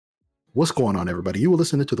What's going on, everybody? You are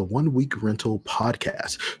listening to the 1 Week Rental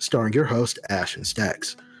podcast, starring your host, Ash and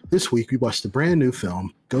Stacks. This week, we watched the brand new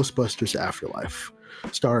film, Ghostbusters Afterlife,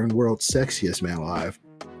 starring world's sexiest man alive,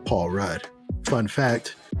 Paul Rudd. Fun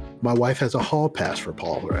fact, my wife has a hall pass for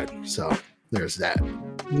Paul Rudd, so there's that.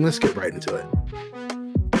 Let's get right into it.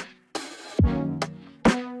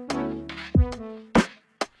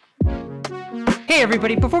 Hey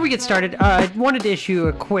everybody, before we get started, I wanted to issue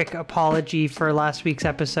a quick apology for last week's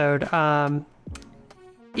episode.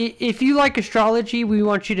 If you like astrology, we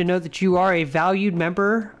want you to know that you are a valued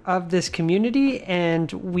member of this community,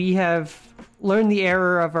 and we have learned the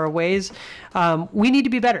error of our ways. We need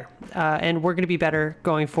to be better, and we're going to be better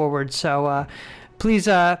going forward. So please,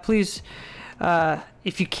 if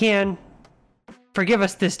you can, forgive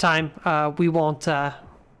us this time. We won't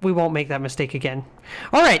make that mistake again.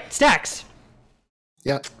 All right, Stacks.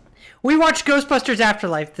 Yeah. We watched Ghostbusters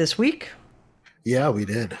Afterlife this week. Yeah, we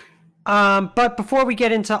did. But before we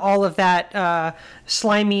get into all of that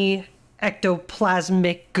slimy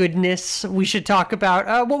ectoplasmic goodness, we should talk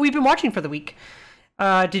about what we've been watching for the week.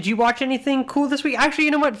 Did you watch anything cool this week? Actually,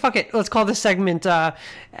 you know what? Fuck it. Let's call this segment,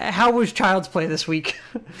 How Was Child's Play this week?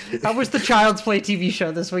 How was the Child's Play TV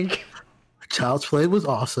show this week? Child's Play was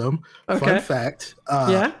awesome. Okay. Fun fact,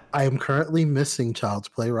 Yeah? I am currently missing Child's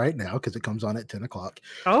Play right now because it comes on at 10 o'clock.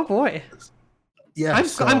 Oh, boy. Yeah,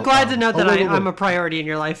 I'm glad to know that wait. I'm a priority in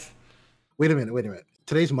your life. Wait a minute.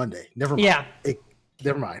 Today's Monday. Never mind. Yeah.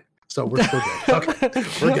 Never mind. So we're still good. Okay,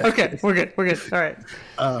 we're good. Okay, we're good. All right.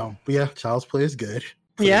 But yeah, Child's Play is good.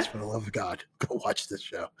 Please, Yeah? for the love of God, go watch this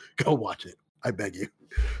show. Go watch it. I beg you.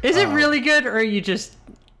 Is it really good, or are you just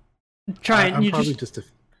trying?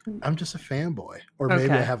 I'm just a fanboy, or maybe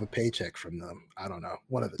Okay. I have a paycheck from them. I don't know.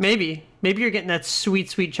 One of the Maybe you're getting that sweet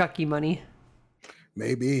Chucky money.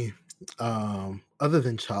 maybe. Other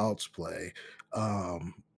than Child's Play,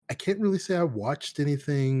 I can't really say I watched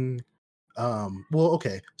anything. Well,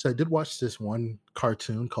 okay, so I did watch this one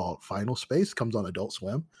cartoon called Final Space. Comes on Adult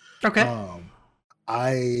Swim. Okay.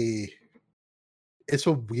 It's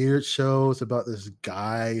a weird show. It's about this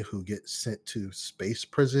guy who gets sent to space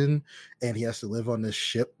prison, and he has to live on this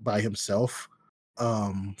ship by himself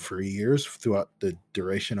for years throughout the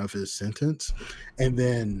duration of his sentence. And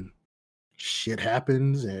then shit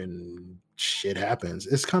happens.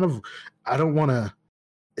 It's kind of, I don't want to,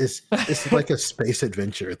 it's like a space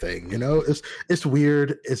adventure thing, you know? It's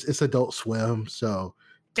weird. It's Adult Swim, so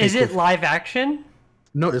Is it live action?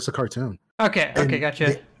 no, it's a cartoon. Okay, And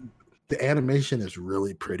gotcha. The animation is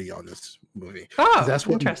really pretty on this movie. Oh, That's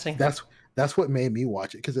what interesting. That's what made me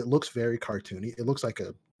watch it, because it looks very cartoony. It looks like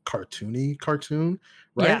a cartoon,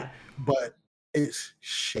 right? Yeah. But it's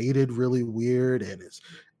shaded really weird, and it's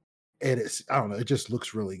I don't know, it just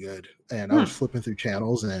looks really good. And I was flipping through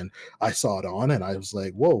channels and I saw it on and I was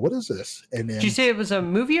like, whoa, what is this? And then Did you say it was a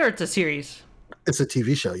movie or it's a series? it's a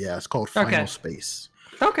TV show, yeah. It's called Final Okay. Space.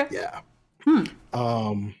 Okay. Yeah. And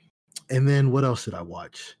then what else did I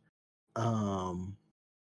watch? I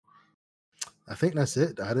think that's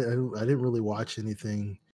it. I didn't really watch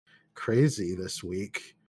anything crazy this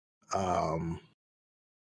week. Other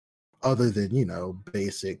than,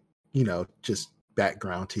 basic, just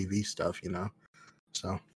background TV stuff,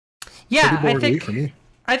 So Yeah, pretty boring week for me.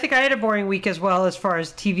 I think I had a boring week as well as far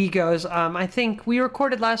as TV goes. I think we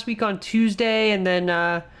recorded last week on Tuesday, and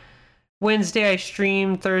then Wednesday I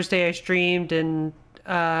streamed, Thursday I streamed, and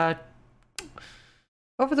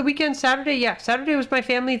over the weekend, Saturday was my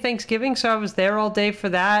family Thanksgiving, so I was there all day for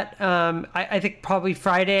that. I think probably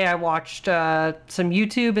Friday I watched some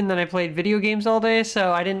YouTube, and then I played video games all day,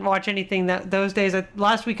 so I didn't watch anything those days.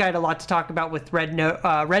 Last week I had a lot to talk about with Red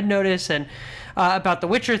Notice and about the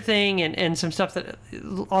Witcher thing and some stuff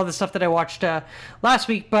all the stuff that I watched last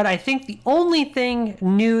week. But I think the only thing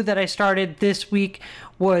new that I started this week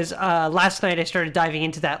was last night I started diving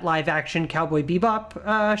into that live action Cowboy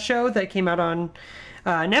Bebop show that came out on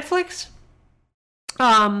Netflix.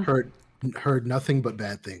 Heard nothing but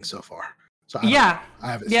bad things so far. So I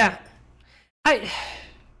haven't seen it.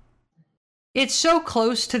 It's so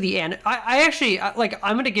close to the end. I actually I'm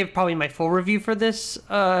going to give probably my full review for this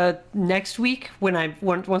next week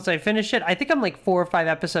once I finish it. I think I'm like 4 or 5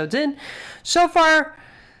 episodes in. So far,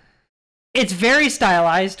 it's very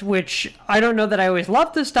stylized, which I don't know that I always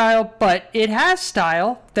love the style, but it has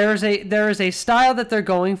style. There is a style that they're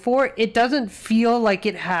going for. It doesn't feel like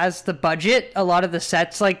it has the budget. A lot of the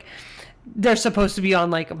sets, like, they're supposed to be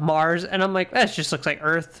on like Mars, and I'm like, that just looks like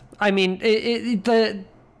Earth. I mean,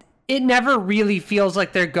 it never really feels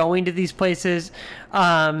like they're going to these places.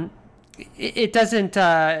 It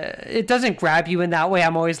doesn't grab you in that way.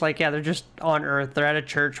 I'm always like, yeah, they're just on Earth. They're at a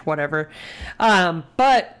church, whatever.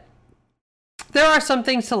 But there are some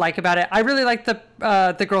things to like about it. I really like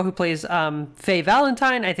the girl who plays Faye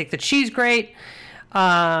Valentine. I think that she's great.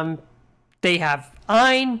 They have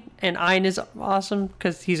Ein, and Ein is awesome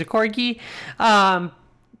because he's a corgi.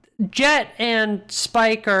 Jet and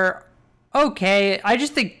Spike are okay. I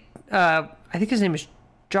just think I think his name is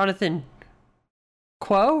Jonathan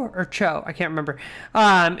Quo or Cho. I can't remember.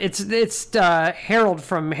 It's Harold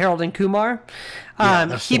from Harold and Kumar.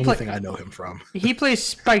 That's the only thing I know him from. He plays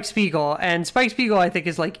Spike Spiegel, and Spike Spiegel I think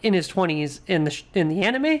is like in his 20s in the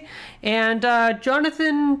anime, and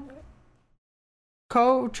Jonathan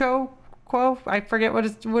Cho, I forget what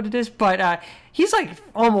it is, but he's like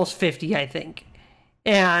almost 50, I think,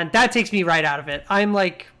 and that takes me right out of it. I'm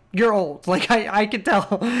like, you're old. Like I could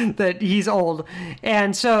tell that he's old,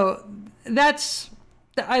 and so that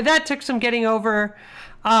took some getting over.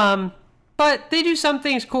 But they do some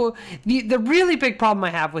things cool. The really big problem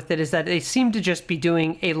I have with it is that they seem to just be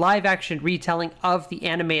doing a live action retelling of the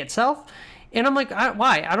anime itself. And I'm like,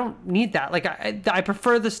 why? I don't need that. Like, I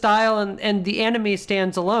prefer the style, and the anime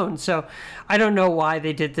stands alone. So I don't know why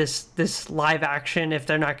they did this live action if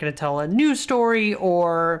they're not going to tell a new story.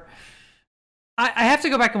 Or I have to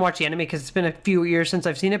go back and watch the anime because it's been a few years since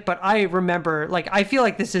I've seen it. But I remember, like, I feel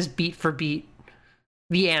like this is beat for beat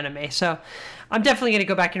the anime. So I'm definitely going to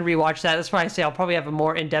go back and rewatch that. That's why I say I'll probably have a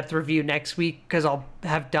more in-depth review next week because I'll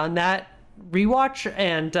have done that rewatch,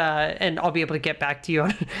 and I'll be able to get back to you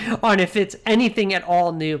on if it's anything at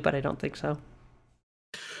all new, but I don't think so.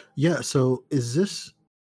 Yeah, so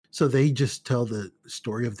so they just tell the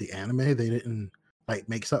story of the anime? They didn't like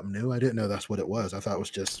make something new? I didn't know that's what it was. I thought it was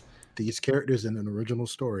just these characters in an original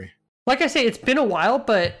story. Like I say, it's been a while,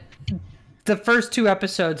 but the first 2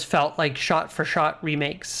 episodes felt like shot for shot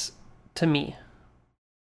remakes to me.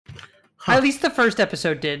 Huh. At least the first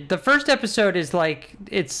episode did. The first episode is like,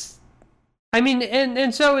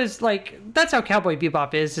 and so is like, that's how Cowboy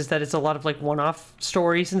Bebop is that it's a lot of like one-off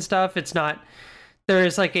stories and stuff. It's not, there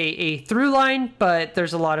is like a through line, but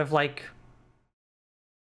there's a lot of like,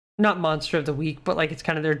 not monster of the week, but like it's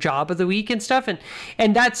kind of their job of the week and stuff.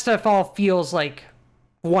 And that stuff all feels like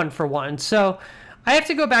one for one. So I have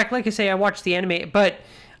to go back. Like I say, I watched the anime, but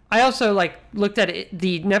I also like looked at it.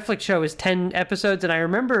 The Netflix show is 10 episodes, and I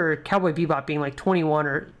remember Cowboy Bebop being like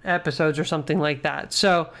 21 episodes or something like that.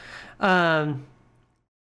 So I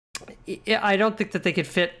don't think that they could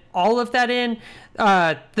fit all of that in.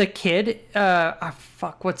 The kid,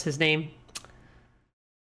 what's his name?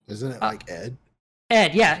 Isn't it like Ed?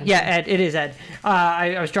 Ed, yeah, Ed. It is Ed.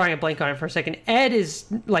 I was drawing a blank on it for a second. Ed is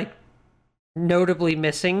like notably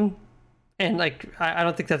missing, and like I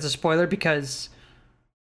don't think that's a spoiler because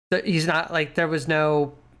he's not like, there was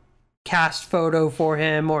no cast photo for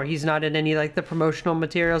him, or he's not in any like the promotional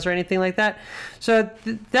materials or anything like that. So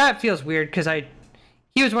that feels weird because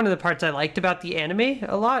he was one of the parts I liked about the anime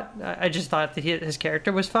a lot. I just thought that his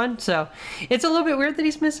character was fun. So it's a little bit weird that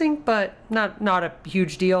he's missing, but not a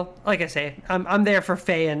huge deal. Like I say, I'm there for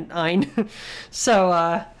Faye and Ein.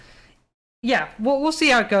 So yeah, we'll see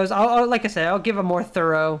how it goes. I'll like I said, I'll give a more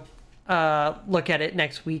thorough look at it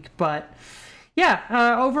next week. But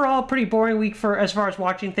yeah, overall, pretty boring week for as far as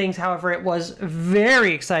watching things. However, it was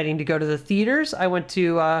very exciting to go to the theaters. I went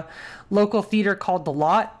to a local theater called The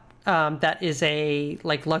Lot. That is a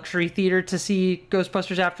like luxury theater to see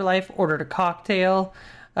Ghostbusters Afterlife. Ordered a cocktail,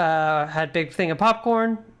 had a big thing of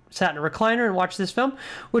popcorn, sat in a recliner and watched this film,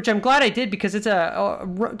 which I'm glad I did because it's got a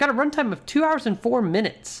runtime of 2 hours and 4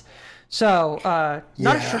 minutes. So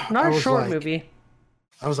not a short movie.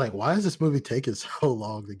 I was like, why is this movie taking so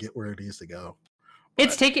long to get where it needs to go? But,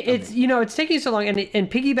 it's taking so long, and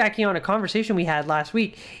piggybacking on a conversation we had last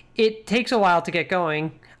week, it takes a while to get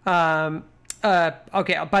going. Okay,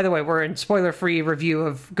 by the way, we're in spoiler-free review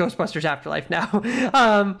of Ghostbusters Afterlife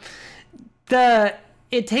now.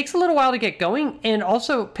 It takes a little while to get going, and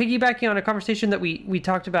also piggybacking on a conversation that we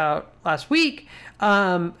talked about last week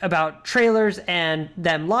about trailers and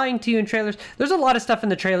them lying to you in trailers. There's a lot of stuff in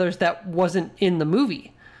the trailers that wasn't in the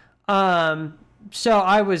movie. So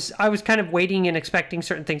I was kind of waiting and expecting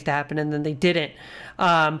certain things to happen, and then they didn't.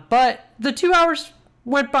 But the 2 hours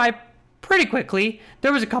went by pretty quickly.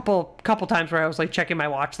 There was a couple times where I was like checking my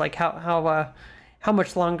watch, like how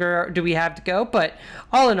much longer do we have to go? But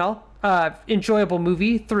all in all, enjoyable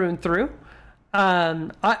movie through and through.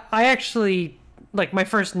 I actually, like, my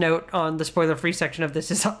first note on the spoiler-free section of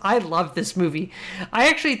this is I love this movie. I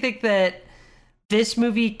actually think that this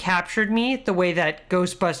movie captured me the way that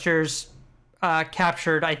Ghostbusters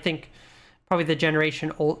captured, I think, probably the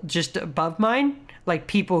generation old, just above mine, like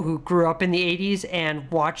people who grew up in the 80s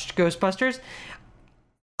and watched Ghostbusters.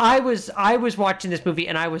 I was watching this movie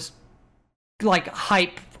and I was like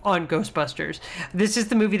hype on Ghostbusters. This is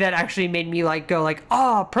the movie that actually made me like go like,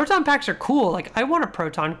 oh, proton packs are cool. Like I want a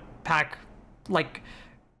proton pack like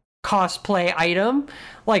cosplay item.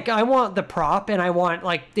 Like I want the prop and I want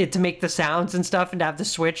like it to make the sounds and stuff and to have the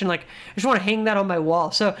switch and like I just want to hang that on my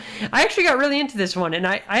wall. So I actually got really into this one and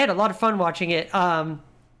I had a lot of fun watching it.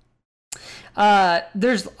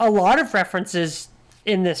 There's a lot of references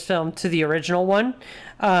in this film to the original one.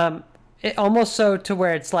 Almost so to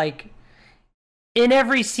where it's like in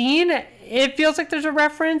every scene it feels like there's a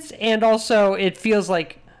reference, and also it feels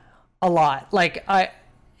like a lot. Like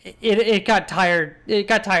it got tired. It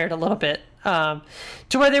got tired a little bit, to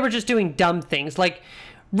where they were just doing dumb things. Like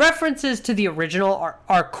references to the original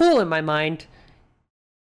are cool in my mind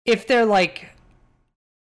if they're like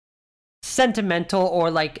sentimental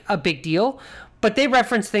or like a big deal, but they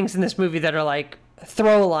reference things in this movie that are like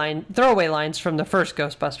throwaway lines from the first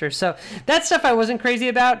Ghostbusters. So that stuff I wasn't crazy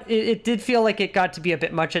about. It did feel like it got to be a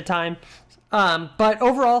bit much at time, but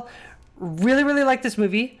overall, really, really like this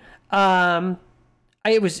movie.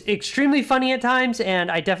 It was extremely funny at times, and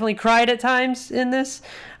I definitely cried at times in this.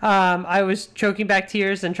 I was choking back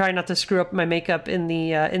tears and trying not to screw up my makeup in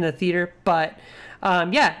the theater. But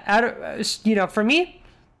for me,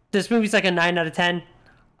 this movie's like a 9 out of 10.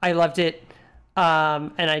 I loved it,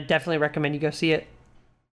 and I definitely recommend you go see it.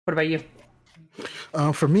 What about you?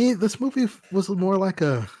 For me, this movie was more like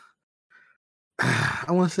a. I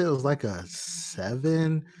want to say it was like a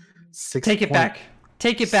 7, 6. Take it back.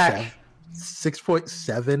 Take it back.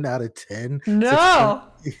 6.7 out of 10. No.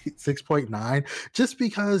 6.9. Just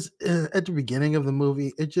because at the beginning of the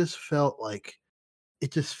movie, it just felt like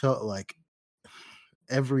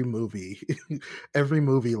every movie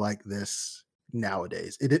like this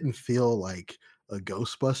nowadays. It didn't feel like a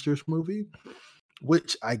Ghostbusters movie,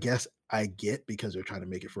 which I guess I get because they're trying to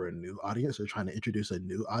make it for a new audience. They're trying to introduce a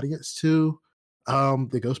new audience to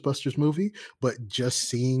the Ghostbusters movie. But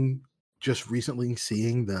just recently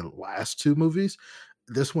seeing the last two movies,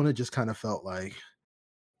 this one it just kind of felt like,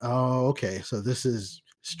 oh, okay, so this is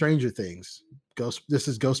Stranger Things. This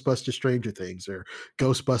is Ghostbusters Stranger Things or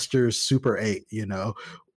Ghostbusters Super 8,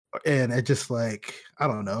 and it just like, I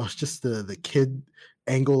don't know, it's just the kid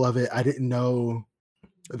angle of it. I didn't know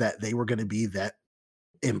that they were going to be that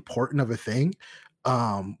important of a thing. It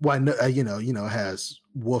has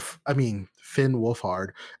Finn Wolfhard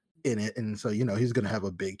in it, and so he's going to have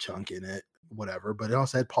a big chunk in it, whatever. But it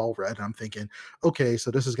also had Paul Rudd, and I'm thinking, okay,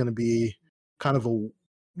 so this is going to be kind of a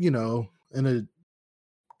in a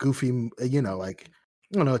goofy, like,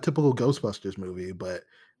 I don't know, a typical Ghostbusters movie, but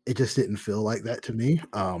it just didn't feel like that to me.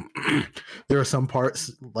 There are some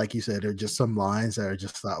parts, like you said, there are just some lines that are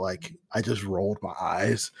just not like, I just rolled my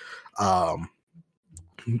eyes.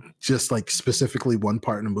 Just like specifically one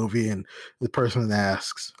part in the movie, and the person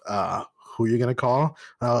asks, who you're gonna call?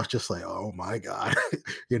 And I was just like, oh my God,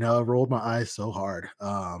 I rolled my eyes so hard.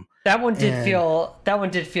 That one did feel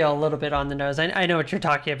a little bit on the nose. I know what you're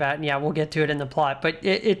talking about, and yeah, we'll get to it in the plot. But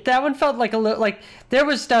that one felt like a little like there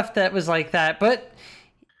was stuff that was like that. But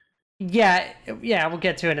yeah, we'll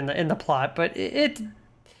get to it in the plot. But it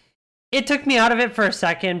took me out of it for a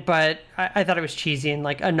second, but I thought it was cheesy and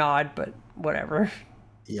like a nod, but whatever.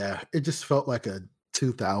 Yeah, it just felt like a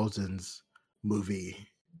 2000s movie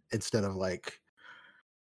instead of like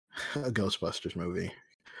a Ghostbusters movie.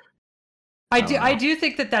 I do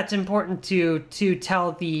think that that's important to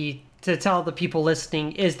tell the people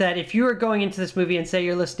listening, is that if you are going into this movie and say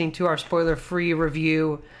you're listening to our spoiler-free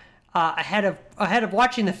review ahead of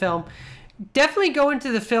watching the film, definitely go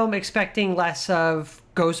into the film expecting less of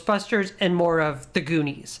Ghostbusters and more of The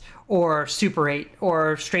Goonies or Super 8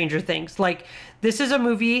 or Stranger Things. Like, this is a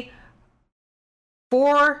movie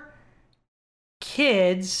for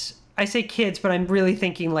kids. I say kids, but I'm really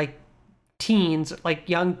thinking like teens, like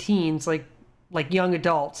young teens, like young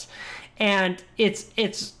adults. And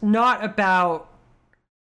it's not about,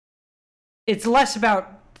 it's less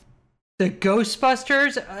about the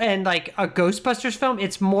Ghostbusters and like a Ghostbusters film.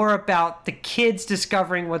 It's more about the kids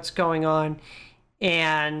discovering what's going on,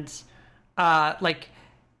 and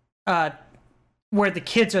where the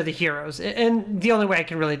kids are the heroes. And the only way I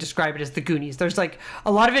can really describe it is The Goonies. There's like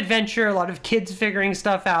a lot of adventure, a lot of kids figuring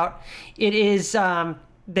stuff out. It is,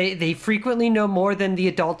 they frequently know more than the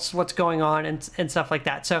adults what's going on and stuff like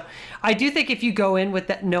that. So I do think if you go in with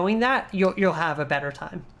that, knowing that, you'll have a better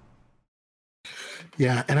time.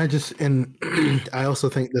 Yeah, and I also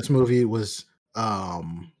think this movie was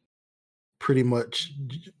pretty much,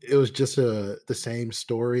 it was just the same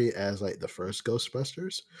story as like the first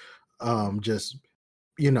Ghostbusters. Just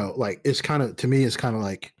like, it's kind of, to me, it's kind of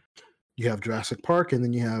like you have Jurassic Park and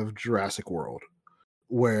then you have Jurassic World,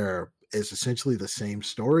 where is essentially the same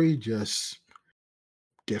story, just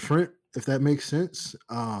different, if that makes sense.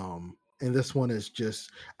 And this one is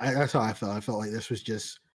just that's how I felt. I felt like this was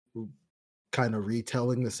just kind of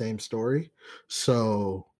retelling the same story.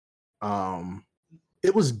 So um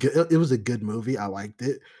it was good. It was a good movie. I liked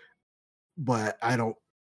it, but I don't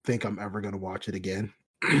think I'm ever gonna watch it again.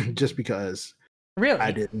 Just because I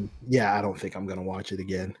Really? didn't. Yeah, I don't think I'm gonna watch it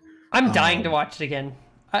again. I'm dying to Um, watch it again.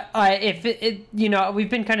 If it, you know, we've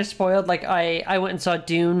been kind of spoiled. Like I went and saw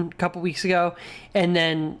Dune a couple weeks ago, and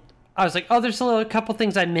then I was like, oh, there's a couple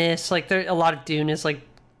things I missed. Like there, a lot of Dune is like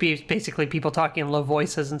basically people talking in low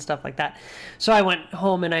voices and stuff like that. So I went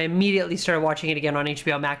home and I immediately started watching it again on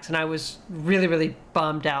HBO Max, and I was really, really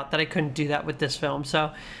bummed out that I couldn't do that with this film.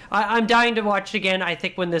 So I'm dying to watch it again. I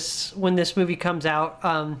think when this movie comes out,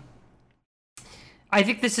 I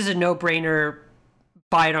think this is a no-brainer.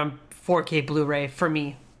 Buy it on 4K Blu-ray for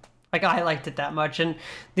me. Like I liked it that much, and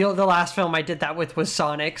the last film I did that with was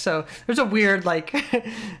Sonic. So there's a weird like,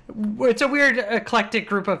 it's a weird eclectic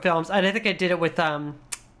group of films, and I think I did it with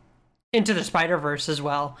Into the Spider-Verse as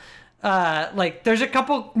well. Like there's a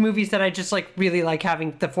couple movies that I just like really like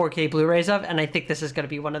having the 4K Blu-rays of, and I think this is going to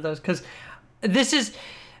be one of those because this is.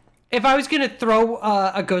 If I was going to throw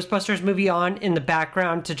a Ghostbusters movie on in the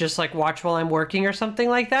background to just like watch while I'm working or something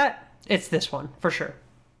like that, it's this one for sure.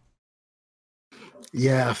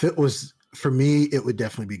 yeah, if it was for me, it would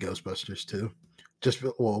definitely be Ghostbusters too. Just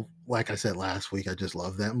well, like I said last week, I just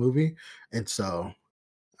love that movie, and so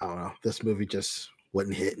I don't know. This movie just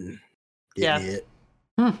wasn't hitting, Yeah. getting hit.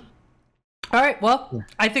 All right. Well, Yeah.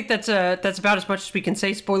 I think that's about as much as we can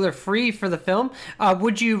say spoiler free for the film.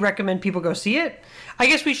 Would you recommend people go see it? I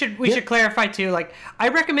guess we should clarify too. Like, I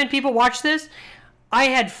recommend people watch this. I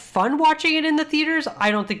had fun watching it in the theaters.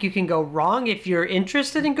 I don't think you can go wrong if you're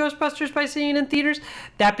interested in Ghostbusters by seeing it in theaters.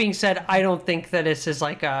 That being said, I don't think that this is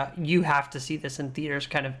like a you have to see this in theaters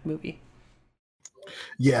kind of movie.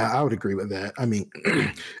 Yeah, I would agree with that. I mean,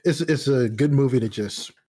 it's a good movie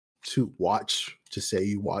to watch to say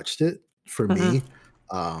you watched it for me.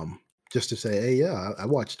 Just to say, hey, yeah, I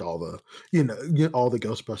watched all the all the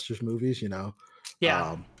Ghostbusters movies. Yeah.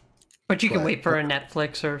 Um, But you can but wait for a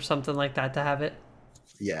Netflix or something like that to have it.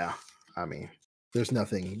 yeah, I mean, there's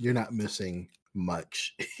nothing. You're not missing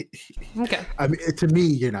much. Okay. I mean, to me,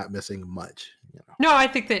 you're not missing much. No, I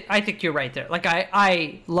think you're right there. Like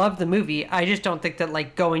I love the movie. I just don't think that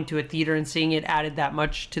like going to a theater and seeing it added that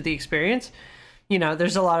much to the experience.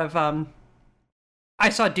 There's a lot of I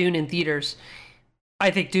saw Dune in theaters. I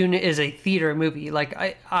think Dune is a theater movie. Like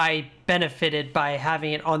I benefited by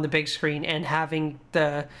having it on the big screen and having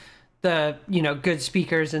the good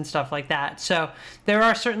speakers and stuff like that. So there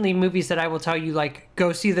are certainly movies that I will tell you like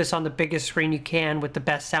go see this on the biggest screen you can with the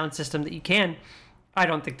best sound system that you can. I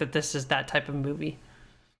don't think that this is that type of movie.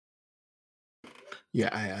 Yeah,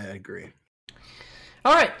 I agree.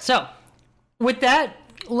 All right, so with that,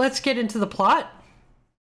 let's get into the plot.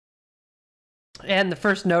 And the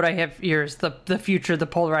first note I have here is the future. The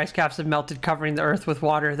polar ice caps have melted, covering the Earth with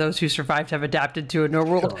water. Those who survived have adapted to a new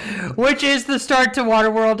world, which is the start to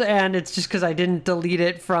Waterworld. And it's just because I didn't delete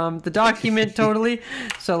it from the document totally.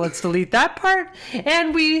 So let's delete that part.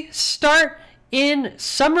 And we start in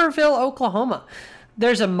Somerville, Oklahoma.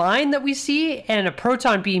 There's a mine that we see, and a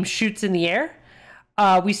proton beam shoots in the air.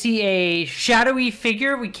 We see a shadowy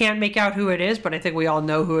figure. We can't make out who it is, but I think we all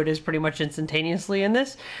know who it is pretty much instantaneously in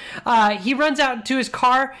this. He runs out to his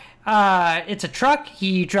car. It's a truck.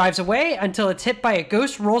 He drives away until it's hit by a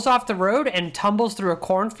ghost, rolls off the road, and tumbles through a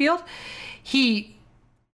cornfield. He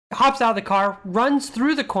hops out of the car, runs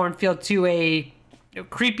through the cornfield to a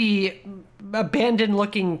creepy,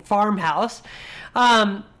 abandoned-looking farmhouse.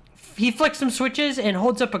 He flicks some switches and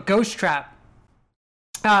holds up a ghost trap.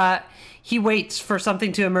 He waits for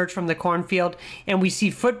something to emerge from the cornfield, and we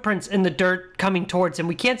see footprints in the dirt coming towards him.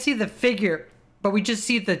 We can't see the figure, but we just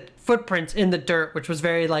see the footprints in the dirt, which was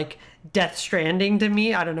very like Death Stranding to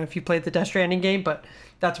me. I don't know if you played the Death Stranding game, but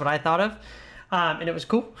that's what I thought of. And it was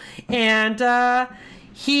cool. And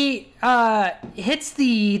he hits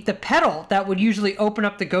the pedal that would usually open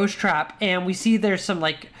up the ghost trap, and we see there's some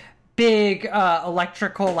like big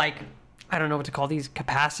electrical like I don't know what to call these,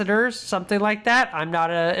 capacitors, something like that. I'm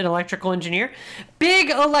not an electrical engineer. Big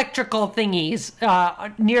electrical thingies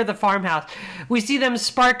near the farmhouse. We see them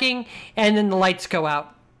sparking, and then the lights go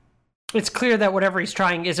out. It's clear that whatever he's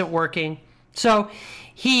trying isn't working. So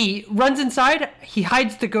he runs inside. He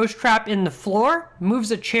hides the ghost trap in the floor,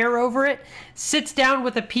 moves a chair over it, sits down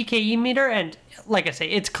with a PKE meter, and like I say,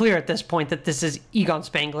 it's clear at this point that this is Egon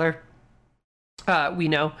Spangler. We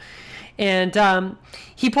know. And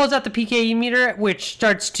he pulls out the PKE meter, which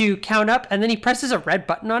starts to count up, and then he presses a red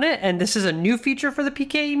button on it. And this is a new feature for the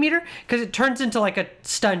PKE meter because it turns into like a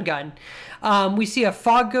stun gun. We see a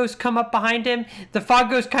fog ghost come up behind him. The fog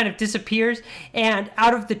ghost kind of disappears, and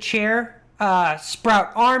out of the chair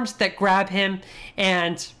sprout arms that grab him,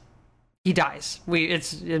 and he dies.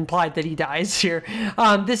 It's implied that he dies here.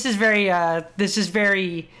 This is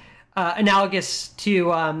very analogous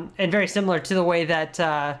to and very similar to the way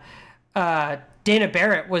that Dana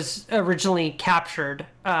Barrett was originally captured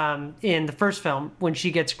in the first film when she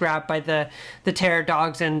gets grabbed by the terror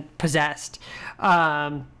dogs and possessed.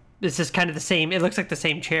 This is kind of the same. It looks like the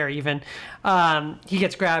same chair even. He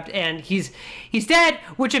gets grabbed and he's dead,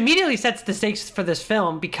 which immediately sets the stakes for this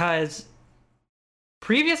film because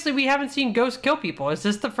previously we haven't seen ghosts kill people. Is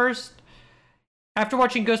this the first? After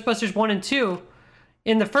watching Ghostbusters 1 and 2,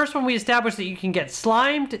 in the first one we established that you can get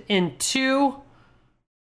slimed. In 2,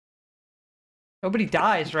 nobody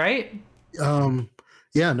dies, right?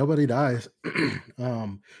 Yeah, nobody dies.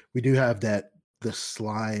 We do have that the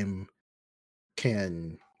slime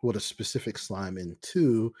the specific slime in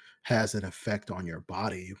 2 has an effect on your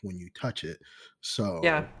body when you touch it. So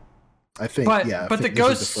yeah, I think but the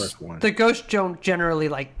ghosts, the first one. The ghosts don't generally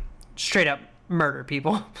like straight up murder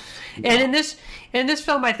people. Yeah. And in this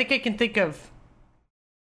film, I think I can think of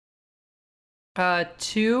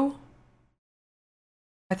 2.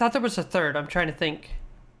 I thought there was a third. I'm trying to think.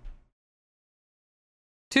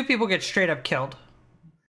 2 people get straight up killed.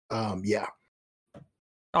 Yeah.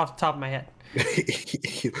 Off the top of my head.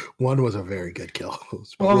 One was a very good kill.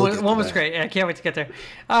 One was great. I can't wait to get there.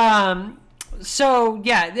 So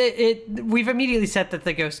yeah, we've immediately set that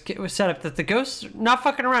the ghost was set up that the ghosts not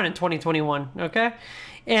fucking around in 2021. Okay.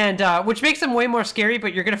 And which makes them way more scary,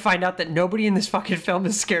 but you're gonna find out that nobody in this fucking film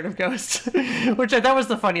is scared of ghosts, which I thought was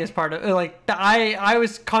the funniest part of it. Like I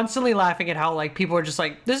was constantly laughing at how like people were just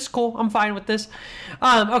like, this is cool, I'm fine with this.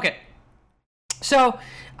 Okay, so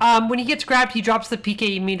when he gets grabbed, he drops the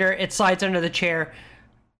PKE meter, it slides under the chair,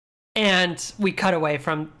 and we cut away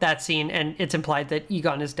from that scene, and it's implied that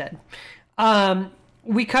Egon is dead.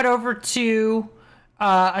 We cut over to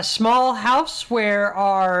a small house where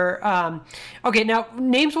our okay, now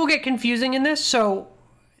names will get confusing in this. So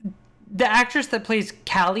the actress that plays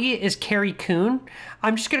Callie is Carrie Coon.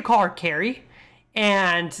 I'm just gonna call her Carrie,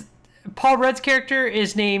 and Paul Rudd's character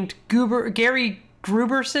is named Gary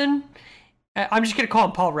Gruberson. I'm just gonna call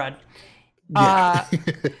him Paul Rudd. Yeah.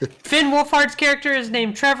 Finn Wolfhard's character is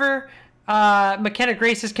named Trevor. McKenna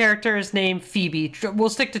Grace's character is named Phoebe. We'll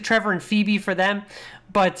stick to Trevor and Phoebe for them.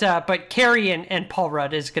 But Carrie and Paul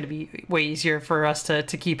Rudd is going to be way easier for us to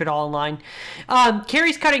keep it all in line.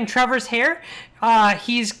 Carrie's cutting Trevor's hair.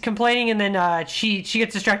 He's complaining, and then she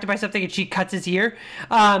gets distracted by something, and she cuts his ear.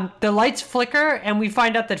 The lights flicker, and we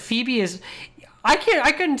find out that Phoebe is... I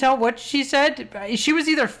couldn't tell what she said. She was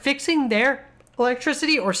either fixing their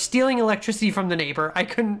electricity or stealing electricity from the neighbor. I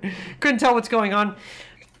couldn't tell what's going on.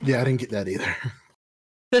 Yeah, I didn't get that either.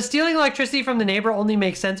 The stealing electricity from the neighbor only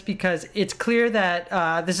makes sense because it's clear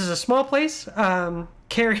that this is a small place.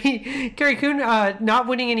 Carrie Coon not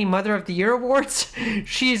winning any Mother of the Year awards.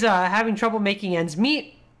 She's having trouble making ends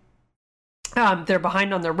meet. They're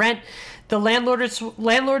behind on their rent. The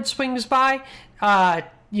landlord swings by.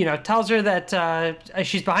 Tells her that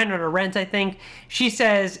she's behind on her rent, I think. She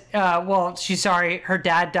says, well, she's sorry. Her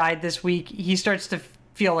dad died this week. He starts to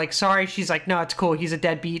feel like sorry. She's like, no, it's cool. He's a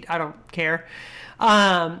deadbeat. I don't care.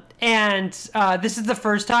 This is the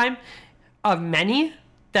first time of many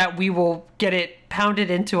that we will get it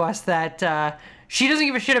pounded into us that she doesn't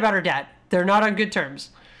give a shit about her dad. They're not on good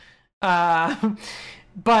terms.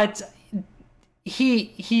 But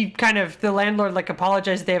he kind of, the landlord like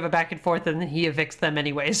apologizes, they have a back and forth, and then he evicts them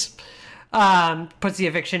anyways. Puts the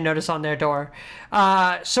eviction notice on their door.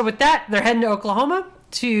 So with that, they're heading to Oklahoma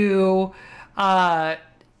to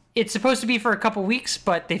it's supposed to be for a couple weeks,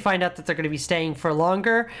 but they find out that they're going to be staying for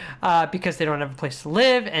longer because they don't have a place to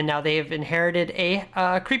live, and now they have inherited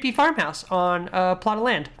a creepy farmhouse on a plot of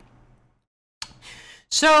land.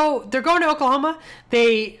 So they're going to Oklahoma.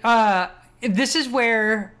 This is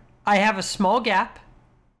where I have a small gap,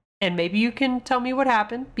 and maybe you can tell me what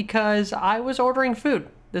happened, because I was ordering food.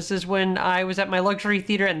 This is when I was at my luxury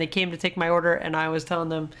theater, and they came to take my order, and I was telling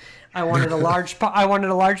them I wanted a large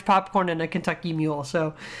popcorn and a Kentucky Mule.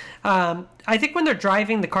 So I think when they're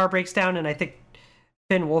driving, the car breaks down, and I think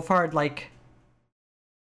Finn Wolfhard like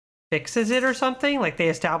fixes it or something. Like they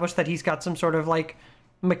establish that he's got some sort of like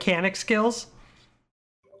mechanic skills.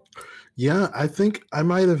 Yeah, I think I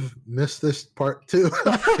might have missed this part too.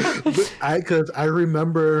 Because I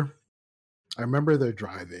remember they're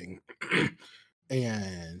driving,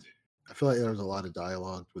 and I feel like there was a lot of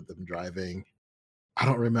dialogue with them driving. I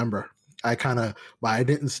don't remember. But I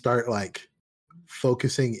didn't start like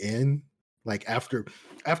focusing in like after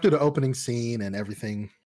the opening scene and everything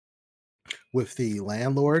with the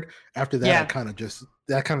landlord. After that, Yeah. I kind of just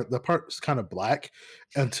the part's kind of black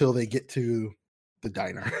until they get to the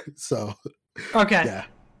diner. So Okay. yeah,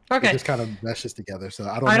 it Okay. just kind of meshes together. So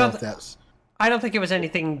I don't know if that's. I don't think it was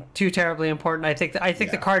anything too terribly important. I think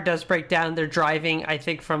the car does break down. They're driving, I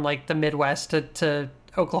think, from like the Midwest to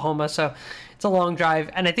Oklahoma, so it's a long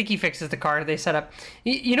drive. And I think he fixes the car. They set up.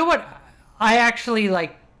 You know what I actually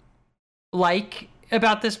like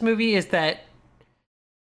about this movie is that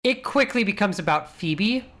it quickly becomes about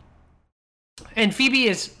Phoebe, and Phoebe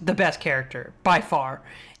is the best character by far,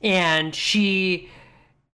 and she's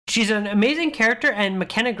an amazing character, and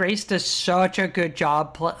McKenna Grace does such a good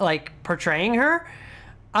job portraying her.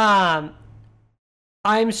 I'm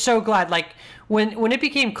so glad when it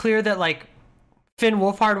became clear that like Finn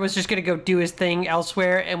Wolfhard was just gonna go do his thing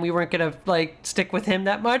elsewhere and we weren't gonna like stick with him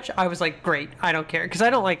that much. I was like, great, I don't care, because I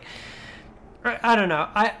don't know,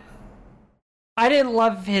 I didn't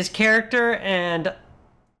love his character, and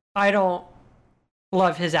I don't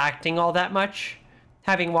love his acting all that much.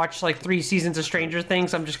 Having watched like 3 seasons of Stranger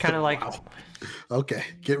Things, I'm just kind of like, wow. Okay,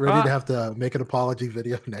 get ready to have to make an apology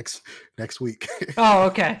video next week. Oh,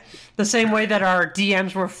 okay. The same way that our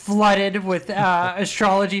DMs were flooded with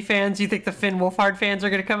astrology fans, you think the Finn Wolfhard fans are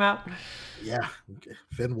going to come out? Yeah, okay.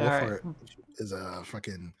 Finn Wolfhard is a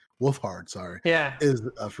fucking Wolfhard. Sorry, yeah, is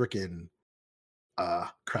a freaking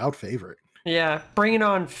crowd favorite. Yeah, bring it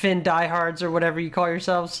on, Finn Diehards or whatever you call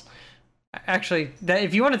yourselves. Actually,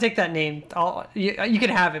 if you want to take that name, you can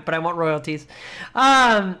have it, but I want royalties.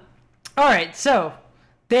 All right, so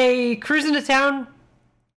they cruise into town.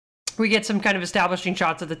 We get some kind of establishing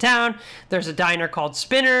shots of the town. There's a diner called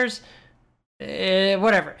Spinners.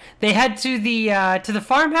 Whatever. They head to the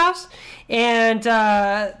farmhouse, and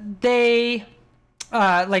they.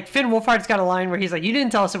 Like Finn Wolfhard's got a line where he's like, "You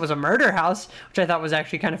didn't tell us it was a murder house," which I thought was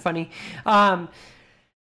actually kind of funny.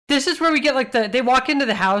 This is where we get like they walk into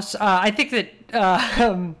the house. I think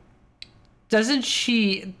that doesn't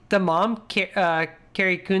the mom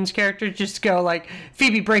Carrie Coon's character just go like,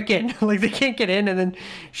 "Phoebe, break in." Like they can't get in, and then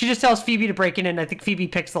she just tells Phoebe to break in, and I think Phoebe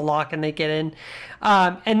picks the lock and they get in.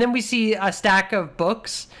 And then we see a stack of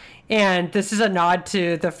books. And this is a nod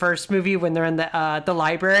to the first movie when they're in the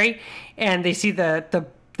library and they see the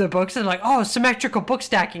books and they're like, oh, symmetrical book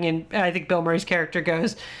stacking. And I think Bill Murray's character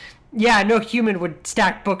goes, yeah, no human would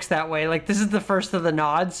stack books that way. Like this is the first of the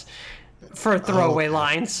nods for throwaway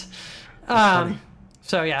lines.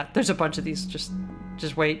 So yeah, there's a bunch of these. Just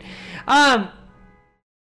wait. Oh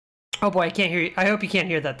boy, I can't hear you. I hope you can't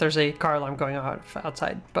hear that. There's a car alarm going on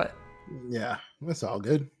outside, but yeah, that's all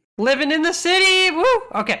good. Living in the city, woo!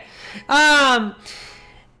 Okay.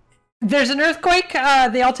 There's an earthquake.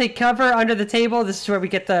 They all take cover under the table. This is where we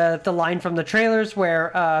get the line from the trailers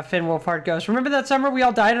where Finn Wolfhard goes, "Remember that summer we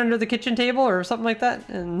all died under the kitchen table," or something like that.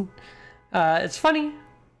 And it's funny.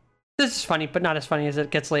 This is funny, but not as funny as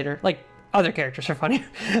it gets later. Like other characters are funny.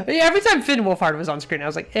 Every time Finn Wolfhard was on screen, I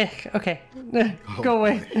was like, okay, go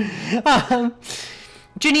away.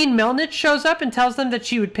 Janine Melnitz shows up and tells them that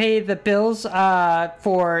she would pay the bills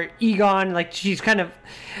for Egon. Like she's kind of,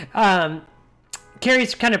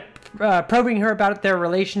 Carrie's kind of probing her about their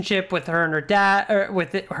relationship with her and her dad, or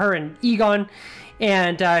with her and Egon.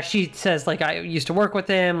 And she says, like, I used to work with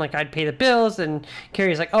him, like I'd pay the bills. And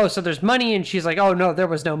Carrie's like, oh, so there's money. And she's like, oh no, there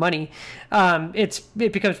was no money. It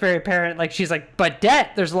becomes very apparent. Like she's like, but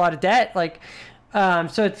debt, there's a lot of debt. Like,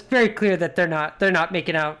 so it's very clear that they're not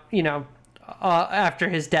making out, you know, after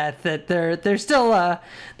his death, that they're still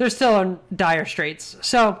in dire straits.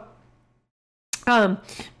 So,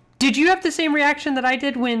 did you have the same reaction that I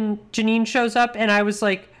did when Janine shows up and I was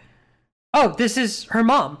like, oh, this is her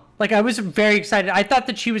mom? Like I was very excited. I thought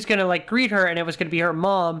that she was gonna like greet her and it was gonna be her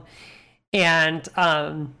mom, and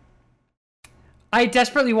I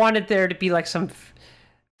desperately wanted there to be like some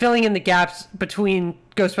filling in the gaps between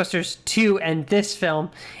Ghostbusters 2 and this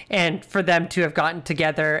film, and for them to have gotten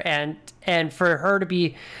together and for her to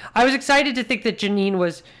be, I was excited to think that Janine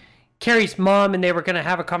was Carrie's mom and they were going to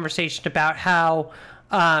have a conversation about how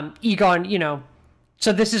Egon, you know,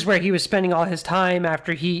 so this is where he was spending all his time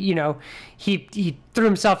after he, you know, he threw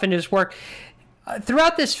himself into his work.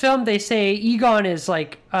 Throughout this film, they say Egon is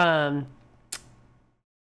like that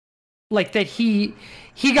he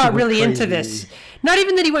got really crazy into this. Not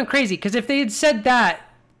even that he went crazy, because if they had said that,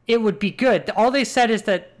 it would be good. All they said is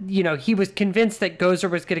that, you know, he was convinced that Gozer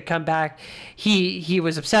was going to come back. He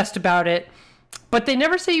was obsessed about it. But they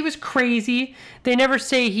never say he was crazy. They never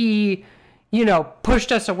say he,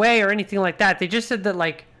 pushed us away or anything like that. They just said that,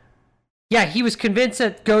 like, yeah, he was convinced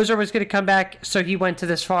that Gozer was going to come back, so he went to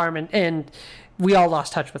this farm, and we all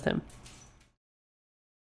lost touch with him.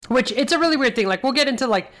 Which, it's a really weird thing. Like, we'll get into,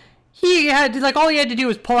 like, he had, like, all he had to do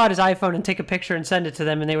was pull out his iPhone and take a picture and send it to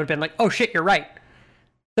them, and they would have been like, oh shit, you're right.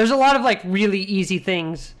 There's a lot of, like, really easy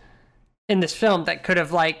things in this film that could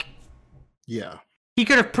have, like... Yeah. He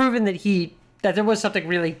could have proven that there was something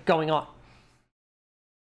really going on.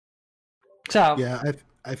 So... Yeah,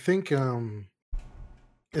 I think that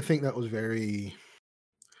was very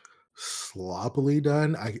sloppily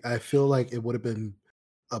done. I feel like it would have been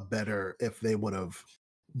a better if they would have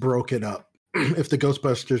broken up, if the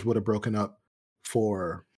Ghostbusters would have broken up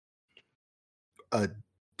for a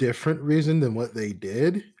different reason than what they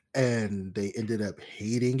did, and they ended up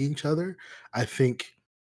hating each other. I think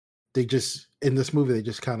they just, in this movie, they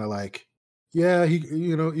just kind of like, yeah,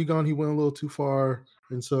 Egon, he went a little too far,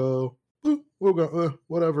 and so we'll go,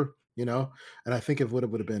 whatever, And I think it would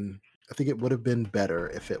have been better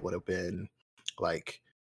if it would have been like,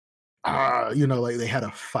 like they had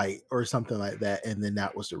a fight or something like that, and then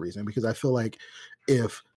that was the reason. Because I feel like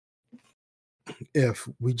if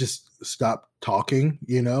we just stopped talking,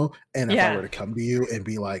 and if I were to come to you and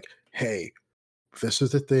be like, hey, this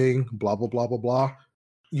is the thing, blah blah blah blah blah,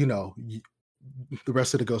 the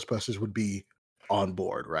rest of the Ghostbusters would be on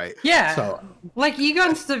board, right? Yeah. So, like,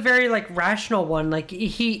 Egon's the very, like, rational one. Like,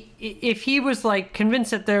 if he was, like,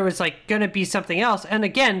 convinced that there was, like, gonna be something else, and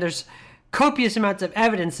again, there's copious amounts of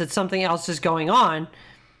evidence that something else is going on,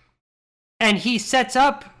 and he sets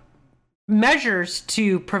up measures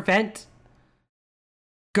to prevent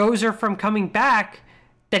Gozer from coming back,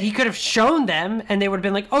 that he could have shown them, and they would have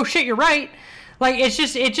been like, oh shit, you're right. Like,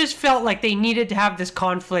 it just felt like they needed to have this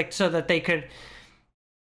conflict so that they could,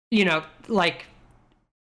 like,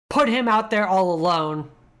 put him out there all alone,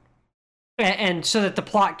 and so that the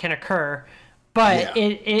plot can occur. But yeah,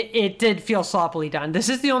 it did feel sloppily done. This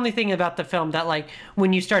is the only thing about the film that, like,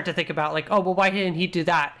 when you start to think about, like, oh, well, why didn't he do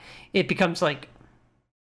that? It becomes, like,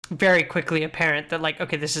 very quickly apparent that, like,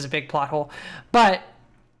 okay, this is a big plot hole. But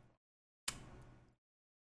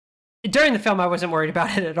during the film, I wasn't worried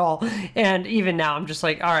about it at all. And even now, I'm just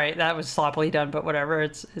like, all right, that was sloppily done, but whatever.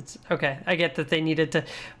 It's okay. I get that they needed to,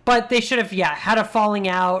 but they should have, had a falling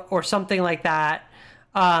out or something like that.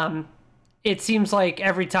 It seems like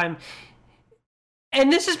every time,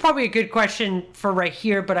 and this is probably a good question for right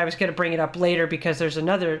here, but I was going to bring it up later because there's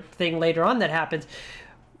another thing later on that happens.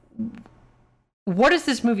 What is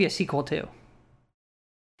this movie a sequel to?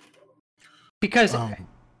 Because...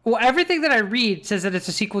 well, everything that I read says that it's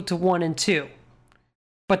a sequel to 1 and 2,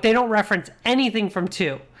 but they don't reference anything from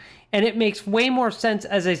 2, and it makes way more sense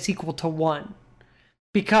as a sequel to 1,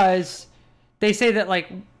 because they say that, like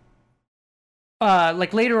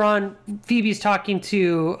later on, Phoebe's talking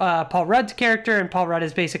to Paul Rudd's character, and Paul Rudd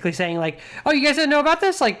is basically saying, like, oh, you guys didn't know about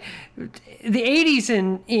this? Like, the 80s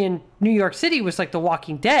in New York City was like The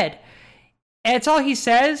Walking Dead, and it's all he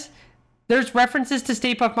says. There's references to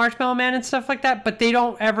Stay Puft Marshmallow Man and stuff like that, but they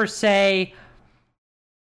don't ever say,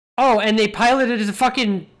 oh, and they piloted the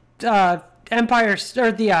fucking Empire,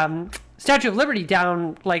 or the Statue of Liberty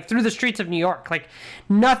down, like, through the streets of New York. Like,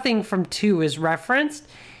 nothing from 2 is referenced.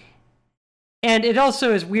 And it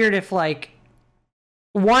also is weird if, like,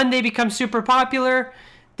 1, they become super popular,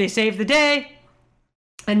 they save the day,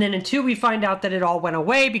 and then in 2, we find out that it all went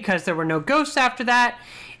away because there were no ghosts after that.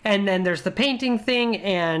 And then there's the painting thing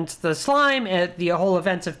and the slime and the whole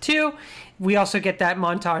events of 2. We also get that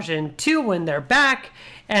montage in 2 when they're back.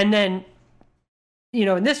 And then,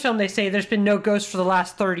 in this film, they say there's been no ghosts for the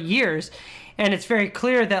last 30 years. And it's very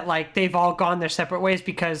clear that, like, they've all gone their separate ways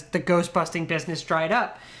because the ghost busting business dried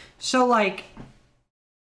up. So, like,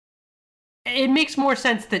 it makes more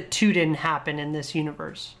sense that 2 didn't happen in this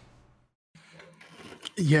universe.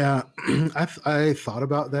 Yeah, I thought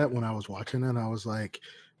about that when I was watching it, and I was like,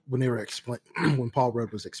 when Paul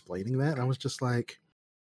Rudd was explaining that, I was just like,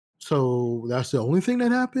 so that's the only thing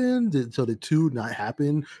that happened? So did 2 not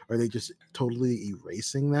happen? Are they just totally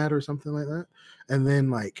erasing that or something like that? And then,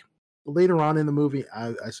 like, later on in the movie,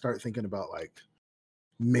 I start thinking about, like,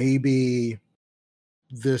 maybe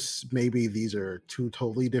these are 2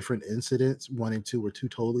 totally different incidents. 1 and 2 were 2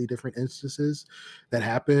 totally different instances that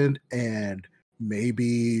happened, and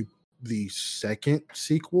maybe the second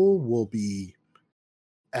sequel will be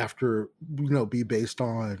be based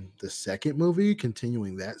on the second movie,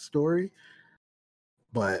 continuing that story.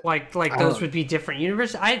 But like those would be different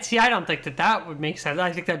universes. I don't think that would make sense. I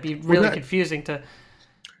think that'd be really confusing to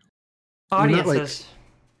audiences.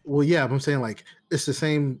 Well, yeah, I'm saying, like, it's the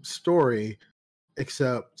same story,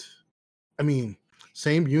 except, I mean,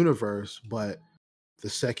 same universe, but the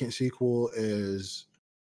second sequel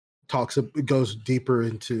goes deeper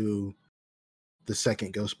into the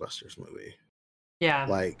second Ghostbusters movie. Yeah.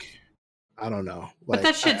 Like, I don't know. But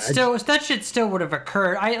Like, that shit still would have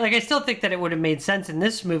occurred. I still think that it would have made sense in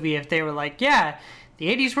this movie if they were like, yeah, the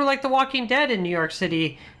 80s were like The Walking Dead in New York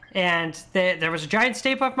City, and there was a giant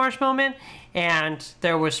Stay Puft Marshmallow Man, and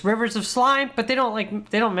there was rivers of slime, but they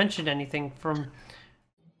don't mention anything from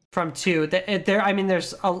 2.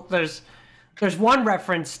 There's one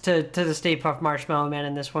reference to the Stay Puft Marshmallow Man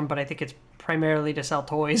in this one, but I think it's primarily to sell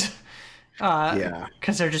toys.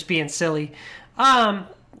 Because they're just being silly.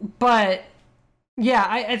 But yeah,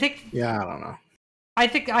 I think. Yeah, I don't know. I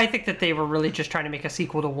think that they were really just trying to make a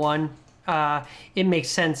sequel to 1. It makes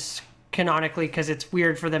sense canonically because it's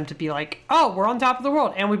weird for them to be like, oh, we're on top of the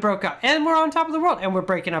world and we broke up, and we're on top of the world and we're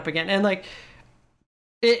breaking up again, and like,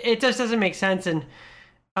 it just doesn't make sense. And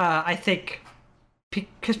I think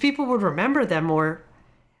because people would remember them more.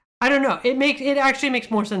 I don't know. It actually makes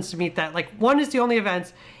more sense to me that like 1 is the only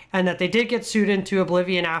events, and that they did get sued into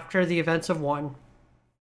oblivion after the events of 1.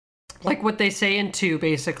 Like what they say in 2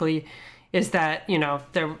 basically is that, you know,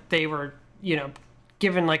 they were, you know,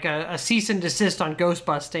 given like a cease and desist on ghost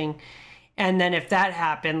busting, and then if that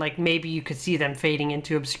happened, like maybe you could see them fading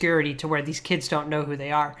into obscurity to where these kids don't know who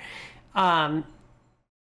they are. And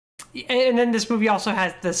then this movie also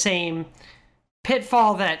has the same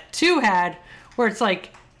pitfall that 2 had, where it's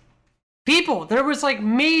like, there was like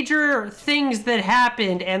major things that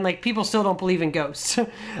happened and like people still don't believe in ghosts.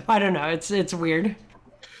 I don't know. It's weird.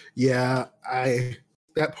 Yeah,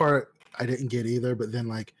 that part I didn't get either, but then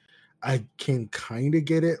like I can kind of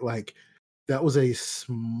get it. Like that was a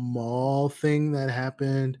small thing that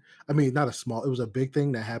happened. I mean, not a small, it was a big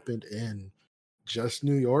thing that happened in just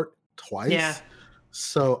New York twice. Yeah.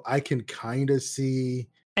 So I can kind of see.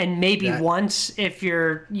 And maybe once if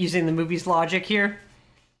you're using the movie's logic here.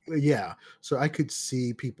 Yeah. So I could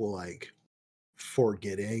see people like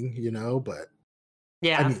forgetting, you know, but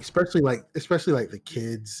yeah, I mean, especially like the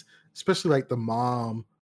kids, especially like the mom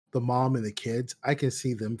and the kids, I can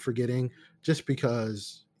see them forgetting just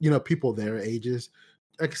because, you know, people their ages,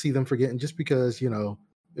 I can see them forgetting just because, you know,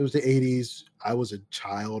 it was the 80s. I was a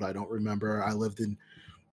child. I don't remember. I lived in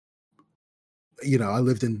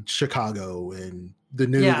Chicago, and the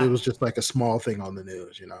news, it was just like a small thing on the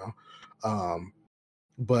news, you know?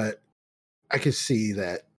 But I could see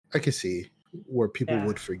where people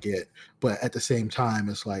would forget, but at the same time,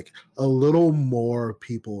 it's like a little more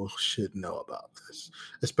people should know about this,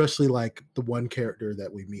 especially like the one character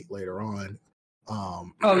that we meet later on.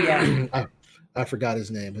 I forgot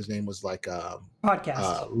his name. His name was like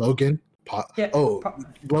podcast Logan.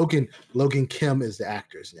 Logan Kim is the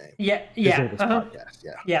actor's name. Podcast.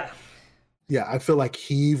 Yeah. I feel like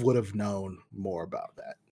he would have known more about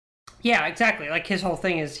that. Yeah, exactly. Like his whole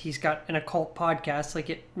thing is he's got an occult podcast. Like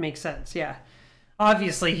it makes sense. Yeah.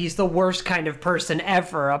 Obviously, he's the worst kind of person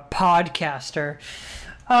ever, a podcaster.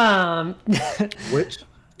 Which,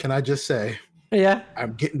 can I just say? Yeah.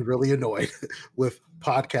 I'm getting really annoyed with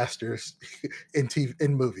podcasters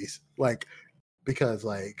in movies. Like, because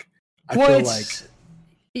like, I feel like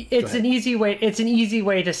it's an easy way. It's an easy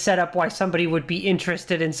way to set up why somebody would be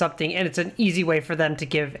interested in something, and it's an easy way for them to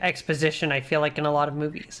give exposition. I feel like in a lot of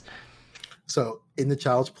movies. So in the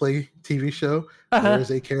Child's Play TV show,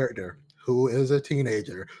 there's a character who is a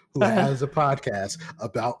teenager who has a podcast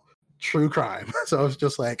about true crime. So it's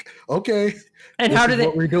just like, okay, and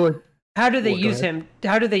what we're doing. How do they use him?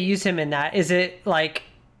 How do they use him in that? Is it like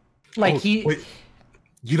wait,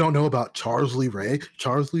 you don't know about Charles Lee Ray?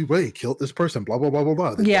 Charles Lee Ray killed this person. Blah blah blah blah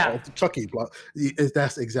blah. Yeah, Chucky. Blah.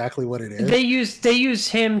 That's exactly what it is. They use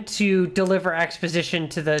him to deliver exposition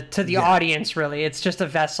to the audience. Really, it's just a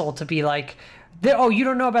vessel to be like, oh, you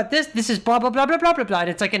don't know about this? This is blah blah blah blah blah blah blah. And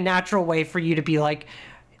it's like a natural way for you to be like,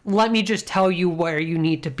 let me just tell you where you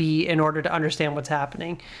need to be in order to understand what's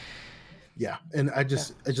happening. Yeah, and I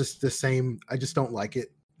just don't like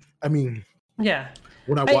it. I mean, yeah.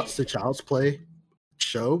 When I watched the Child's Play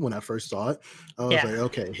show, when I first saw it, I was like,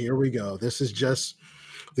 okay, here we go. This is just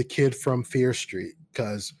the kid from Fear Street,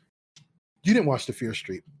 because you didn't watch the Fear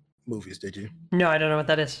Street movies, did you? No, I don't know what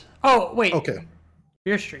that is. Oh, wait. Okay.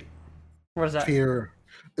 Fear Street. What is that? Fear.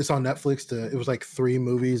 It's on Netflix. It was like 3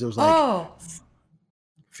 movies. It was like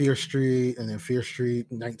Fear Street, and then Fear Street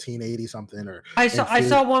 1980 something. I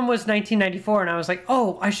saw one was 1994, and I was like,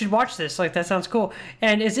 oh, I should watch this. Like, that sounds cool.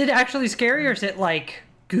 And is it actually scary, or is it like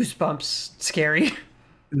Goosebumps scary?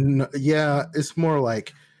 No, yeah, it's more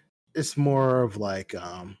of like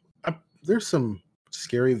there's some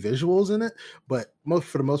scary visuals in it, but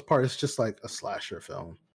for the most part, it's just like a slasher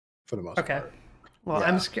film for the most part. Well,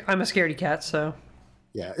 Yeah. I'm a scaredy cat, so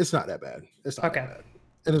Yeah, it's not that bad. It's not okay. that bad.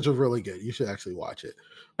 And it's really good. You should actually watch it.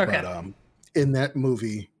 Okay. But in that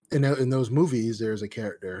movie, in those movies, there's a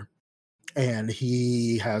character, and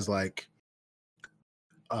he has like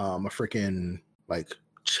a freaking like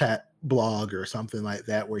chat blog or something like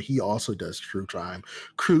that where he also does true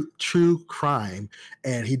crime,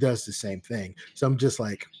 and he does the same thing. So I'm just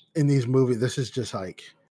like, in these movies, this is just like,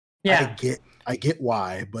 Yeah. I get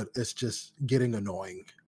why, but it's just getting annoying.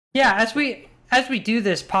 Yeah, as we do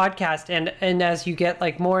this podcast and as you get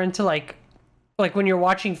like more into like when you're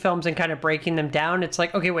watching films and kind of breaking them down, it's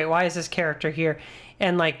like, okay, wait, why is this character here?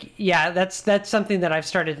 And like, yeah, that's something that I've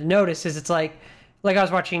started to notice is it's like I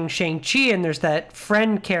was watching Shang-Chi and there's that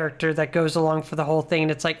friend character that goes along for the whole thing,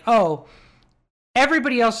 and it's like, oh,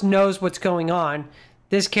 everybody else knows what's going on.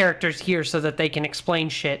 This character's here so that they can explain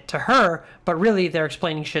shit to her, but really they're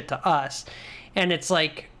explaining shit to us. And it's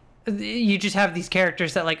like, you just have these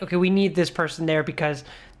characters that like, okay, we need this person there because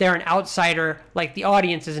they're an outsider, like the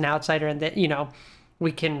audience is an outsider, and that, you know,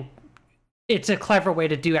 it's a clever way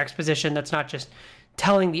to do exposition that's not just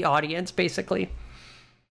telling the audience, basically.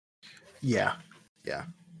 Yeah.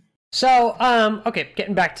 So, okay,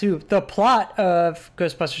 getting back to the plot of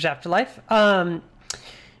Ghostbusters Afterlife.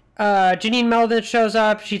 Janine Melvin shows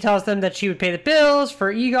up. She tells them that she would pay the bills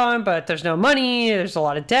for Egon, but there's no money. There's a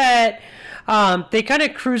lot of debt. They kind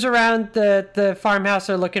of cruise around the farmhouse.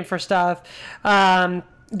 They're looking for stuff.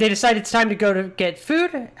 They decide it's time to go to get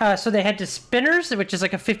food. So they head to Spinners, which is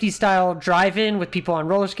like a 50s style drive-in with people on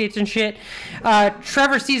roller skates and shit.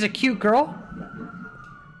 Trevor sees a cute girl.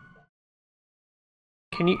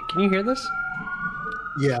 Can you hear this?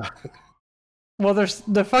 Yeah. Well, there's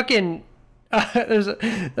the fucking there's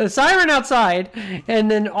a siren outside,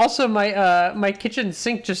 and then also my kitchen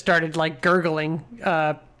sink just started like gurgling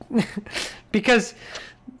because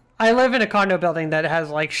I live in a condo building that has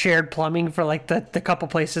like shared plumbing for like the couple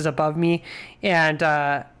places above me, and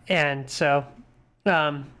so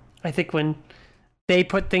I think when they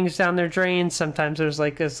put things down their drains, sometimes there's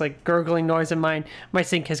like this like gurgling noise in mine. My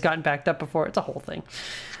sink has gotten backed up before. It's a whole thing.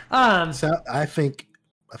 So I think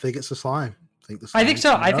it's the slime. I think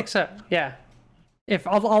so. Yeah. If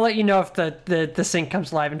I'll let you know if the sink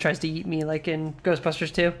comes alive and tries to eat me like in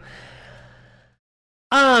Ghostbusters 2.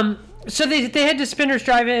 So they head to Spinner's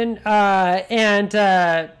Drive-In, and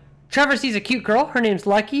Trevor sees a cute girl. Her name's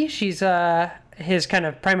Lucky. She's his kind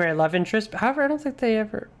of primary love interest. However, I don't think they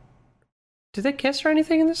ever... Do they kiss or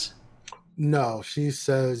anything in this? No, she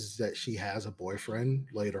says that she has a boyfriend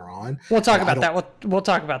later on. We'll talk about that. We'll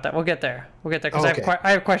talk about that. We'll get there because okay.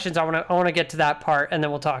 I have questions. I want to get to that part, and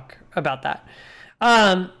then we'll talk about that.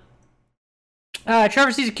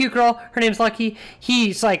 Trevor sees a cute girl. Her name's Lucky.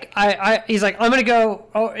 He's like, he's like, I'm gonna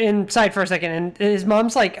go inside for a second. And his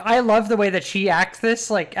mom's like, I love the way that she acts this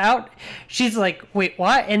like out. She's like, wait,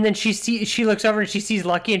 what? And then she looks over and she sees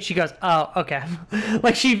Lucky and she goes, oh, okay.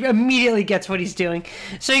 Like she immediately gets what he's doing.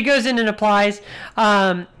 So he goes in and applies.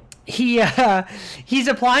 He's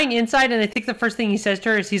applying inside, and I think the first thing he says to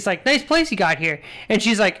her is he's like, nice place you got here. And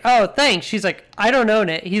she's like, oh, thanks. She's like, I don't own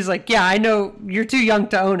it. He's like, yeah, I know you're too young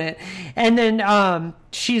to own it. And then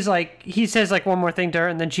she's like, he says like one more thing to her,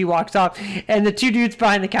 and then she walks off, and the two dudes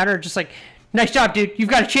behind the counter are just like, nice job, dude, you've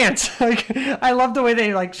got a chance. Like, I love the way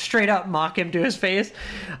they like straight up mock him to his face.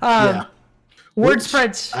 Yeah. Word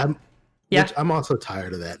spreads. I'm also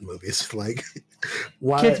tired of that in movies. Like,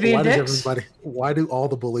 why do all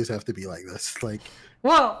the bullies have to be like this? Like,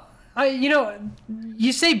 well,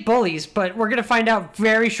 you say bullies, but we're gonna find out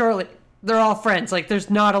very shortly they're all friends. Like, there's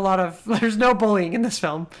no bullying in this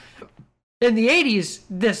film. In the 80s,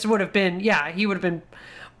 this would have been, he would have been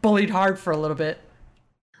bullied hard for a little bit.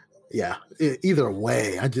 Yeah, either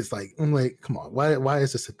way, I'm like, come on, why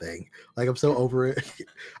is this a thing? Like, I'm so over it.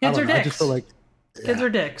 Kids are dicks. I just feel like kids are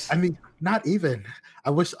dicks. I mean, not even. I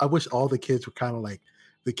wish all the kids were kind of like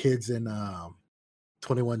the kids in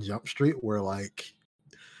 21 Jump Street, where like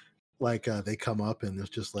they come up and it's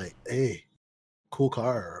just like, hey, cool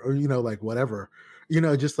car, or like whatever,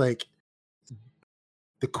 just like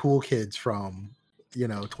the cool kids from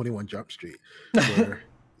 21 Jump Street, where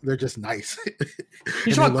they're just nice.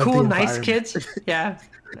 You just want cool, nice kids? Yeah,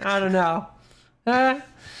 I don't know.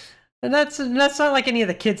 And that's not like any of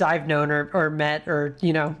the kids I've known or met or,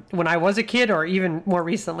 when I was a kid or even more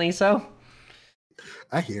recently. So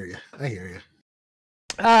I hear you.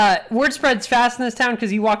 Word spreads fast in this town because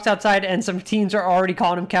he walks outside and some teens are already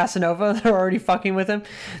calling him Casanova. They're already fucking with him.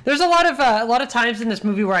 There's a lot of times in this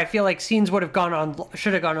movie where I feel like scenes should have gone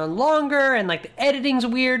on longer, and like the editing's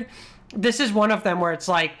weird. This is one of them where it's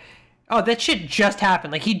like, Oh, that shit just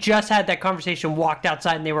happened. Like, he just had that conversation, walked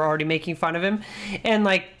outside, and they were already making fun of him. And,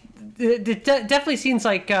 like, it definitely seems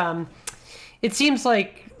like, it seems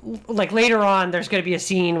like later on there's going to be a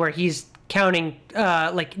scene where he's counting,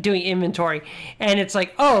 like, doing inventory. And it's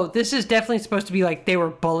like, oh, this is definitely supposed to be, like, they were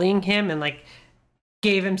bullying him and, like,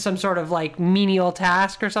 gave him some sort of, like, menial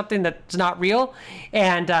task or something that's not real.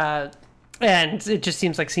 And it just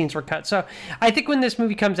seems like scenes were cut. So I think when this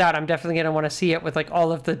movie comes out, I'm definitely going to want to see it with like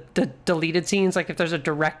all of the deleted scenes. Like if there's a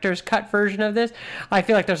director's cut version of this, I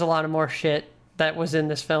feel like there's a lot of more shit that was in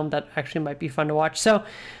this film that actually might be fun to watch. So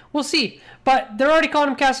we'll see. But they're already calling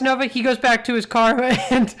him Casanova. He goes back to his car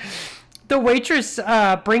and the waitress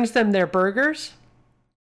brings them their burgers.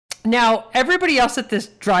 Now, everybody else at this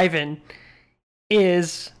drive-in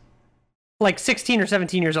is like 16 or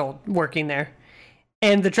 17 years old working there.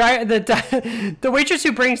 And the waitress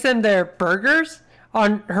who brings them their burgers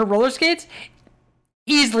on her roller skates,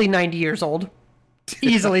 easily 90 years old.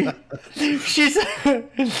 Easily.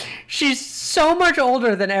 she's so much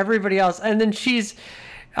older than everybody else. And then she's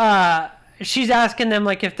asking them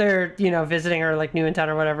like if they're, you know, visiting or like new in town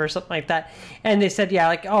or whatever, or something like that. And they said, yeah,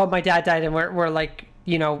 like, oh, my dad died and we're like,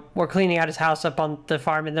 you know, we're cleaning out his house up on the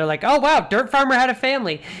farm. And they're like, oh, wow, dirt farmer had a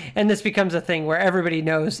family. And this becomes a thing where everybody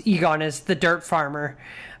knows Egon is the dirt farmer.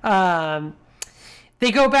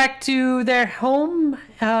 They go back to their home,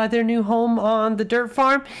 their new home on the dirt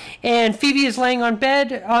farm. And Phoebe is laying on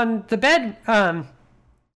the bed, and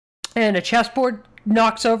a chessboard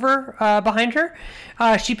knocks over behind her.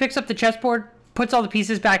 She picks up the chessboard, puts all the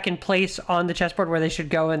pieces back in place on the chessboard where they should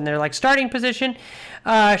go in their like starting position.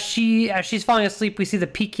 As she's falling asleep, we see the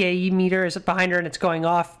PKE meter is behind her and it's going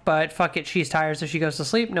off, but fuck it, she's tired, so she goes to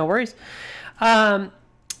sleep. No worries.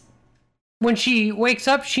 When she wakes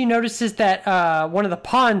up, she notices that one of the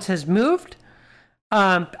pawns has moved.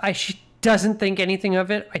 She doesn't think anything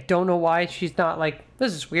of it. I don't know why. She's not like,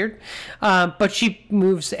 this is weird. But she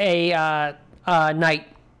moves a knight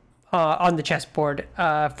on the chessboard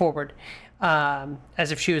forward.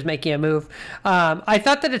 As if she was making a move. I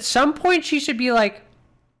thought that at some point she should be like,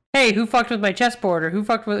 hey, who fucked with my chessboard? Or who,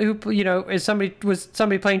 you know, was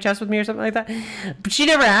somebody playing chess with me or something like that? But she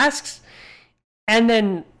never asks. And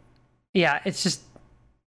then, yeah, it's just,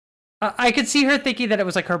 I could see her thinking that it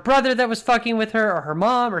was like her brother that was fucking with her or her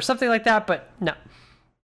mom or something like that, but no.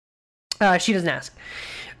 She doesn't ask.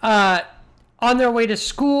 On their way to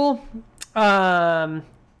school, Trevor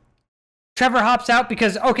hops out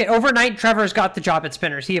because, okay, overnight, Trevor's got the job at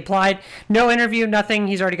Spinners. He applied, no interview, nothing.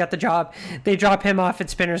 He's already got the job. They drop him off at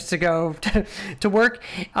Spinners to go to work.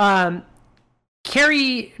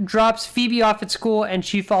 Carrie drops Phoebe off at school and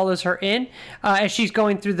she follows her in. As she's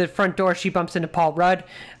going through the front door, she bumps into Paul Rudd,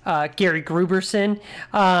 Gary Gruberson.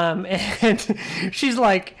 And she's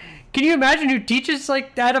like, can you imagine who teaches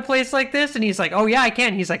like at a place like this? And he's like, oh yeah, I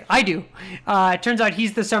can. He's like, I do. It turns out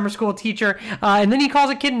he's the summer school teacher. And then he calls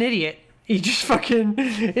a kid an idiot. He just fucking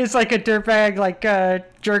is like a dirtbag, like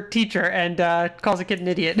jerk teacher, and calls a kid an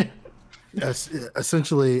idiot. Yes,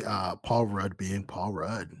 essentially, Paul Rudd being Paul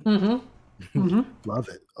Rudd. Mm-hmm. Mm-hmm. Love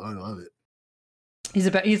it. I love it.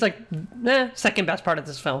 He's like second best part of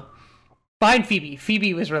this film, behind Phoebe.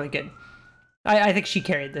 Phoebe was really good. I think she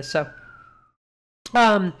carried this. So,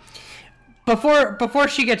 before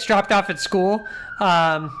she gets dropped off at school,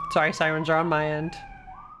 sorry, sirens are on my end.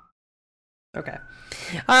 Okay.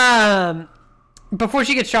 Before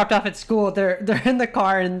she gets dropped off at school, they're in the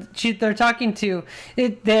car and they're talking to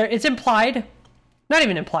it. It's implied, not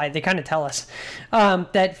even implied. They kind of tell us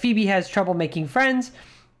that Phoebe has trouble making friends.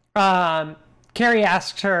 Carrie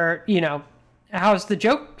asks her, you know, how are the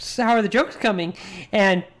jokes coming?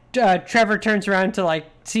 And Trevor turns around to like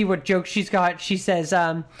see what jokes she's got. She says,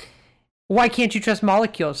 "Why can't you trust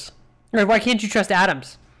molecules? Or why can't you trust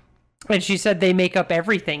atoms?" And she said they make up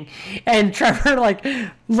everything. And Trevor like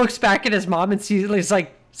looks back at his mom and he's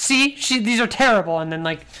like, see, these are terrible. And then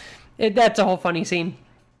like, that's a whole funny scene.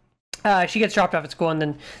 She gets dropped off at school, and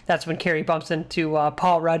then that's when Carrie bumps into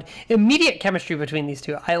Paul Rudd. Immediate chemistry between these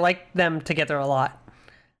two. I like them together a lot.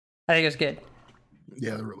 I think it was good.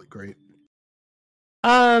 Yeah, they're really great.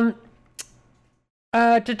 I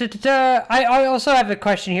also have a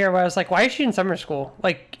question here where I was like, why is she in summer school?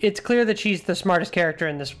 Like, it's clear that she's the smartest character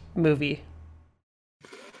in this movie.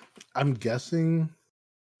 I'm guessing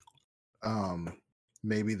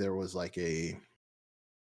maybe there was like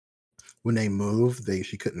when they moved,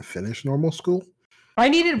 she couldn't finish normal school. I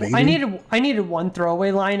needed one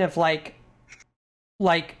throwaway line of like,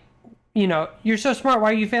 you know, you're so smart, why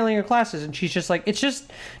are you failing your classes? And she's just like, it's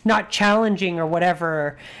just not challenging or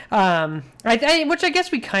whatever. Which I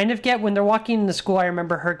guess we kind of get when they're walking into school. I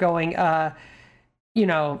remember her going, you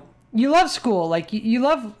know, you love school, like you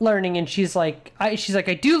love learning, and she's like I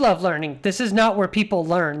do love learning. This is not where people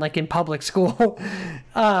learn, like in public school.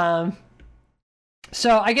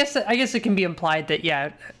 So I guess it can be implied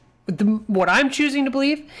that what I'm choosing to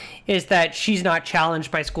believe is that she's not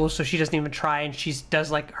challenged by school, so she doesn't even try, and she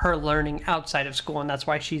does like her learning outside of school, and that's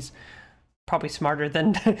why she's probably smarter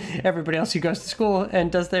than everybody else who goes to school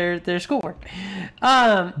and does their schoolwork.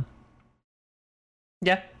 Yeah.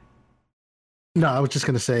 No, I was just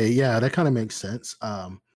gonna say, yeah, that kind of makes sense. A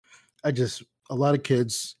lot of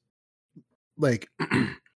kids like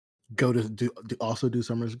go to do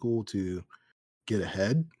summer school to get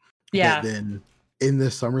ahead. Yeah. But then in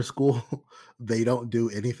this summer school, they don't do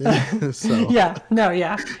anything. So yeah.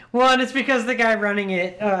 Well, and it's because the guy running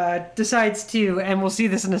it decides to, and we'll see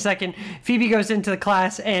this in a second. Phoebe goes into the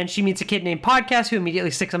class and she meets a kid named Podcast who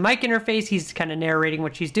immediately sticks a mic in her face. He's kind of narrating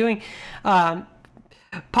what she's doing.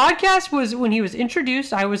 Podcast was, when he was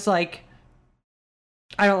introduced, I was like,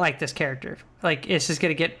 I don't like this character. Like, it's just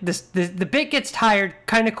gonna get the bit gets tired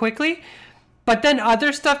kind of quickly. But then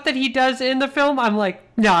other stuff that he does in the film, I'm like,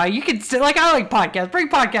 no, you can still, like, I like Podcast. Bring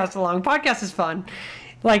Podcast along. Podcast is fun.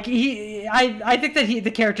 Like, I think that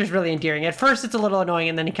the character is really endearing. At first, it's a little annoying,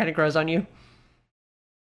 and then he kind of grows on you.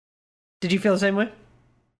 Did you feel the same way?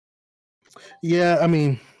 Yeah, I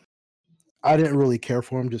mean, I didn't really care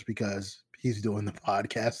for him just because he's doing the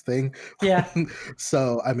podcast thing. Yeah.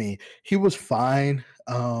 So I mean, he was fine.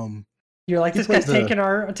 You're like, this guy's taking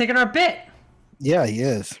our bit. Yeah, he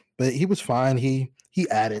is. But he was fine. He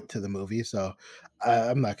added to the movie, so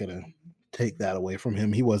I'm not gonna take that away from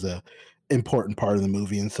him. He was a important part of the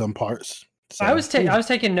movie in some parts. So, I was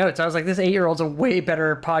taking notes. I was like, this 8-year-old's a way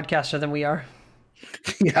better podcaster than we are.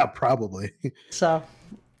 Yeah, probably. So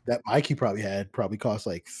that mic he probably cost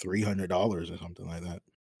like $300 or something like that.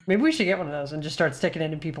 Maybe we should get one of those and just start sticking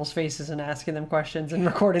it in people's faces and asking them questions and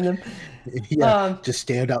recording them. Yeah, just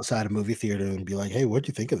stand outside a movie theater and be like, "Hey, what'd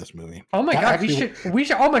you think of this movie?" Oh my god, we should.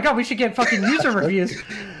 Oh my god, we should get fucking user reviews.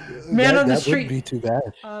 Man on the street. Wouldn't be too bad.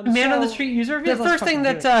 Man on the street user reviews. The first thing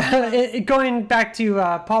that going back to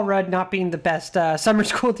Paul Rudd not being the best summer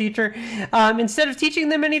school teacher, instead of teaching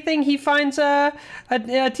them anything, he finds a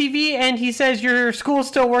TV and he says, "Your school's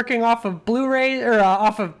still working off of Blu-ray or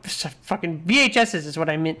off of fucking VHSs," is what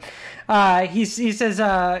I meant. He says,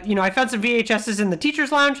 I found some VHSs in the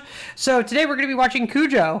teacher's lounge, so today we're going to be watching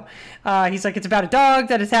Cujo. He's like, it's about a dog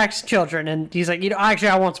that attacks children, and he's like, actually,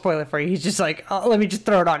 I won't spoil it for you. He's just like, let me just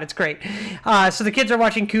throw it on. It's great. So the kids are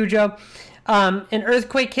watching Cujo. An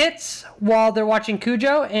earthquake hits while they're watching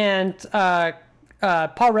Cujo, and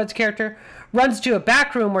Paul Rudd's character runs to a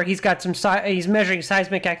back room where he's measuring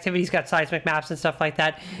seismic activity. He's got seismic maps and stuff like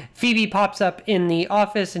that. Phoebe pops up in the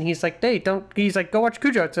office and he's like, hey, he's like, go watch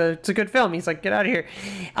Cujo. It's a good film. He's like, get out of here.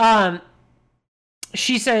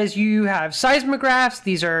 She says, you have seismographs.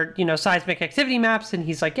 These are, seismic activity maps. And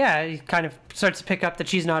he's like, yeah, he kind of starts to pick up that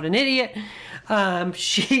she's not an idiot. I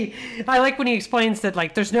like when he explains that,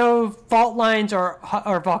 like, there's no fault lines or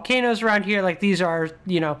volcanoes around here. Like, these are,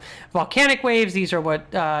 volcanic waves. These are what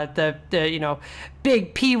the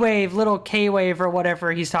big P wave, little K wave, or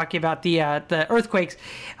whatever. He's talking about the earthquakes.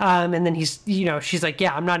 And then she's like,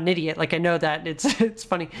 yeah, I'm not an idiot. Like, I know that. It's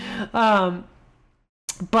funny.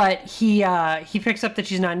 But he picks up that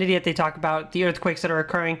she's not an idiot. They talk about the earthquakes that are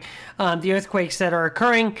occurring. The earthquakes that are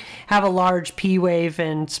occurring have a large P wave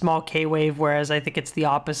and small K wave, whereas I think it's the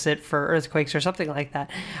opposite for earthquakes or something like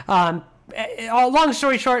that. Long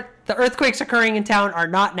story short, the earthquakes occurring in town are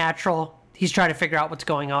not natural. He's trying to figure out what's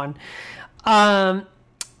going on.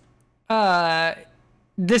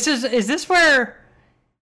 Is this where...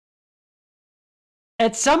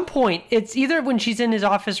 At some point, it's either when she's in his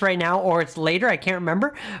office right now or it's later, I can't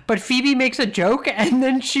remember, but Phoebe makes a joke and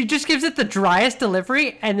then she just gives it the driest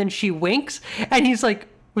delivery and then she winks and he's like,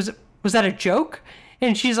 was that a joke?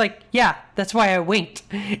 And she's like, yeah, that's why I winked.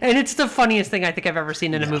 And it's the funniest thing I think I've ever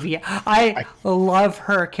seen in a movie. I love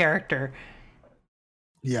her character.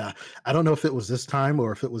 Yeah, I don't know if it was this time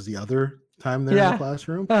or if it was the other time there in the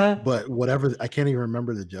classroom, but whatever, I can't even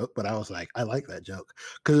remember the joke, but I was like, I like that joke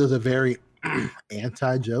because it was a very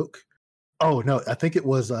anti-joke. Oh no, I think it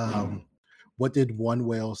was what did one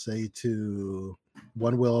whale say to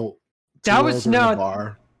one whale? That was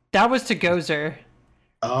bar? That was to Gozer.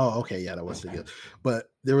 Oh, okay, yeah, that was to Gozer. But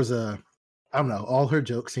there was I don't know, all her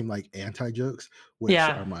jokes seem like anti-jokes, which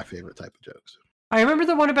are my favorite type of jokes. I remember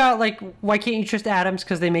the one about like, why can't you trust atoms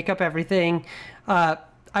because they make up everything.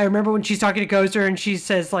 I remember when she's talking to Gozer and she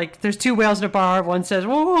says, like, there's two whales in a bar. One says,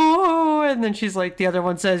 whoa, and then she's like, the other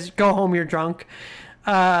one says, go home, you're drunk.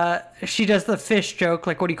 She does the fish joke,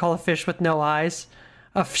 like, what do you call a fish with no eyes?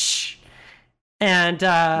 A fish. And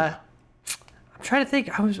I'm trying to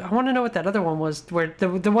think. I want to know what that other one was. Where the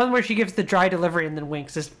one where she gives the dry delivery and then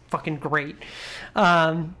winks is fucking great.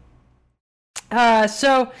 So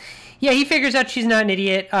yeah, he figures out she's not an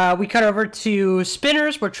idiot. We cut over to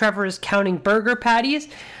Spinners, where Trevor is counting burger patties.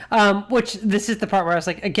 Which this is the part where I was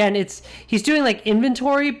like, again, he's doing like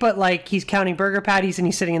inventory, but like he's counting burger patties and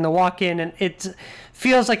he's sitting in the walk-in, and it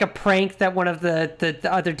feels like a prank that one of the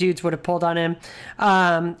other dudes would have pulled on him.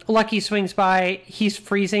 Lucky swings by. He's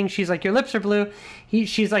freezing. She's like, your lips are blue.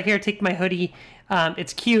 She's like, here, take my hoodie.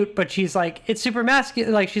 It's cute, but she's like, it's super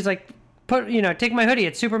masculine. Like, she's like, take my hoodie.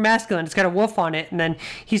 It's super masculine. It's got a wolf on it. And then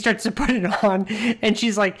he starts to put it on, and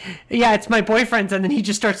she's like, yeah, it's my boyfriend's. And then he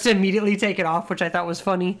just starts to immediately take it off, which I thought was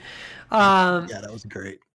funny. Yeah, that was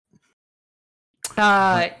great.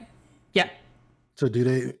 Yeah.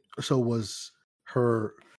 So was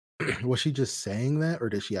she just saying that, or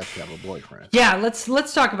did she actually have a boyfriend? Yeah,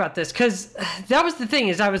 let's talk about this, because that was the thing,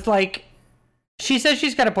 is I was like, she says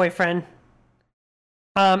she's got a boyfriend.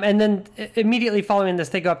 And then immediately following this,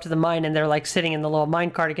 they go up to the mine, and they're like sitting in the little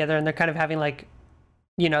mine car together, and they're kind of having like,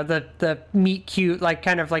 the meet cute, like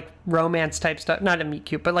kind of like romance type stuff. Not a meet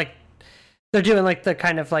cute, but like they're doing like the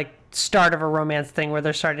kind of like start of a romance thing where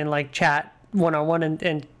they're starting to like chat one-on-one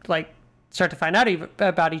and like start to find out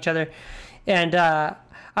about each other. And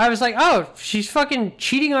I was like, oh, she's fucking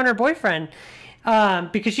cheating on her boyfriend,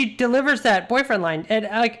 because she delivers that boyfriend line. And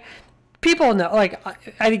like, people know, like,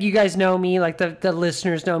 I think you guys know me, like the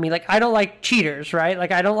listeners know me, like, I don't like cheaters, right?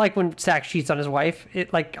 Like, I don't like when Zach cheats on his wife.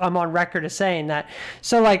 Like, I'm on record as saying that.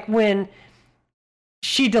 So like when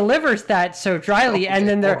she delivers that so dryly, and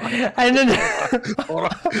then hold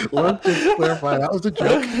on. Let's just clarify, that was a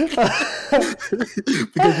joke.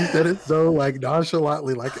 Because you said it so like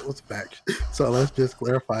nonchalantly, like it was fact. So let's just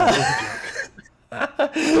clarify,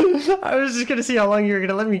 that was a joke. I was just gonna see how long you were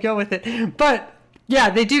gonna let me go with it, but yeah,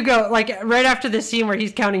 they do go, like, right after this scene where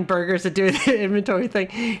he's counting burgers and doing the inventory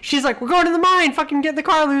thing, she's like, we're going to the mine, fucking get in the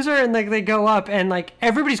car, loser. And like they go up, and like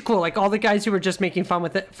everybody's cool. Like all the guys who were just making fun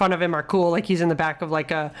of him are cool. Like he's in the back of like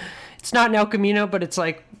it's not an El Camino, but it's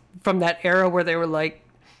like from that era where they were like,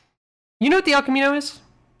 you know what the El Camino is?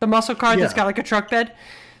 The muscle car that's got like a truck bed?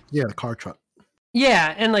 Yeah, the car truck.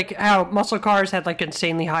 Yeah, and like how muscle cars had like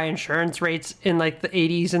insanely high insurance rates in like the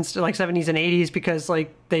 80s and like 70s and 80s, because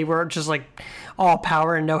like they were just like all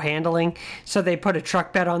power and no handling. So they put a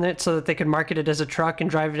truck bed on it so that they could market it as a truck and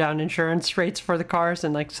drive down insurance rates for the cars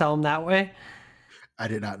and like sell them that way. I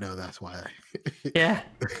did not know that's why. Yeah.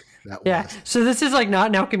 That yeah. was. So this is like not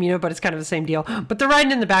an El Camino, but it's kind of the same deal. But they're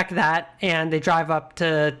riding in the back of that, and they drive up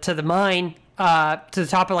to the mine. To the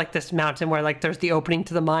top of like this mountain where like there's the opening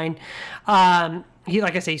to the mine. He,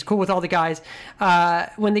 like I say, he's cool with all the guys.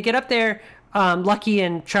 When they get up there, Lucky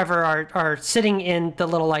and Trevor are sitting in the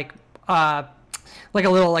little like a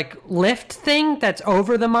little like lift thing that's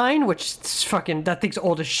over the mine, which is fucking, that thing's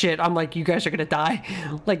old as shit. I'm like, you guys are gonna die.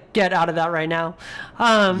 Like, get out of that right now.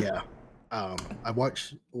 Yeah. I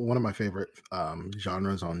watch, one of my favorite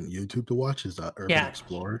genres on YouTube to watch is Urban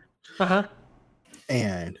Explorer. Uh-huh.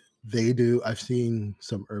 And I've seen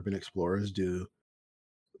some urban explorers do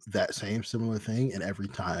that same similar thing, and every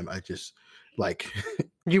time I just like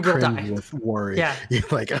you will die with worry. Yeah.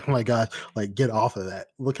 Like, oh my god, like get off of that.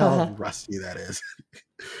 Look how rusty that is.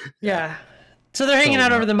 Yeah. So they're hanging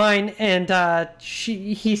out over the mine, and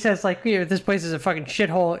he says like, this place is a fucking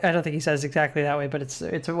shithole. I don't think he says exactly that way, but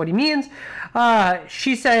it's what he means.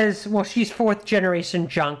 She says, well, she's fourth generation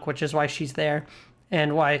junk, which is why she's there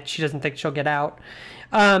and why she doesn't think she'll get out.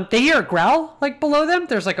 They hear a growl like below them.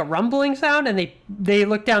 There's like a rumbling sound, and they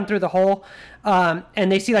look down through the hole,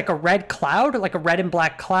 and they see like a red cloud, like a red and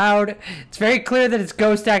black cloud. It's very clear that it's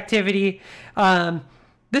ghost activity.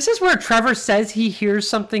 This is where Trevor says he hears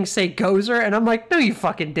something say Gozer, and I'm like, no, you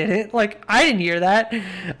fucking didn't. Like, I didn't hear that.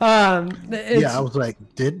 Yeah, I was like,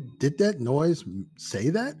 did that noise say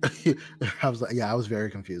that? I was like, yeah, I was very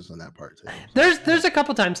confused on that part too. There's a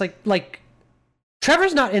couple times like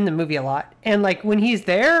Trevor's not in the movie a lot, and like when he's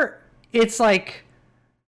there, it's like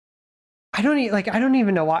I don't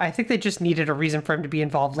even know why. I think they just needed a reason for him to be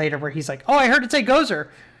involved later, where he's like, "Oh, I heard it say Gozer."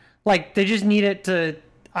 Like they just need it to.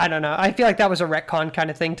 I don't know. I feel like that was a retcon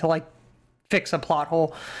kind of thing to like fix a plot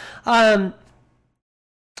hole. But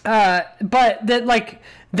that like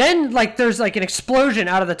then like there's like an explosion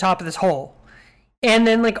out of the top of this hole, and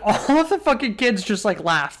then like all of the fucking kids just like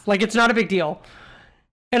laugh, like it's not a big deal,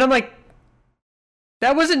 and I'm like.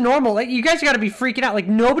 That wasn't normal. Like, you guys got to be freaking out. Like,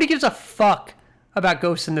 nobody gives a fuck about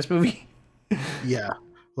ghosts in this movie. Yeah.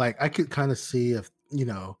 Like, I could kind of see if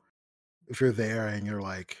you're there and you're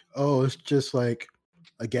like, oh, it's just like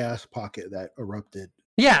a gas pocket that erupted.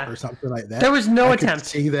 Yeah. or something like that. There was no I attempt. Could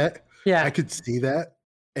see that. Yeah. I could see that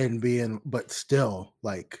and but still,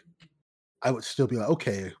 like, I would still be like,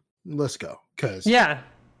 okay, let's go. Because, Yeah.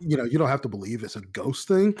 you don't have to believe it's a ghost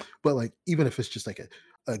thing, but like, even if it's just like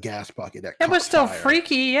a gas pocket that It was caught still fire,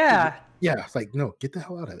 freaky, yeah. yeah, it's like, no, get the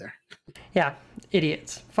hell out of there. Yeah.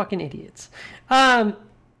 Idiots. Fucking idiots.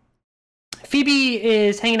 Phoebe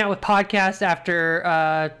is hanging out with Podcast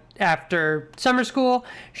after summer school.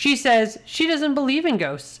 She says she doesn't believe in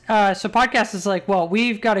ghosts. So Podcast is like, well,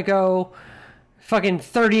 we've got to go fucking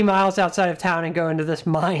 30 miles outside of town and go into this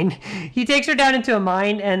mine. He takes her down into a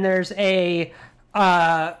mine, and there's a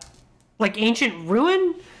like ancient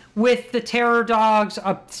ruin with the terror dogs,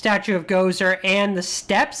 a statue of Gozer, and the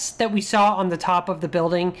steps that we saw on the top of the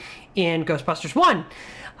building in Ghostbusters 1.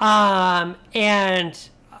 And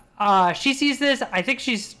she sees this. I think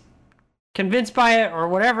she's convinced by it or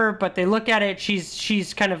whatever, but they look at it.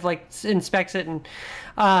 She's kind of like inspects it, and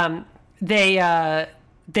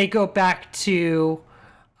they go back to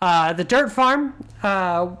the dirt farm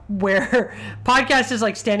where Podcast is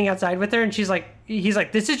like standing outside with her, and he's like,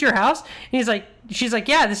 this is your house? And she's like,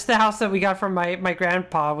 yeah, this is the house that we got from my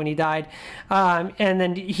grandpa when he died. And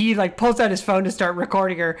then he like pulls out his phone to start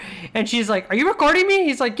recording her, and she's like, are you recording me?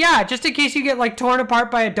 He's like, yeah, just in case you get like torn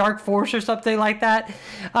apart by a dark force or something like that.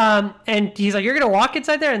 And he's like, you're gonna walk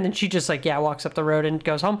inside there? And then she just like, yeah, walks up the road and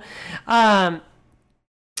goes home.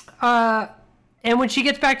 And when she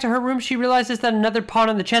gets back to her room, she realizes that another pawn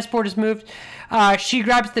on the chessboard is moved. She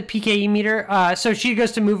grabs the PKE meter. So she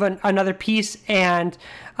goes to move another piece and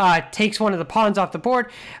takes one of the pawns off the board.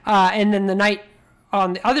 And then the knight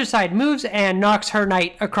on the other side moves and knocks her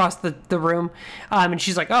knight across the room. And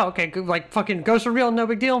she's like, oh, okay, like fucking ghosts are real, no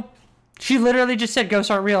big deal. She literally just said ghosts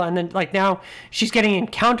aren't real. And then like now she's getting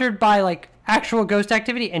encountered by like actual ghost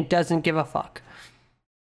activity and doesn't give a fuck.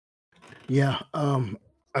 Yeah,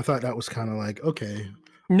 I thought that was kind of like, okay.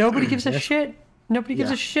 Nobody gives a shit. Nobody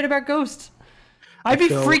gives a shit about ghosts. I'd be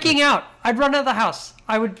freaking out. I'd run out of the house.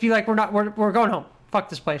 I would be like, we're going home. Fuck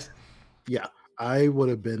this place. Yeah, I would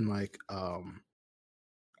have been like,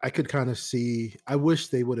 I could kind of see, I wish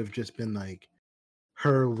they would have just been like,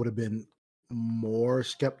 her would have been more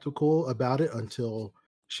skeptical about it until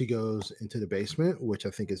she goes into the basement, which I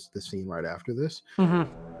think is the scene right after this. Mm-hmm.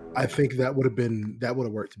 I think that would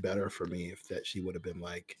have worked better for me if that she would have been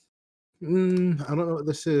like, I don't know what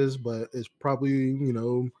this is, but it's probably,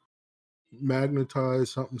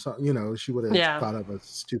 magnetized something. She would have thought of a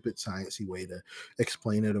stupid sciencey way to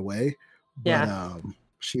explain it away. But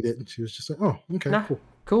she didn't. She was just like, oh, okay,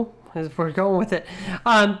 cool. We're going with it.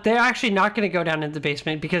 They're actually not going to go down into the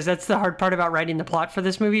basement because that's the hard part about writing the plot for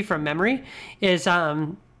this movie from memory is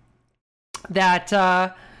that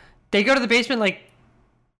they go to the basement like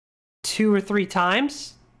 2 or 3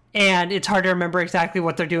 times, and it's hard to remember exactly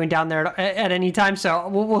what they're doing down there at any time. So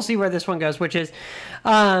we'll see where this one goes, which is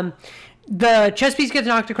the chess piece gets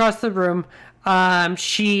knocked across the room.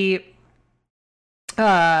 She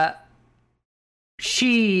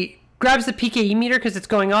grabs the PKE meter because it's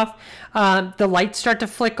going off. The lights start to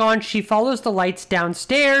flick on. She follows the lights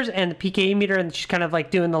downstairs and the PKE meter, and she's kind of like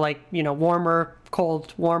doing the warmer,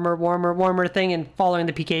 cold, warmer thing and following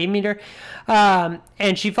the PKE meter.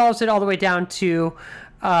 And she follows it all the way down to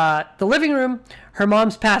the living room. Her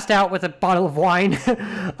mom's passed out with a bottle of wine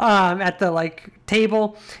at the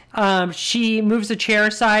table. She moves the chair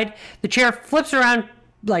aside. The chair flips around,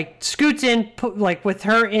 scoots in, with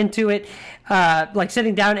her into it,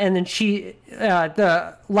 sitting down, and then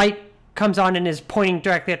the light comes on and is pointing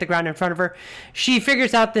directly at the ground in front of her. She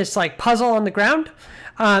figures out this puzzle on the ground,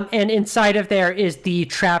 and inside of there is the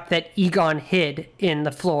trap that Egon hid in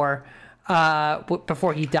the floor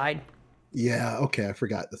before he died. Yeah, okay, I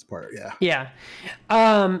forgot this part, Yeah.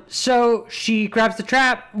 So she grabs the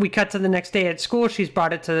trap. We cut to the next day at school. She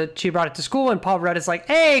brought it to school, and Paul Rudd is like,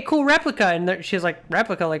 hey, cool replica. And she's like,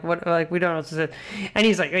 replica? Like, what? Like, we don't know what this is. And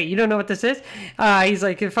he's like, hey, you don't know what this is? He's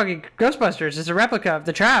like, fucking Ghostbusters. It's a replica of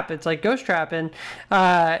the trap. It's like Ghost Trap. And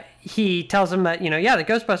he tells him that, the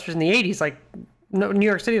Ghostbusters in the 80s, New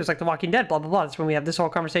York City was like The Walking Dead, blah, blah, blah. That's when we have this whole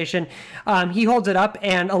conversation. He holds it up,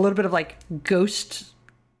 and a little bit of ghost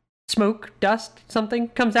smoke, dust, something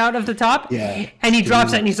comes out of the top, and he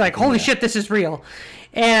drops it, and he's like, holy shit, this is real.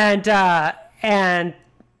 And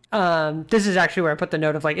this is actually where I put the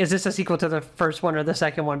note of is this a sequel to the first one or the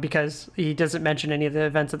second one, because he doesn't mention any of the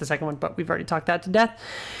events of the second one, but we've already talked that to death.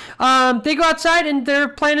 They go outside, and their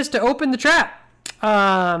plan is to open the trap.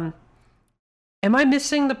 Am I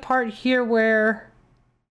missing the part here where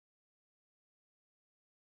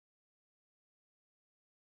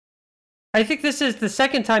I think this is the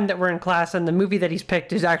second time that we're in class, and the movie that he's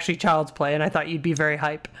picked is actually Child's Play, and I thought you'd be very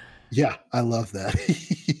hype. Yeah, I love that.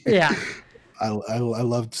 Yeah. I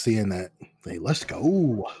loved seeing that. Hey, let's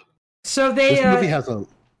go. So this movie has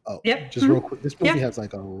just real quick. This movie Yeah. has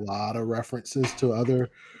like a lot of references to other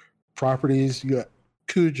properties. You got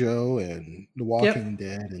Cujo and The Walking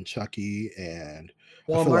Dead and Chucky and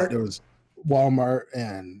I feel like Walmart. there was Walmart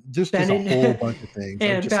and just a whole bunch of things.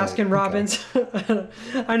 And Baskin Robbins.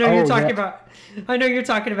 I know you're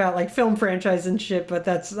talking about like film franchise and shit, but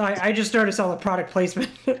I just noticed all the product placement.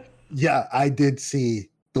 Yeah, I did see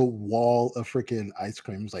the wall of freaking ice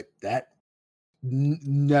creams like that.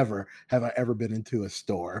 Never have I ever been into a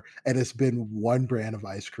store and it's been one brand of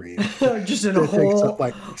ice cream just in a whole takes up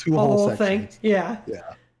like two whole thing. sections.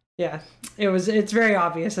 Yeah. It's very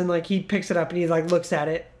obvious, and like he picks it up and he like looks at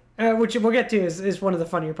it, which we'll get to is one of the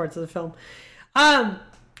funnier parts of the film.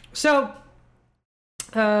 So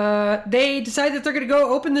they decide that they're gonna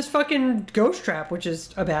go open this fucking ghost trap, which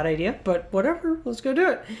is a bad idea, but whatever, let's go do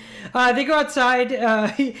it. They go outside.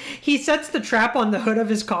 He sets the trap on the hood of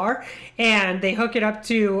his car, and they hook it up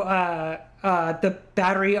to the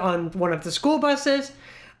battery on one of the school buses.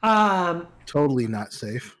 Totally not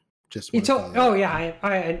safe. Just yeah,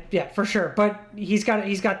 for sure. But he's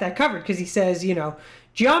got that covered because he says,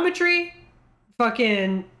 geometry,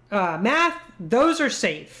 fucking math, those are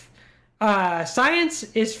safe. Science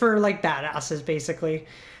is for like badasses, basically.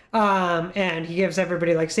 And he gives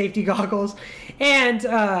everybody like safety goggles and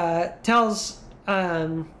tells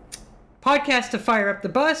Podcast to fire up the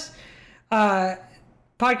bus.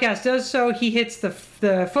 Podcast does so. He hits the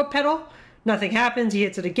foot pedal. Nothing happens. He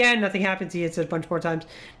hits it again. Nothing happens. He hits it a bunch more times.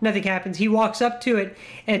 Nothing happens. He walks up to it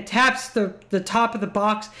and taps the top of the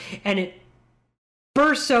box, and it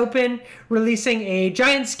bursts open, releasing a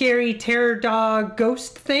giant, scary terror dog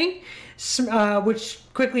ghost thing, which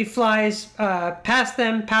quickly flies past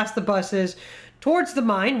them, past the buses, towards the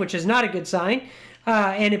mine, which is not a good sign.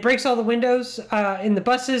 And it breaks all the windows in the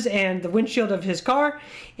buses and the windshield of his car.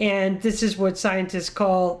 And this is what scientists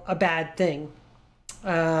call a bad thing.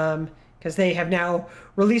 Because they have now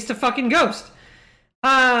released a fucking ghost.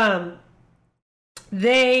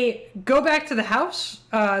 They go back to the house,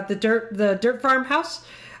 the dirt farm house,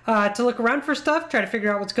 to look around for stuff, try to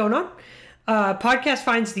figure out what's going on. Podcast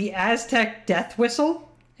finds the Aztec death whistle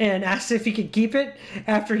and asks if he could keep it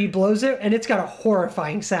after he blows it, and it's got a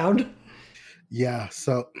horrifying sound. Yeah,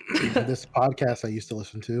 so this podcast I used to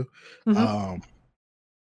listen to,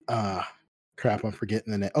 crap, I'm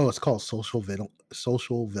forgetting the name. Oh, it's called Social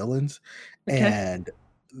Villains, Okay. and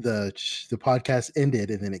the podcast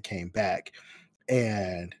ended, and then it came back,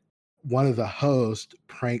 and one of the hosts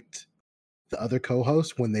pranked the other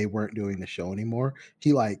co-host when they weren't doing the show anymore.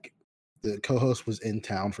 The co-host was in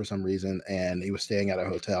town for some reason, and he was staying at a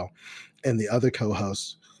hotel, and the other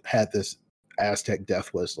co-host had this Aztec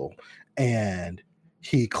death whistle, and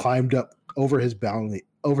he climbed up over his balcony,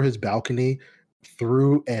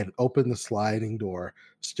 through and opened the sliding door,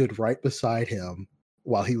 stood right beside him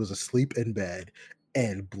while he was asleep in bed,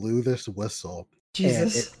 and blew this whistle.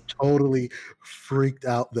 Jesus. And it totally freaked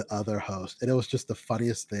out the other host. And it was just the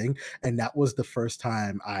funniest thing. And that was the first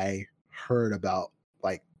time I heard about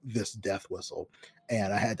like this death whistle.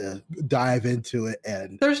 And I had to dive into it.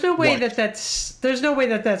 And there's no way that that's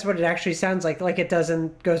what it actually sounds like it does in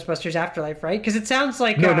Ghostbusters Afterlife, right? Because it sounds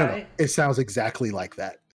like no. It sounds exactly like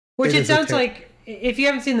that. Which it sounds like, if you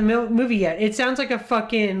haven't seen the movie yet, it sounds like a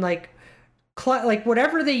fucking like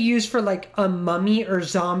whatever they use for like a mummy or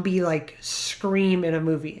zombie like scream in a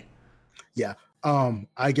movie. Yeah.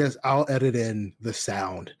 I guess I'll edit in the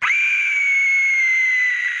sound.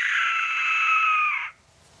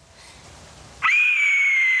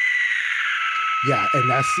 Yeah,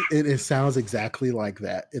 and it sounds exactly like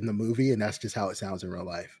that in the movie, and that's just how it sounds in real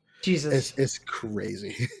life. Jesus. It's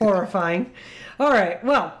crazy. Horrifying. All right.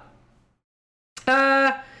 Well,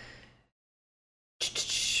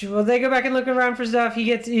 they go back and look around for stuff. So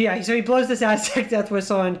he blows this Aztec death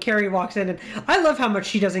whistle, and Carrie walks in, and I love how much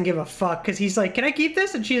she doesn't give a fuck, because he's like, "Can I keep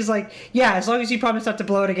this?" And she's like, "Yeah, as long as you promise not to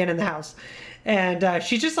blow it again in the house." And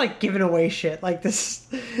she's just like giving away shit. Like this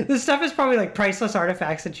stuff is probably like priceless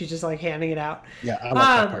artifacts, and she's just like handing it out. Yeah, I like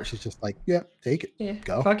that part. She's just like, "Yeah, take it, yeah,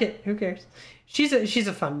 go, fuck it, who cares?" She's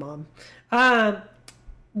a fun mom.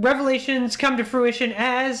 Revelations come to fruition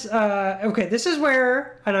as okay. This is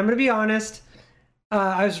where, and I'm gonna be honest.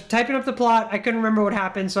 I was typing up the plot. I couldn't remember what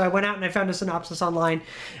happened, so I went out and I found a synopsis online.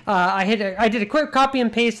 I did a quick copy and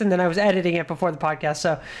paste, and then I was editing it before the podcast.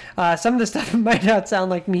 So some of the stuff might not sound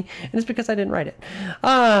like me, and it's because I didn't write it.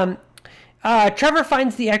 Trevor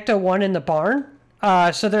finds the Ecto-1 in the barn.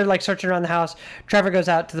 So they're like searching around the house. Trevor goes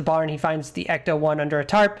out to the bar and he finds the Ecto-1 under a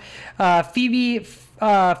tarp. Phoebe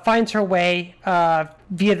finds her way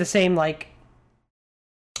via the same like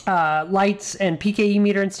lights and PKE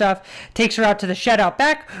meter and stuff, takes her out to the shed out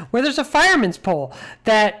back where there's a fireman's pole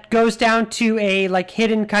that goes down to a like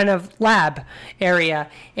hidden kind of lab area.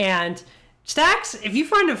 And Stacks, if you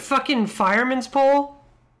find a fucking fireman's pole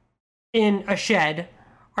in a shed,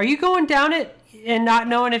 are you going down it and not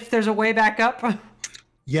knowing if there's a way back up?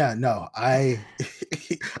 Yeah, no, I'm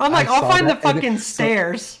like, I'll find the fucking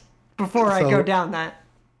stairs before I go down that.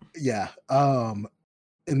 Yeah.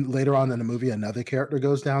 And later on in the movie, another character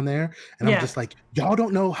goes down there, and I'm just like, y'all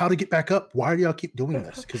don't know how to get back up. Why do y'all keep doing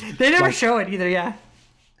this? Because they never show it either. Yeah.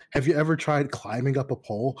 Have you ever tried climbing up a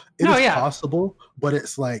pole? It is possible, but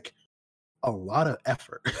it's like a lot of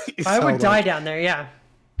effort. I would die down there. Yeah.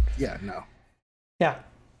 Yeah. No. Yeah.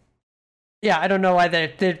 Yeah, I don't know why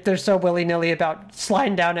they're so willy-nilly about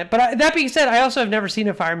sliding down it. But that being said, I also have never seen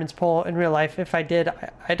a fireman's pole in real life. If I did,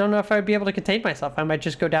 I don't know if I would be able to contain myself. I might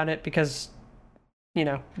just go down it because, you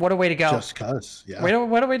know, what a way to go. Just cause, yeah.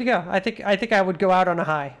 What a way to go. I think I would go out on a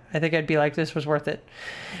high. I think I'd be like, this was worth it.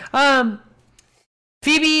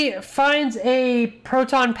 Phoebe finds a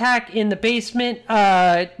proton pack in the basement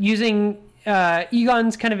using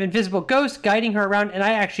Egon's kind of invisible ghost guiding her around, and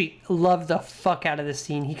I actually love the fuck out of this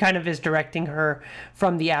scene. He kind of is directing her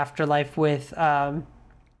from the afterlife with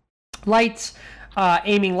lights,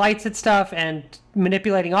 aiming lights at stuff and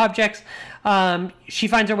manipulating objects. She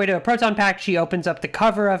finds her way to a proton pack. She opens up the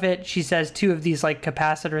cover of it. She says 2 of these like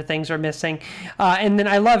capacitor things are missing, and then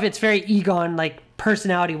I love it's very Egon like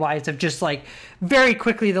personality wise of just like very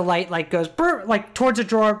quickly the light like goes like towards a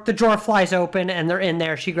drawer. The drawer flies open and they're in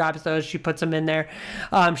there. She grabs those. She puts them in there.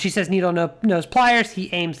 She says needle nose pliers.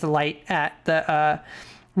 He aims the light at the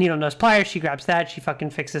needle nose pliers. She grabs that. She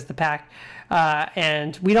fucking fixes the pack.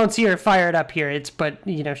 And we don't see her fire it up here. But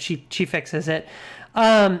you know, she fixes it.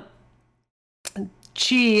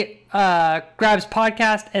 She grabs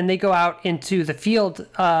Podcast and they go out into the field,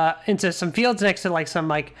 into some fields next to like some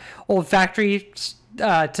like old factories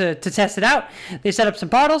to test it out. They set up some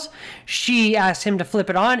bottles. She asks him to flip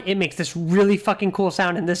it on. It makes this really fucking cool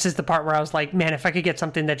sound. And this is the part where I was like, man, if I could get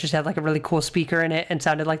something that just had like a really cool speaker in it and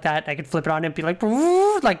sounded like that, I could flip it on and be like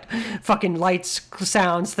fucking lights,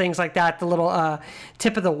 sounds, things like that. The little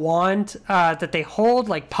tip of the wand that they hold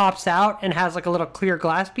like pops out and has like a little clear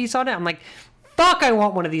glass piece on it. I'm like, fuck, I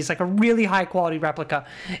want one of these, like a really high quality replica.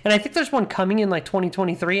 And I think there's one coming in like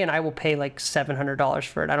 2023 and I will pay like $700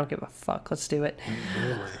 for it. I don't give a fuck. Let's do it.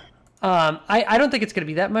 Really? I don't think it's going to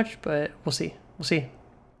be that much, but we'll see.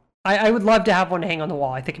 I would love to have one to hang on the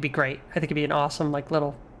wall. I think it'd be great. I think it'd be an awesome like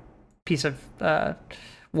little piece of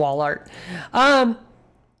wall art.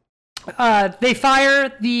 They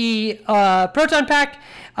fire the proton pack,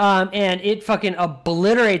 and it fucking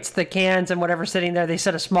obliterates the cans and whatever's sitting there. They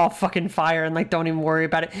set a small fucking fire and like don't even worry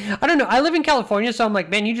about it. I don't know. I live in California, so I'm like,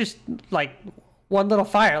 man, you just like one little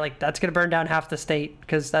fire, like that's gonna burn down half the state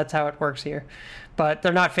because that's how it works here. But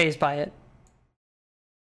they're not fazed by it.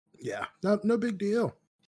 Yeah, no big deal.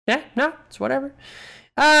 Yeah, no, it's whatever.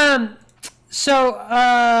 So,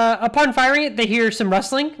 upon firing it, they hear some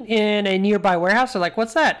rustling in a nearby warehouse. They're like,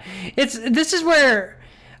 what's that? This is where,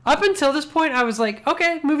 up until this point, I was like,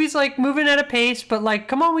 okay, movie's like moving at a pace, but like,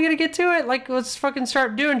 come on, we gotta get to it. Like, let's fucking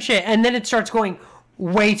start doing shit. And then it starts going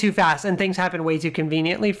way too fast, and things happen way too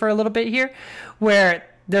conveniently for a little bit here, where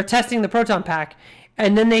they're testing the proton pack,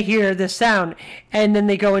 and then they hear this sound, and then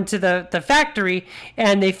they go into the factory,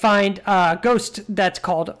 and they find a ghost that's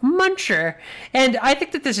called Muncher. And I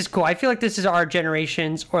think that this is cool. I feel like this is our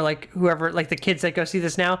generation's, or like whoever, like the kids that go see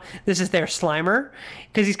this now, this is their Slimer,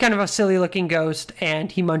 because he's kind of a silly looking ghost,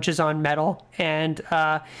 and he munches on metal, and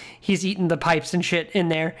he's eating the pipes and shit in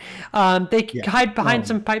there. They hide behind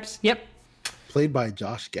some pipes. Yep. Played by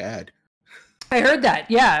Josh Gad. I heard that,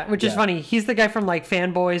 yeah, which is funny. He's the guy from like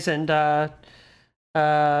Fanboys and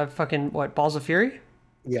fucking what, Balls of Fury?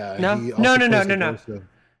 Yeah. No.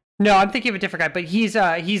 No, I'm thinking of a different guy, but he's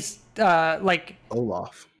like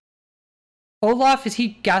Olaf. Olaf, is he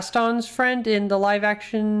Gaston's friend in the live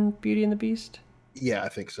action Beauty and the Beast? Yeah, I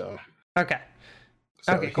think so. Okay.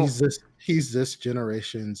 So okay, cool. He's this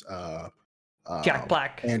generation's Jack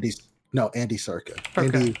Black. Andy Serkis.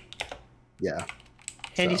 Okay.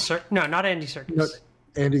 Andy Serkis. No, not Andy Serkis. No,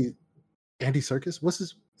 Andy Serkis?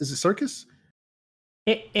 Is it Serkis?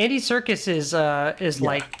 Andy Serkis is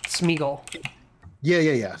like Smeagol.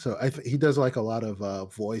 Yeah. So he does like a lot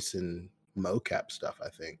of voice and mocap stuff, I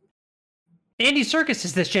think. Andy Serkis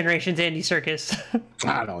is this generation's Andy Serkis.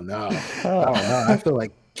 I don't know. I feel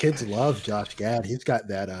like kids love Josh Gad. He's got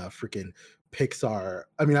that freaking Pixar.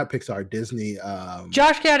 I mean, not Pixar, Disney.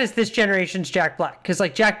 Josh Gad is this generation's Jack Black, because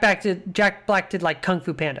like Jack Black did like Kung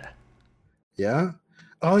Fu Panda. Yeah.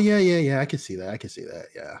 Oh yeah. I can see that.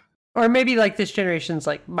 Yeah. Or maybe like this generation's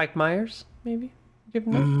like Mike Myers. Maybe give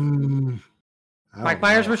him that. Mike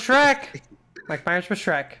Myers was Shrek. Mike Myers was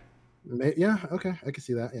Shrek. Yeah. Okay. I can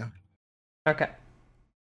see that. Yeah. Okay.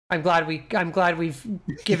 I'm glad we've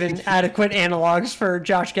given adequate analogs for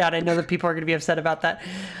Josh Gad. I know that people are going to be upset about that.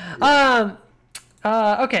 Yeah.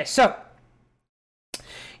 Okay, so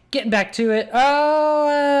getting back to it.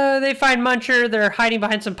 They find Muncher. They're hiding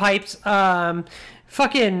behind some pipes.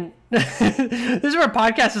 Fucking. This is where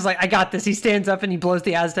podcast is like, I got this. He stands up and he blows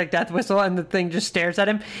the Aztec death whistle, and the thing just stares at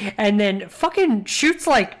him, and then fucking shoots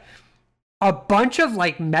like a bunch of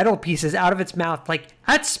like metal pieces out of its mouth, like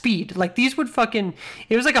at speed. Like these would fucking,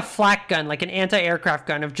 it was like a flak gun, like an anti-aircraft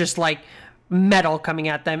gun of just like metal coming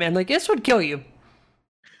at them, and like this would kill you.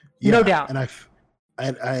 Yeah, no doubt. And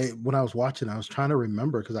I when I was watching, I was trying to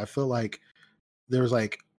remember, because I feel like there was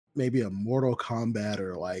like maybe a Mortal Kombat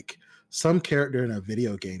or like some character in a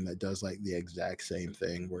video game that does like the exact same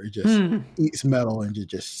thing, where it just eats metal and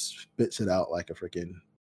just spits it out like a freaking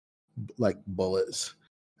like bullets.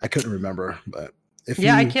 I couldn't remember, but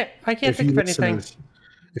I can't think of anything.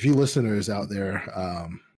 If you listeners out there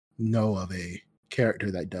know of a character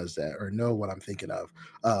that does that, or know what I'm thinking of,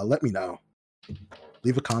 let me know.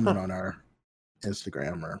 Leave a comment on our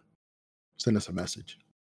Instagram or send us a message.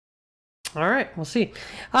 All right, we'll see.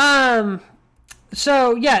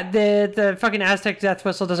 So yeah, the fucking Aztec death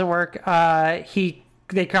whistle doesn't work.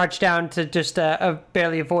 They crouch down to just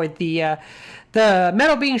barely avoid the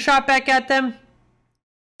metal being shot back at them.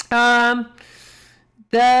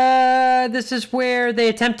 This is where they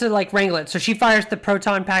attempt to like wrangle it. So she fires the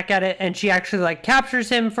proton pack at it, and she actually like captures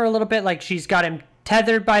him for a little bit. Like she's got him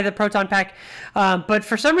tethered by the proton pack. But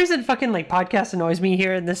for some reason, fucking like podcast annoys me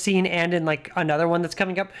here in this scene and in like another one that's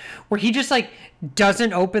coming up, where he just like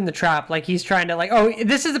doesn't open the trap. Like he's trying to like, oh,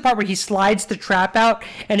 this is the part where he slides the trap out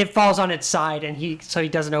and it falls on its side, and he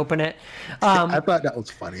doesn't open it. I thought that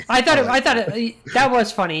was funny. I thought that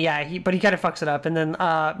was funny. Yeah, but he kind of fucks it up, and then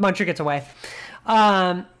Muncher gets away.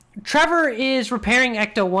 Trevor is repairing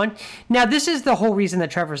Ecto-1. Now, this is the whole reason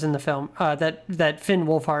that Trevor's in the film. That Finn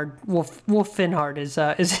Wolfhard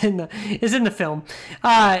is in the film.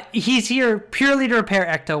 He's here purely to repair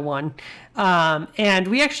Ecto-1. And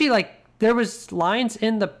we actually like, there was lines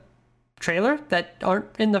in the trailer that aren't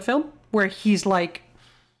in the film where he's like,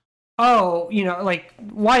 oh, like,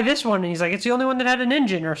 why this one? And he's like, it's the only one that had an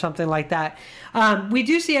engine or something like that. We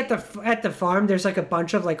do see at the farm, there's like a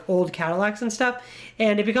bunch of like old Cadillacs and stuff.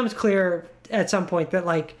 And it becomes clear at some point that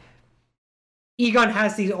like Egon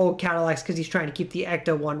has these old Cadillacs because he's trying to keep the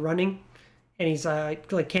Ecto-1 running. And he's like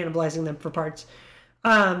cannibalizing them for parts.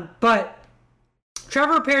 But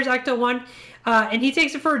Trevor repairs Ecto-1. And he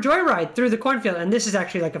takes it for a joyride through the cornfield. And this is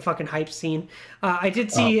actually like a fucking hype scene. I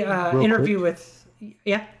did see an interview with...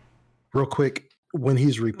 Yeah? Real quick, when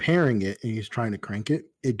he's repairing it and he's trying to crank it,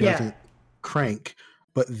 it doesn't crank.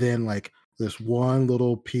 But then like this one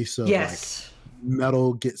little piece of like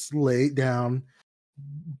metal gets laid down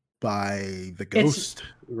by the ghost,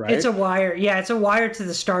 right? It's a wire. Yeah, it's a wire to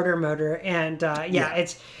the starter motor. And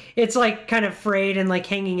it's like kind of frayed and like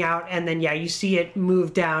hanging out. And then, you see it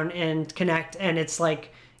move down and connect. And it's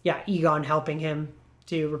like, Egon helping him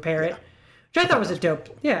to repair it. Which I thought was a dope.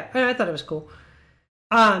 Yeah, I thought it was cool.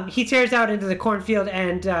 He tears out into the cornfield,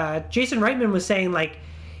 and Jason Reitman was saying, like,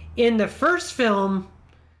 in the first film,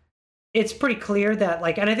 it's pretty clear that,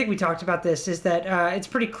 like, and I think we talked about this, is that it's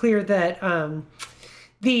pretty clear that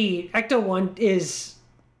the Ecto-1 is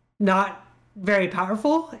not very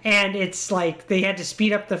powerful, and it's like they had to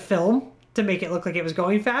speed up the film to make it look like it was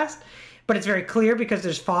going fast, but it's very clear because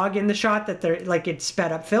there's fog in the shot that they're like it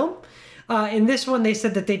sped up film. In this one, they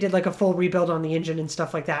said that they did like a full rebuild on the engine and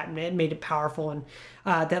stuff like that, and it made it powerful, and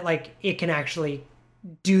that like it can actually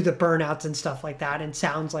do the burnouts and stuff like that and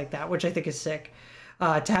sounds like that, which I think is sick.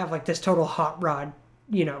 To have like this total hot rod,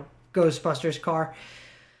 Ghostbusters car.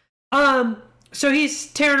 So he's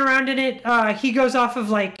tearing around in it. He goes off of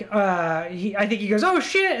like I think he goes, oh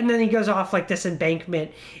shit, and then he goes off like this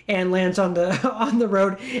embankment and lands on the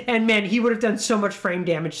road. And man, he would have done so much frame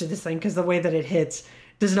damage to this thing because the way that it hits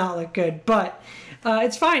does not look good, but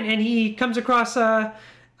it's fine. And he comes across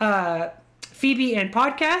Phoebe and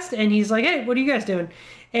Podcast, and he's like, hey, what are you guys doing?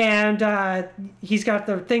 And he's got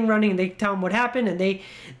the thing running, and they tell him what happened, and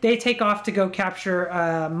they take off to go capture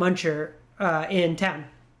Muncher in town.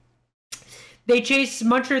 They chase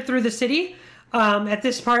Muncher through the city. At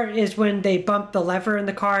this part is when they bump the lever in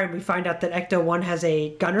the car, and we find out that Ecto-1 has a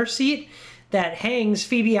gunner seat that hangs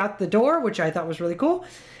Phoebe out the door, which I thought was really cool.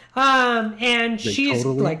 And she's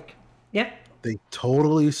like, yeah. They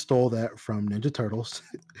totally stole that from Ninja Turtles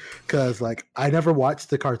because, like, I never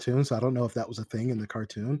watched the cartoon, so I don't know if that was a thing in the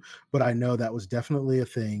cartoon, but I know that was definitely a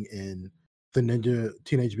thing in the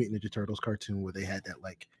Teenage Mutant Ninja Turtles cartoon where they had that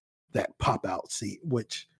like that pop out seat.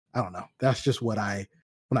 Which I don't know. That's just what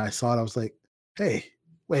when I saw it, I was like, hey,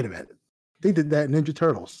 wait a minute, they did that in Ninja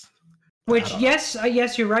Turtles. Which yes,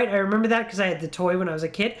 you're right. I remember that because I had the toy when I was a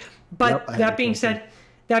kid. But that being said,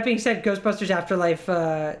 Ghostbusters Afterlife,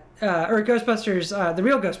 or Ghostbusters, the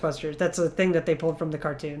real Ghostbusters, that's a thing that they pulled from the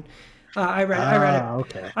cartoon. I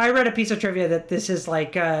read a piece of trivia that this is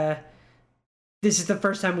like this is the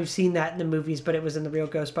first time we've seen that in the movies, but it was in the real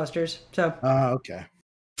Ghostbusters. So okay.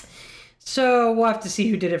 So we'll have to see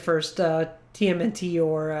who did it first, TMNT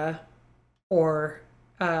or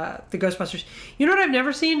the Ghostbusters. You know what I've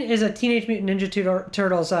never seen is a Teenage Mutant Ninja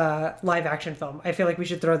Turtles live action film. I feel like we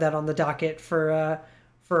should throw that on the docket for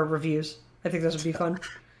reviews. I think this would be fun.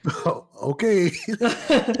 Oh, okay.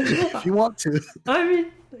 If you want to. I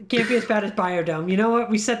mean, it can't be as bad as Biodome. You know what?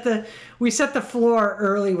 We set the floor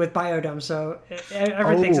early with Biodome, so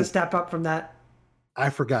everything's a step up from that. I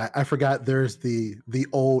forgot there's the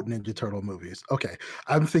old Ninja Turtle movies. Okay.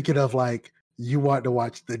 I'm thinking of like you want to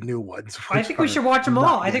watch the new ones. I think we should watch them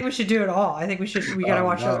all. I think we should do it all. I think we gotta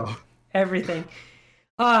watch everything.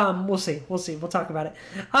 We'll see. We'll talk about it.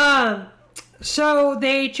 So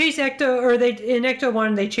they chase Ecto, or in Ecto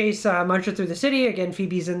 1, they chase Muncher through the city. Again,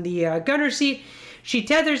 Phoebe's in the gunner seat. She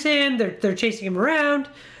tethers him. They're chasing him around.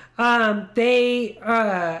 They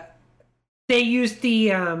use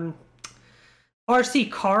the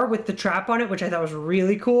RC car with the trap on it, which I thought was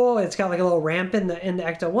really cool. It's got like a little ramp in the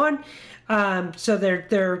Ecto 1. So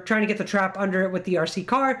they're trying to get the trap under it with the RC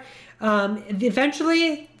car.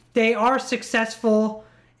 Eventually, they are successful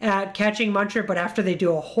at catching Muncher, but after they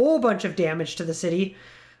do a whole bunch of damage to the city,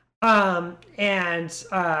 and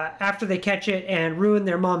after they catch it and ruin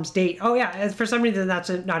their mom's date. Oh yeah, for some reason that's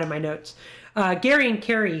not in my notes. Gary and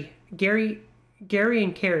Callie,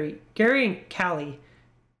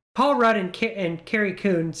 Paul Rudd and Carrie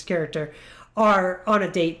Coon's character are on a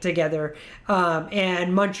date together,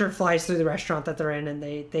 and Muncher flies through the restaurant that they're in, and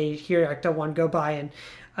they hear Ecto 1 go by, and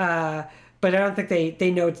but I don't think they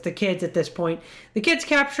know it's the kids at this point. The kids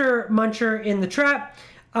capture Muncher in the trap,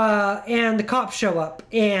 and the cops show up,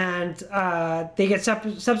 and they get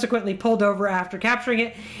subsequently pulled over after capturing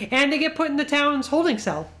it, and they get put in the town's holding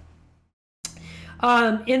cell.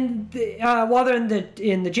 While they're in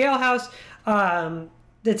the jailhouse,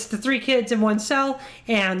 it's the three kids in one cell,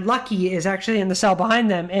 and Lucky is actually in the cell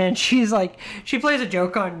behind them, and she plays a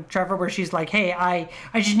joke on Trevor where she's like, hey, I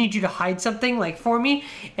just need you to hide something like for me,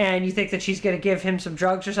 and you think that she's going to give him some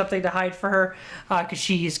drugs or something to hide for her because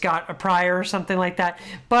she's got a prior or something like that,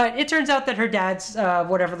 but it turns out that her dad's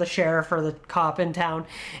whatever, the sheriff or the cop in town,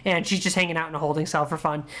 and she's just hanging out in a holding cell for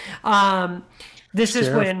fun.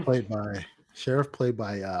 Sheriff played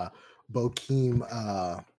by Bokeem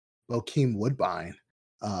Woodbine.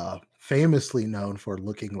 Famously known for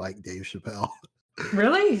looking like Dave Chappelle.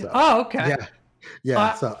 Really? So, oh, okay.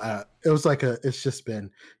 Yeah. So it was like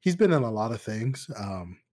he's been in a lot of things.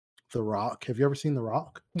 The Rock. Have you ever seen The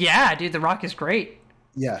Rock? Yeah, dude, The Rock is great.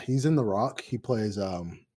 Yeah, he's in The Rock. He plays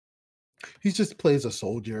he just plays a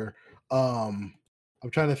soldier. I'm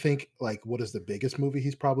trying to think like what is the biggest movie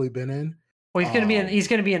he's probably been in. Well, he's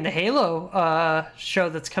gonna be in the Halo show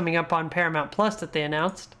that's coming up on Paramount Plus that they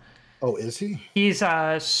announced. Oh, is he? He's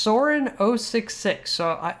Soren 066,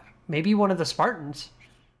 so maybe one of the Spartans.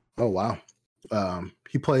 Oh, wow.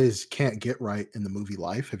 He plays Can't Get Right in the movie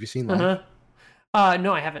Life. Have you seen Life?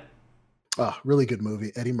 No, I haven't. Really good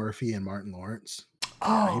movie. Eddie Murphy and Martin Lawrence.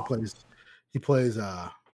 Oh. He plays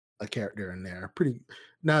a character in there.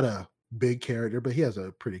 Not a big character, but he has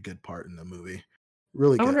a pretty good part in the movie.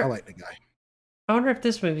 Really good. I like the guy. I wonder if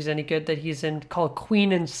this movie's any good that he's in, called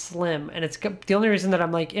Queen and Slim, and it's the only reason that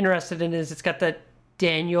I'm like interested in is it's got that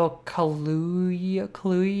Daniel Kaluuya.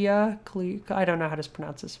 I don't know how to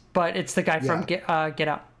pronounce this, but it's the guy from Get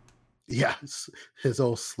Out. Yeah, his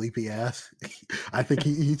old sleepy ass. I think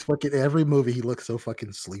he's fucking every movie. He looks so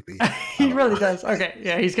fucking sleepy. He really does. Okay,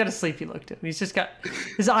 yeah, he's got a sleepy look to him. He's just got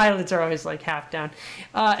his eyelids are always like half down,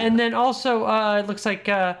 and then also it looks like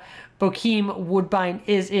Bokeem Woodbine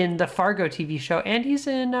is in the Fargo TV show, and he's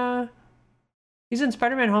in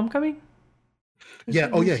Spider-Man: Homecoming.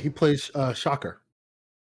 He plays Shocker.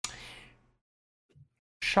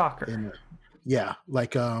 Shocker.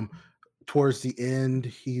 Towards the end,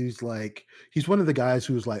 he's one of the guys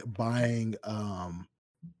who's like buying.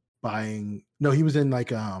 No, he was in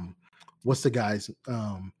like what's the guy's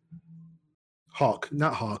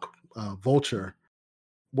Not Hawk, Vulture.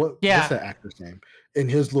 What's Yeah. that actor's name? And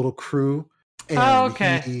his little crew, and Oh,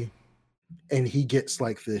 okay. he gets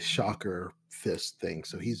like this shocker fist thing.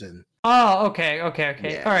 So he's in. Oh, okay. All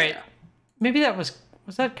right. Yeah. Maybe that was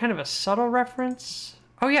that kind of a subtle reference?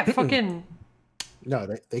 Oh yeah, fucking. No,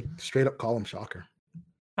 they straight up call him Shocker.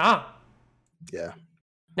 Ah. Yeah.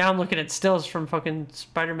 Now I'm looking at stills from fucking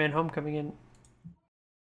Spider-Man Homecoming, and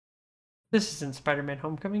this isn't Spider-Man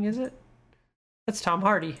Homecoming, is it? That's Tom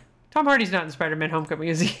Hardy. Tom Hardy's not in Spider-Man Homecoming,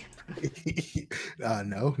 is he?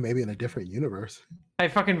 No, maybe in a different universe. I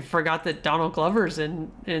fucking forgot that Donald Glover's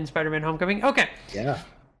in Spider-Man Homecoming. Okay. Yeah.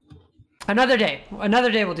 Another day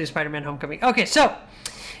we'll do Spider-Man Homecoming. Okay, so,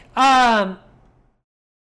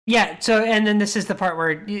 yeah, so, and then this is the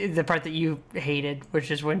part that you hated, which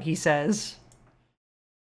is when he says,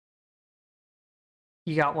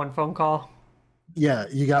 you got one phone call. Yeah,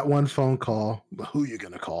 you got one phone call. Who you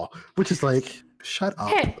gonna call? Which is like, shut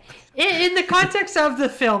up. In the context of the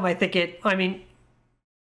film, I mean,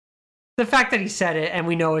 the fact that he said it and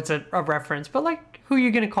we know it's a reference, but like, who are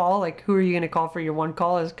you gonna call? Like, who are you gonna call for your one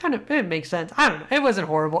call is kind of, it makes sense. I don't know. It wasn't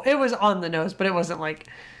horrible. It was on the nose, but it wasn't like,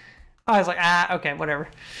 I was like, okay, whatever.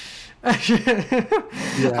 No.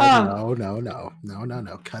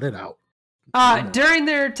 Cut it out. During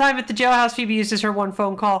their time at the jailhouse, Phoebe uses her one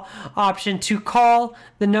phone call option to call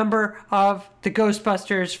the number of the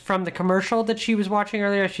Ghostbusters from the commercial that she was watching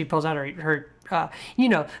earlier. She pulls out her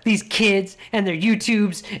these kids and their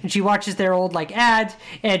YouTubes, and she watches their old like ads,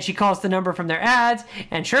 and she calls the number from their ads.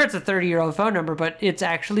 And sure, it's a 30-year-old phone number, but it's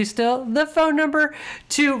actually still the phone number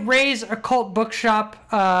to Ray's occult bookshop.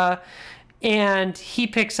 And he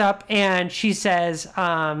picks up, and she says,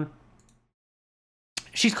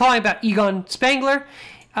 she's calling about Egon Spengler.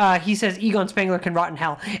 He says Egon Spengler can rot in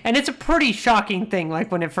hell. And it's a pretty shocking thing,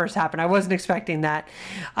 like when it first happened. I wasn't expecting that.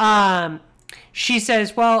 She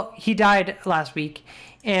says, well, he died last week.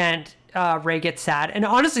 And Ray gets sad. And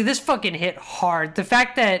honestly, this fucking hit hard. The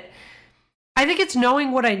fact that I think it's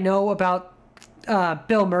knowing what I know about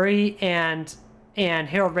Bill Murray and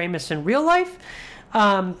Harold Ramis in real life,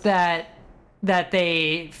 that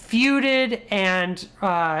they feuded, and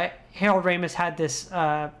Harold Ramis had this,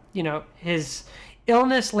 his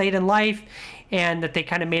illness late in life, and that they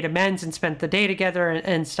kind of made amends and spent the day together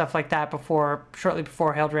and stuff like that shortly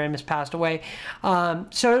before Harold Ramis passed away.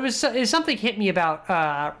 So it was something hit me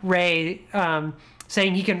about Ray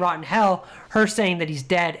saying he can rot in hell, her saying that he's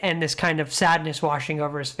dead, and this kind of sadness washing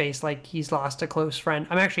over his face like he's lost a close friend.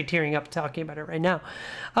 I'm actually tearing up talking about it right now.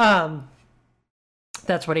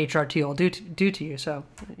 That's what HRT will do to you. So,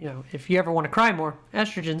 if you ever want to cry more,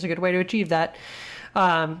 estrogen's a good way to achieve that.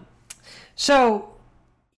 So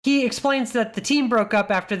he explains that the team broke up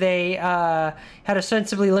after they had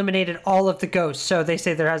ostensibly eliminated all of the ghosts. So they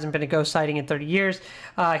say there hasn't been a ghost sighting in 30 years.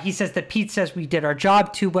 He says that Pete says we did our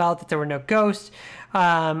job too well, that there were no ghosts.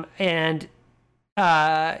 And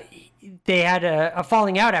they had a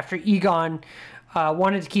falling out after Egon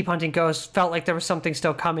wanted to keep hunting ghosts, felt like there was something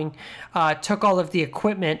still coming, took all of the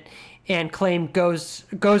equipment, and claimed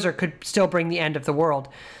Gozer could still bring the end of the world.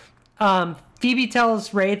 Phoebe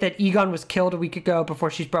tells Ray that Egon was killed a week ago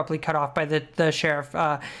before she's abruptly cut off by the sheriff,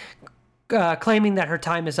 claiming that her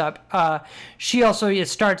time is up. She also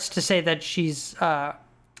starts to say that she's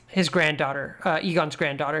his granddaughter, Egon's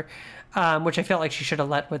granddaughter, which I felt like she should have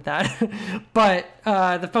let with that. But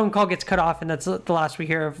the phone call gets cut off, and that's the last we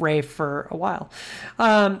hear of Ray for a while.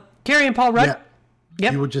 Carrie and Paul Rudd.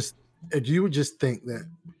 Yeah. Yep. You would just think that,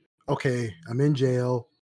 okay, I'm in jail.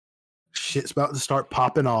 Shit's about to start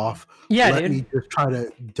popping off. Yeah, Let me just try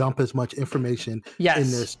to dump as much information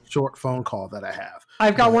in this short phone call that I have.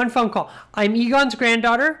 I've got one phone call. I'm Egon's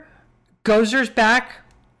granddaughter. Gozer's back.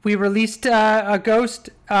 We released a ghost.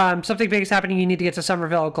 Something big is happening. You need to get to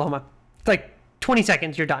Somerville, Oklahoma. Like 20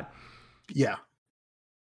 seconds, you're done. Yeah.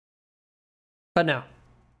 But no.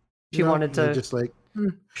 She wanted to just like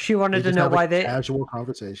she wanted to know why they casual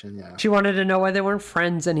conversation, yeah. She wanted to know why they weren't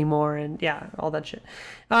friends anymore, and yeah, all that shit.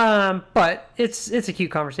 But it's a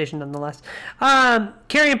cute conversation nonetheless.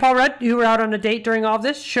 Carrie and Paul Rudd, who were out on a date during all of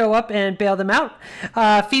this, show up and bail them out.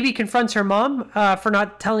 Phoebe confronts her mom for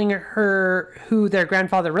not telling her who their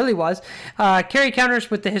grandfather really was. Carrie counters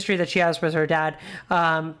with the history that she has with her dad.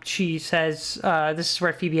 She says, this is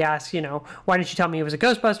where Phoebe asks, why didn't you tell me he was a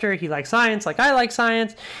Ghostbuster? He likes science, like I like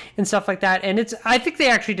science, and stuff like that. And I think they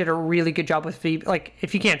actually did a really good job with Phoebe. Like,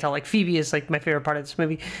 if you can't tell, like, Phoebe is like my favorite part of this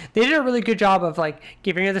movie. They did a really good job of like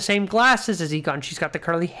giving her the same glasses as Egon. She's got the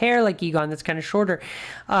curly hair like Egon that's kind of shorter.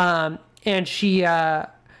 And she her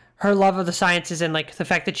her love of the sciences and like the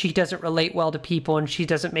fact that she doesn't relate well to people and she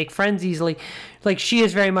doesn't make friends easily. Like she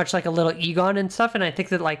is very much like a little Egon and stuff. And I think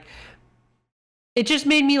that like, it just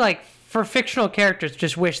made me like, for fictional characters,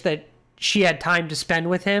 just wish that she had time to spend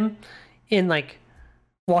with him in like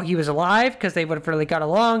while he was alive, because they would have really got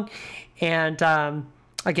along. And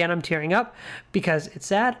again, I'm tearing up because it's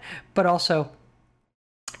sad, but also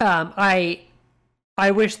I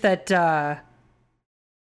wish that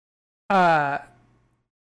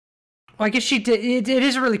I guess she did. It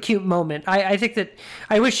is a really cute moment. I think that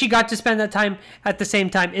I wish she got to spend that time. At the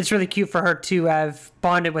same time, it's really cute for her to have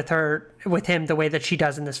bonded with him the way that she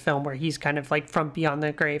does in this film, where he's kind of like from beyond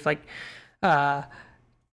the grave, like,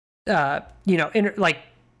 like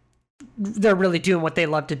they're really doing what they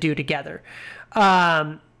love to do together.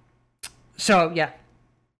 So yeah.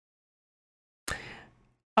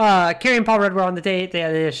 Carrie and Paul Rudd were on the date.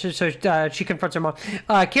 So she confronts her mom.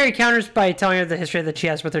 Carrie counters by telling her the history that she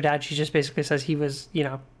has with her dad. She just basically says he was,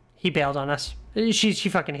 he bailed on us. She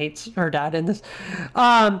fucking hates her dad in this.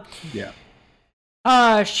 Yeah.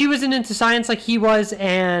 She wasn't into science like he was,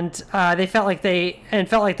 and they felt like they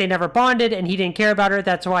never bonded, and he didn't care about her.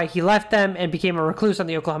 That's why he left them and became a recluse on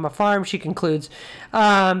the Oklahoma farm. She concludes.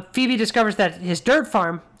 Phoebe discovers that his dirt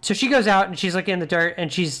farm. So she goes out and she's looking in the dirt,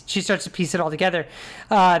 and she starts to piece it all together.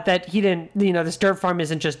 That he didn't, this dirt farm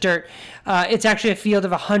isn't just dirt. It's actually a field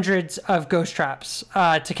of hundreds of ghost traps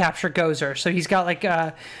to capture Gozer. So he's got like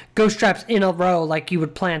ghost traps in a row, like you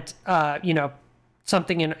would plant,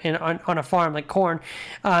 something on a farm like corn,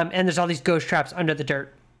 and there's all these ghost traps under the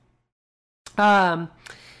dirt.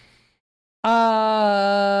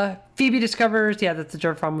 Phoebe discovers that the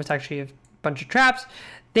dirt farm was actually a bunch of traps.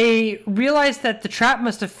 They realize that the trap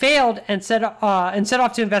must have failed and set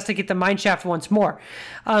off to investigate the mine shaft once more.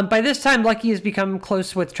 By this time, Lucky has become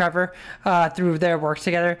close with Trevor through their work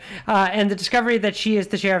together, and the discovery that she is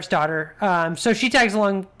the sheriff's daughter. So she tags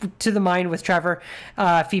along to the mine with Trevor,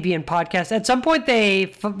 Phoebe, and Podcast. At some point,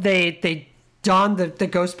 they don the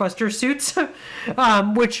Ghostbuster suits,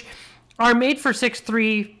 which are made for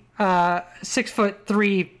 6'3",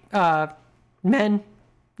 6'3" men.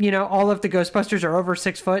 All of the Ghostbusters are over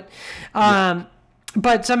 6 foot.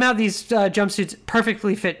 But somehow these jumpsuits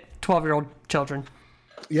perfectly fit 12-year-old children.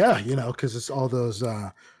 Yeah, because it's all those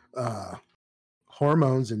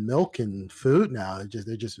hormones and milk and food now.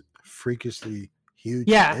 They're just freakishly huge.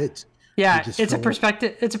 Yeah. Kids. Yeah, it's a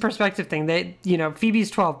perspective. It's a perspective thing. They, Phoebe's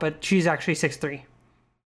 12, but she's actually 6'3".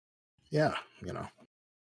 Yeah,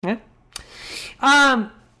 Yeah.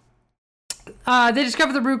 They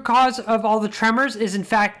discover the root cause of all the tremors is, in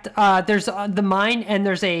fact, there's the mine, and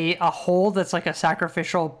there's a hole that's like a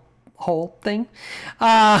sacrificial hole thing.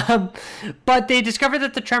 But they discover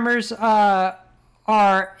that the tremors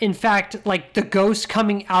are, in fact, like the ghosts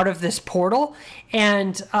coming out of this portal.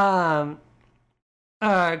 And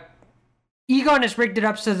Egon has rigged it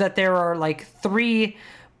up so that there are like 3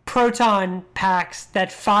 proton packs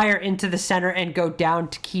that fire into the center and go down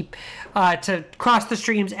to keep to cross the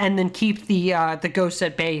streams and then keep the ghosts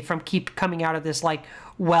at bay from keep coming out of this like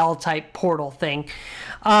well type portal thing,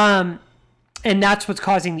 and that's what's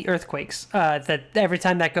causing the earthquakes. That every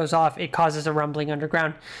time that goes off, it causes a rumbling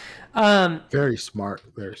underground. Very smart,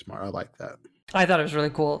 very smart. I like that. I thought it was really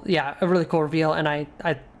cool. Yeah, a really cool reveal, and I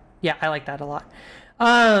like that a lot.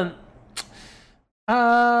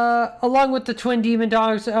 Along with the twin demon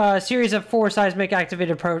dogs, a series of 4 seismic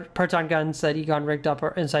activated proton guns that Egon rigged up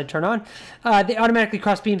inside turn on. They automatically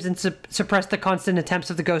cross beams and suppress the constant attempts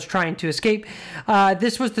of the ghost trying to escape.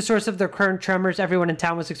 This was the source of the current tremors everyone in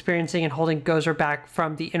town was experiencing and holding Gozer back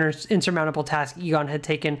from the insurmountable task Egon had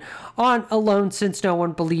taken on alone since no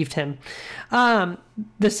one believed him.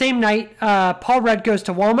 The same night, Paul Rudd goes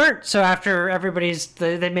to Walmart. So after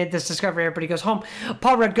they made this discovery, everybody goes home.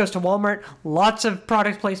 Paul Rudd goes to Walmart. Lots of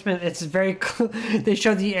product placement. It's very cool. They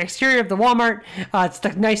show the exterior of the Walmart. It's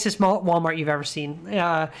the nicest Walmart you've ever seen.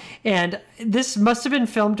 And this must have been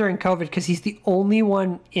filmed during COVID because he's the only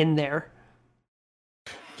one in there.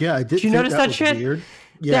 Yeah, I did. Did you notice that shit? Weird.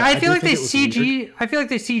 Yeah, I feel like they CG. I feel like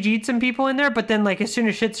they CG'd some people in there, but then like as soon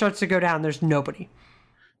as shit starts to go down, there's nobody.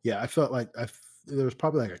 Yeah, I felt like there was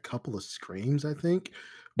probably like a couple of screams, I think.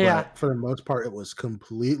 But yeah. For the most part, it was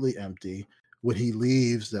completely empty. When he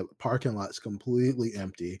leaves, the parking lot's completely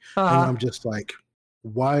empty. And I'm just like,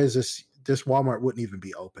 why is this Walmart wouldn't even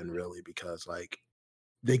be open really? Because like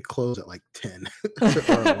they close at like 10 or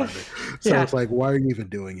 11. So it's like, why are you even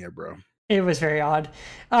doing it, bro? It was very odd.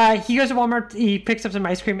 He goes to Walmart, he picks up some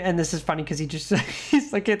ice cream, and this is funny because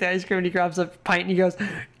he's like at the ice cream and he grabs a pint and he goes,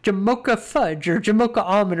 Jamocha fudge or Jamocha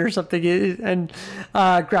almond or something, and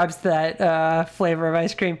grabs that flavor of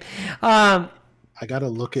ice cream. I I gotta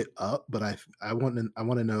look it up, but I want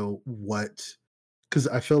to know what, because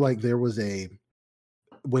I feel like there was a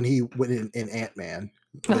when he went in Ant-Man,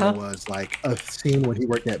 there Uh-huh. was like a scene when he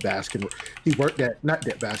worked at he worked at not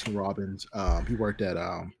at Baskin Robbins, he worked at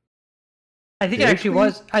I think it Dairy actually Queen?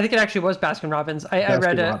 was. I think it actually was Baskin Robbins. I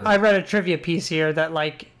read Baskin a Robbins. I read a trivia piece here that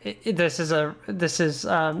like this is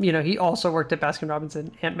he also worked at Baskin Robbins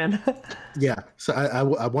and Ant Man. Yeah, so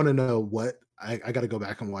I want to know what I got to go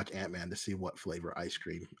back and watch Ant-Man to see what flavor ice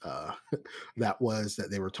cream that was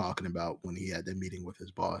that they were talking about when he had the meeting with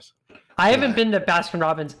his boss. I haven't But been to Baskin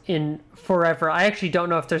Robbins in forever. I actually don't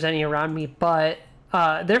know if there's any around me, but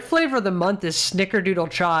their flavor of the month is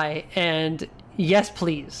Snickerdoodle Chai, and yes,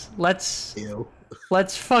 please, ew.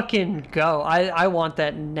 let's fucking go. I want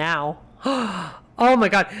that now. Oh my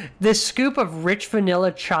god. This scoop of rich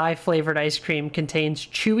vanilla chai flavored ice cream contains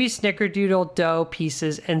chewy snickerdoodle dough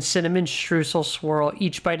pieces and cinnamon streusel swirl.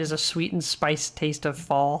 Each bite is a sweet and spiced taste of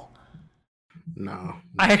fall. No,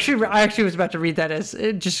 I actually was about to read that as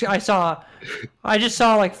it just I just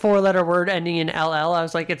saw like 4-letter word ending in LL. I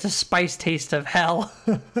was like, it's a spice taste of hell.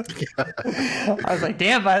 I was like,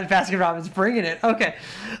 damn, Baskin Robbins bringing it. Okay.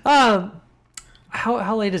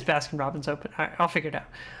 How late is Baskin Robbins open? All right, I'll figure it out.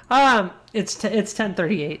 It's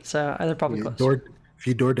 10:38, so they're probably close. If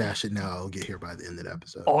you DoorDash it now, I'll get here by the end of the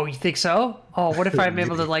episode. Oh, you think so? Oh, what if I'm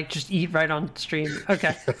able to Maybe. like just eat right on stream?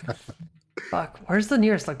 Okay. Fuck. Where's the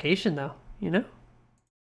nearest location though? You know?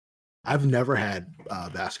 I've never had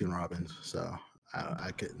Baskin Robbins, so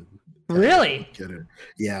I couldn't. Really? Get it.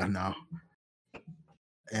 Yeah, no.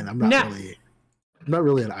 And I'm Now- not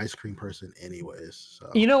really an ice cream person, anyways.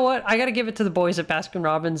 So You know what? I got to give it to the boys at Baskin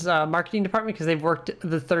Robbins marketing department because they've worked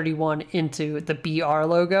the 31 into the BR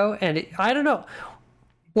logo, and I don't know.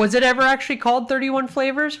 Was it ever actually called 31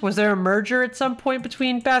 Flavors? Was there a merger at some point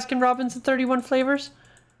between Baskin Robbins and 31 Flavors?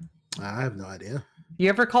 I have no idea. You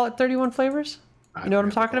ever call it 31 Flavors? You know what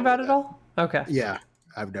I'm talking about at all? Okay. Yeah,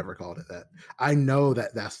 I've never called it that. I know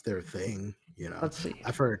that that's their thing. You know, Let's see.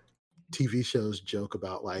 I've heard TV shows joke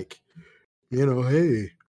about like,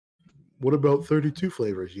 hey, what about 32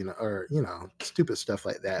 flavors? Or stupid stuff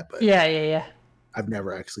like that. But Yeah. I've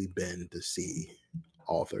never actually been to see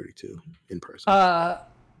all 32 in person.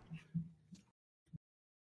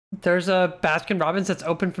 There's a Baskin Robbins that's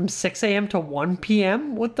open from 6 a.m. to 1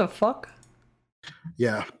 p.m. What the fuck?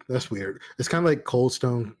 Yeah, that's weird. It's kind of like Cold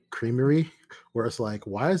Stone Creamery, where it's like,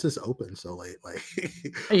 why is this open so late? Like,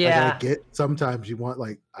 Yeah. I get sometimes you want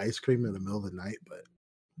like ice cream in the middle of the night, but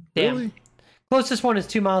Damn. really, Closest one is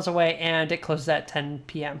 2 miles away, and it closes at 10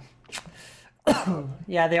 p.m.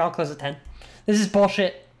 Yeah, they all close at 10. This is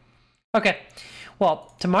bullshit. Okay.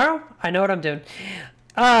 Well, tomorrow, I know what I'm doing.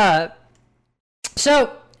 Paul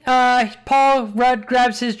Rudd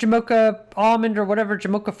grabs his Jamocha almond or whatever,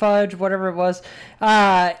 Jamocha fudge, whatever it was.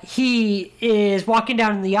 He is walking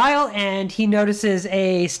down the aisle, and he notices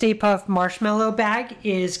a Stay Puft marshmallow bag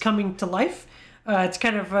is coming to life. It's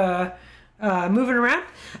kind of moving around.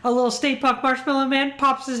 A little Stay Puft Marshmallow Man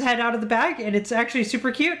pops his head out of the bag, and it's actually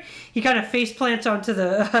super cute. He kind of face plants onto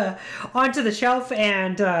the shelf,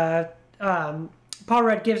 and Paul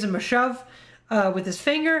Rudd gives him a shove with his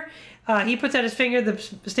finger. He puts out his finger. The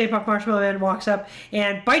Stay Puft Marshmallow Man walks up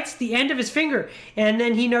and bites the end of his finger, and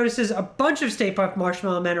then he notices a bunch of Stay Puft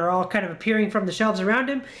Marshmallow Men are all kind of appearing from the shelves around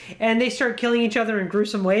him, and they start killing each other in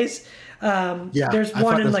gruesome ways. There's I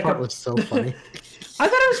one thought in this like part was so funny. I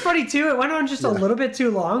thought it was funny too. It went on just a little bit too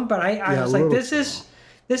long, but I was like, this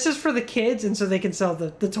is for the kids, and so they can sell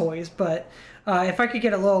the toys. But if I could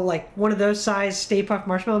get a little like one of those size Stay Puft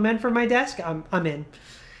Marshmallow Men for my desk, I'm in.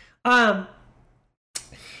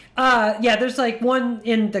 There's like one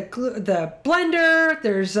in the blender.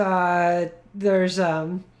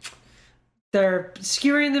 They're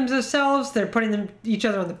skewering them themselves. They're putting each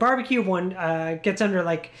other on the barbecue. One gets under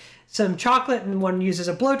like some chocolate, and one uses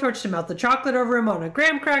a blowtorch to melt the chocolate over him on a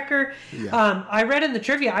graham cracker. Yeah. I read in the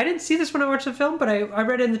trivia, I didn't see this when I watched the film, but I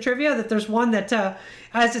read in the trivia that there's one that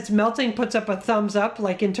as it's melting puts up a thumbs up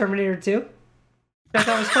like in Terminator 2. I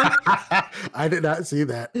thought was fun. I did not see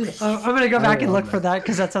that. I'm gonna go back and look for that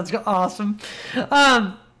because that sounds awesome.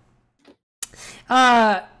 Paul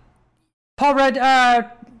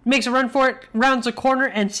Rudd makes a run for it, rounds a corner,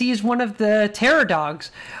 and sees one of the terror dogs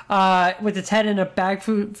with its head in a bag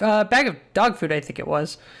of dog food, I think it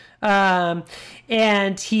was.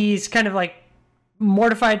 And he's kind of like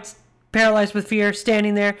mortified, paralyzed with fear,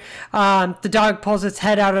 standing there. The dog pulls its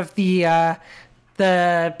head out of the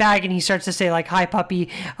bag, and he starts to say like, "Hi, puppy,"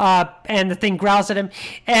 and the thing growls at him.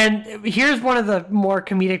 And here's one of the more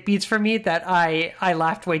comedic beats for me that I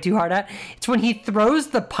laughed way too hard at. It's when he throws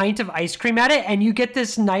the pint of ice cream at it, and you get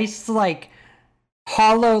this nice like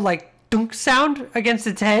hollow like dunk sound against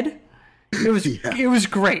its head. It was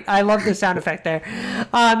great. I love the sound effect there.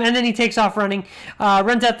 And then he takes off running,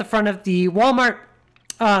 runs out the front of the Walmart,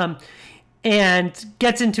 and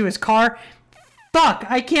gets into his car. Fuck,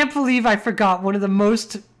 I can't believe I forgot one of the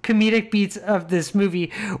most comedic beats of this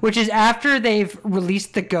movie, which is after they've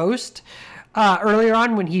released the ghost, earlier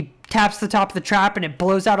on when he taps the top of the trap and it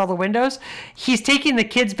blows out all the windows. He's taking the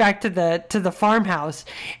kids back to the farmhouse,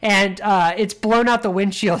 and it's blown out the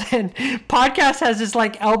windshield. And Podcast has his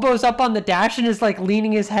like elbows up on the dash and is like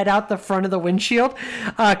leaning his head out the front of the windshield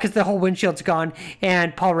because the whole windshield's gone.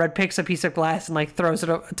 And Paul Rudd picks a piece of glass and like throws it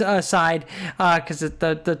aside because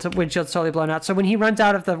the windshield's totally blown out. So when he runs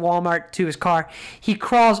out of the Walmart to his car, he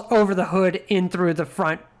crawls over the hood in through the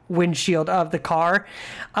front windshield of the car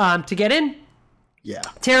to get in. Yeah.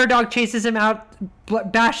 Terror Dog chases him out,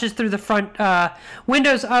 bashes through the front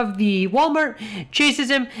windows of the Walmart, chases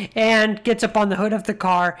him, and gets up on the hood of the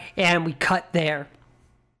car, and we cut there.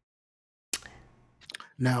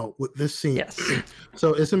 Now, with this scene, yes.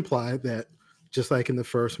 So it's implied that just like in the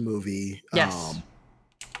first movie, yes.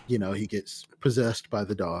 You know, he gets possessed by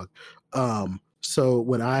the dog. So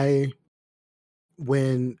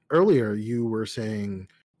when earlier you were saying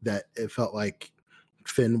that it felt like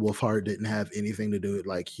Finn Wolfhard didn't have anything to do with,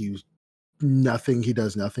 like, he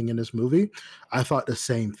does nothing in this movie. I thought the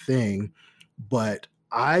same thing, but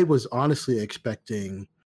I was honestly expecting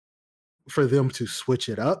for them to switch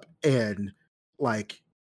it up and like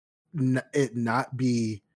it not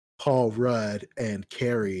be Paul Rudd and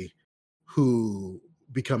Carrie who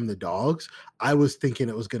become the dogs. I was thinking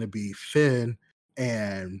it was going to be Finn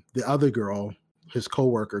and the other girl, his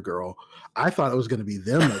coworker girl. I thought it was going to be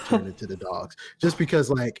them that turned into the dogs, just because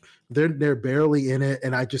like they're barely in it,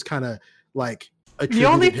 and I just kind of like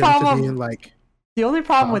attributed him to being like. The only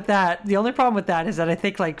problem with that is that I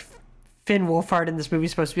think like Finn Wolfhard in this movie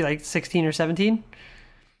is supposed to be like 16 or 17.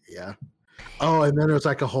 Yeah. Oh, and then there's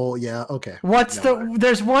like a whole okay.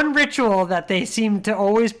 There's one ritual that they seem to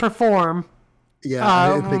always perform. Yeah,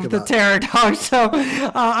 I didn't think about the Terror Dog. So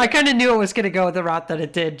I kind of knew it was going to go the route that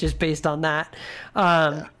it did, just based on that.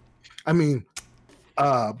 Yeah. I mean,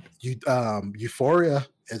 Euphoria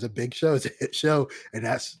is a big show. It's a hit show, and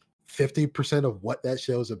that's 50% of what that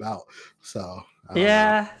show is about. So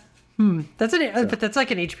yeah, but that's like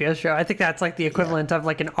an HBO show. I think that's like the equivalent of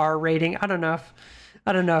like an R rating. I don't know if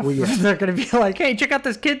they're going to be like, hey, check out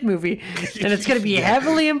this kid movie, and it's going to be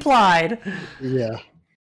heavily implied. Yeah.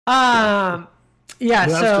 Yeah,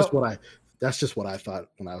 well, that's just what I thought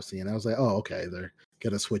when I was seeing it. I was like, oh, okay, they're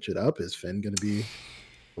gonna switch it up. Is Finn gonna be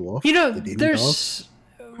the wolf? You know, there's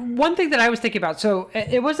one thing that I was thinking about. So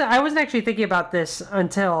I wasn't actually thinking about this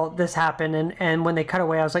until this happened, and when they cut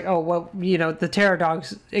away, I was like, oh, well, you know, the Terror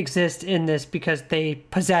Dogs exist in this because they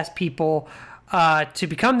possess people to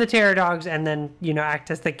become the Terror Dogs, and then, you know,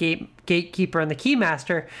 act as the gatekeeper and the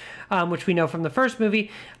keymaster, which we know from the first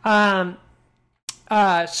movie.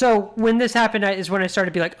 So when this happened is when I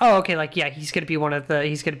started to be like, oh, okay, like, yeah, he's going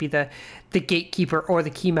to be the gatekeeper or the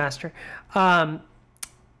keymaster.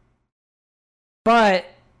 But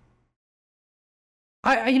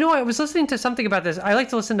I was listening to something about this. I like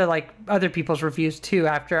to listen to like other people's reviews too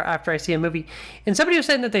after I see a movie. And somebody was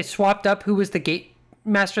saying that they swapped up who was the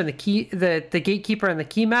gatemaster and the gatekeeper and the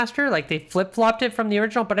keymaster. Like they flip-flopped it from the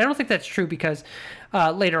original, but I don't think that's true because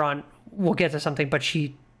later on we'll get to something, but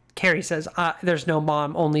Carrie says, there's no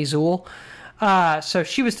mom, only Zool. So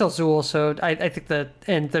she was still Zool. So I think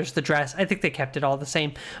and there's the dress. I think they kept it all the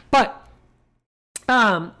same. But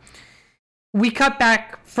we cut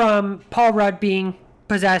back from Paul Rudd being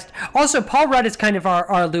possessed. Also, Paul Rudd is kind of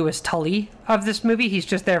our Louis Tully of this movie. He's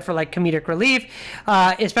just there for like comedic relief.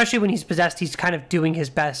 Especially when he's possessed, he's kind of doing his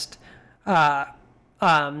best Rick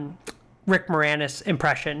Moranis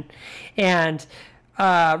impression. And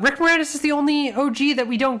Rick Moranis is the only OG that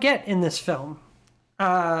we don't get in this film.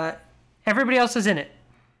 Everybody else is in it.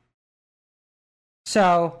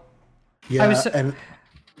 So yeah,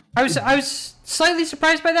 I was slightly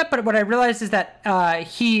surprised by that, but what I realized is that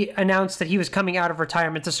he announced that he was coming out of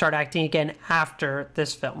retirement to start acting again after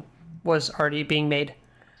this film was already being made.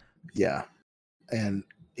 Yeah, and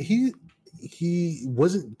he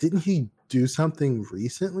didn't he do something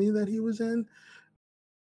recently that he was in?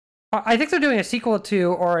 I think they're doing a sequel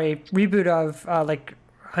to or a reboot of like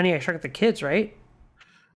Honey, I Shrunk the Kids, right?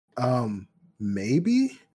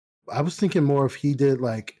 Maybe. I was thinking more if he did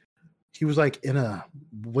like he was like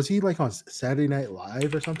was he like on Saturday Night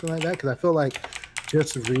Live or something like that? Because I feel like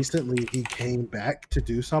just recently he came back to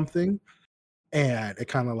do something, and it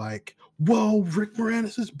kind of like, whoa, Rick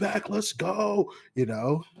Moranis is back, let's go, you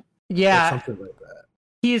know? Yeah, something like that.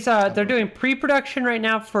 They're doing pre-production right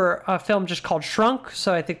now for a film just called Shrunk,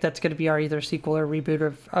 so I think that's going to be our either sequel or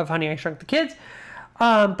reboot of Honey, I Shrunk the Kids.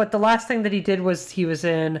 But the last thing that he did was he was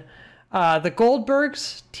in the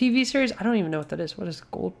Goldbergs TV series. I don't even know what that is. What is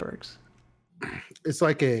Goldbergs? It's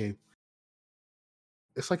like a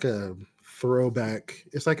throwback.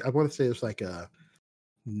 It's like, I want to say it's like a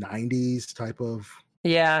 90s type of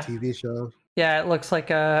TV show. Yeah, it looks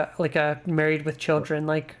like a Married with Children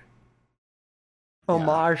like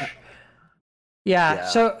homage. Yeah.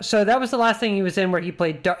 So that was the last thing he was in, where he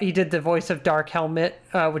did the voice of Dark Helmet,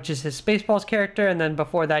 which is his Spaceballs character, and then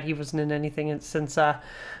before that he wasn't in anything since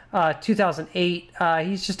 2008.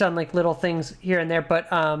 He's just done like little things here and there, but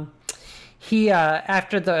he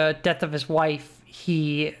after the death of his wife,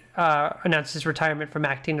 he announced his retirement from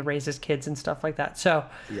acting to raise his kids and stuff like that. So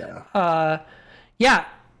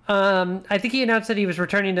I think he announced that he was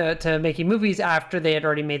returning to making movies after they had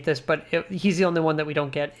already made this, but he's the only one that we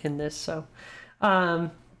don't get in this. So,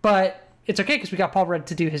 but it's okay because we got Paul Rudd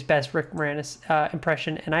to do his best Rick Moranis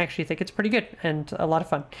impression, and I actually think it's pretty good and a lot of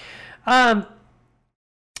fun.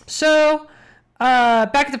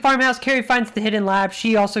 Back at the farmhouse, Carrie finds the hidden lab.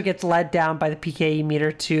 She also gets led down by the PKE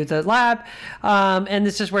meter to the lab. And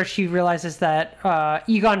this is where she realizes that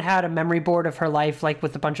Egon had a memory board of her life, like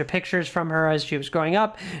with a bunch of pictures from her as she was growing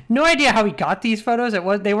up. No idea how he got these photos.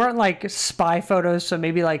 They weren't like spy photos, so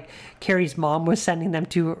maybe like Carrie's mom was sending them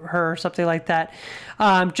to her or something like that.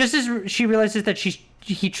 Just as she realizes that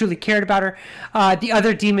he truly cared about her, the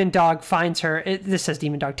other demon dog finds her. This says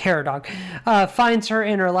demon dog, terror dog, finds her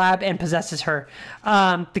in her lab and possesses her.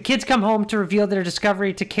 The kids come home to reveal their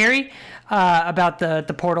discovery to Carrie about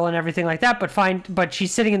the portal and everything like that, but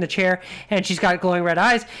she's sitting in the chair and she's got glowing red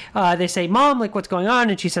eyes. They say, "Mom, like, what's going on?"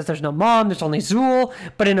 And she says, "There's no mom, there's only Zool,"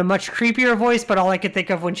 but in a much creepier voice. But all I could think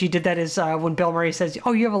of when she did that is when Bill Murray says,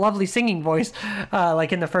 "Oh, you have a lovely singing voice,"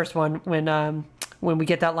 like in the first one when we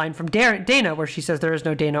get that line from Dana where she says, "There is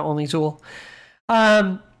no Dana, only Zool."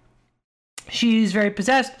 She's very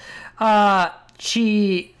possessed.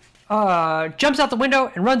 She jumps out the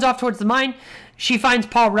window and runs off towards the mine. She finds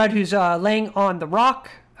Paul Rudd, who's laying on the rock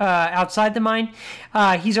outside the mine.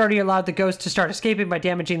 He's already allowed the ghost to start escaping by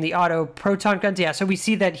damaging the auto proton guns. Yeah, so we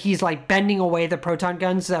see that he's like bending away the proton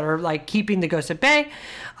guns that are like keeping the ghost at bay.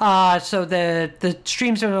 So the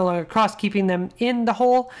streams are no longer crossed, keeping them in the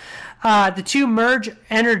hole. The two merge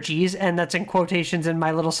energies, and that's in quotations in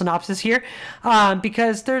my little synopsis here,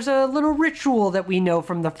 because there's a little ritual that we know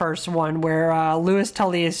from the first one where Louis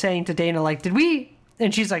Tully is saying to Dana, like, "Did we?"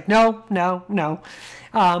 And she's like, no.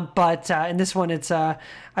 But in this one, it's, I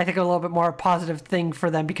think, a little bit more positive thing for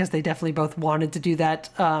them because they definitely both wanted to do that.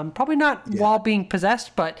 Probably not while being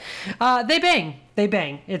possessed, but they bang. They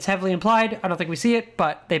bang. It's heavily implied. I don't think we see it,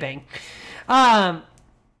 but they bang.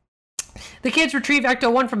 The kids retrieve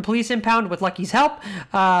Ecto-1 from police impound with Lucky's help.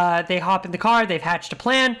 They hop in the car. They've hatched a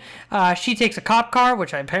plan. She takes a cop car,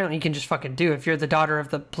 which apparently you can just fucking do if you're the daughter of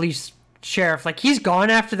the police sheriff. Like, he's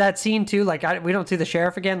gone after that scene too. Like, we don't see the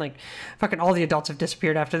sheriff again. Like, fucking all the adults have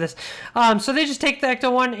disappeared after this. So they just take the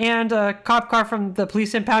Ecto-1 and a cop car from the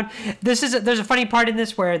police impound. There's a funny part in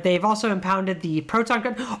this where they've also impounded the proton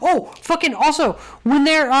gun. Oh, fucking also, when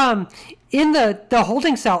they're in the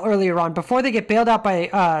holding cell earlier on, before they get bailed out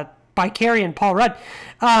by Carrie and Paul Rudd,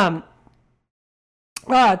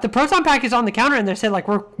 the proton pack is on the counter and they said, like,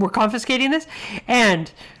 we're confiscating this,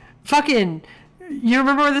 and fucking, you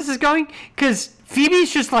remember where this is going? Because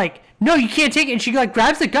Phoebe's just like, "No, you can't take it," and she like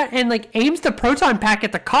grabs the gun and like aims the proton pack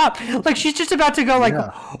at the cop, like she's just about to go like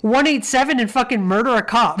 187 and fucking murder a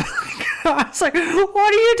cop. I was like, "What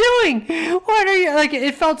are you doing? What are you like?"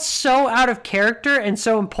 It felt so out of character and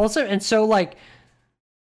so impulsive and so like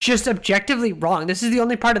just objectively wrong. This is the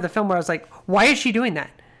only part of the film where I was like, "Why is she doing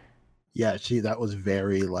that?" Yeah, that was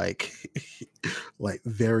very like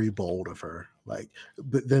very bold of her. Like,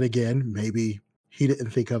 but then again, maybe he didn't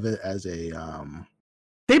think of it as a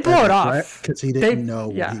they blow it off because he didn't know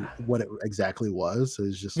what it exactly was. So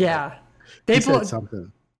it's just like, they said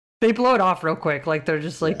something. They blow it off real quick. Like, they're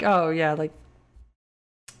just like, "Oh yeah, like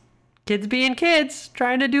kids being kids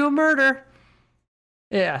trying to do a murder."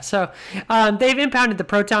 Yeah, so they've impounded the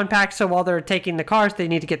proton pack. So while they're taking the cars, they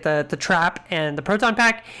need to get the trap and the proton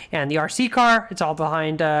pack and the RC car. It's all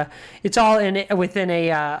behind. It's all within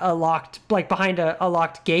a locked, like behind a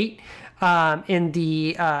locked gate in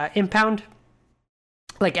the impound,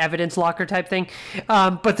 like evidence locker type thing.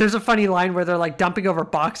 But there's a funny line where they're like dumping over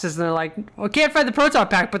boxes and they're like, "Well, can't find the proton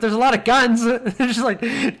pack, but there's a lot of guns." They're just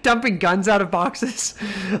like dumping guns out of boxes.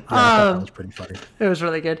 Yeah, I thought that was pretty funny. It was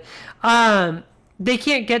really good. they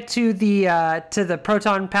can't get to the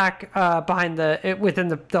proton pack behind within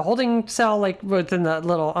the holding cell, like within the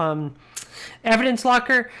little evidence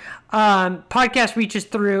locker. Podcast reaches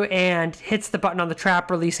through and hits the button on the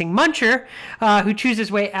trap, releasing Muncher, who chews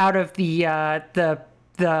his way out of the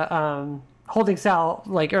holding cell,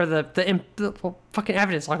 like, or the fucking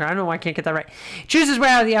evidence locker. I don't know why I can't get that right. Chews his way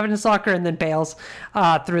out of the evidence locker and then bails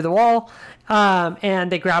through the wall.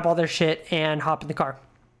 And they grab all their shit and hop in the car.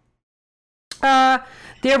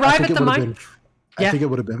 They arrive at the mine. I think it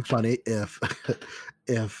would have been funny if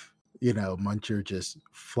Muncher just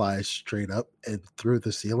flies straight up and through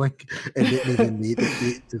the ceiling and didn't even need to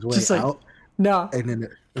eat his way out. No. And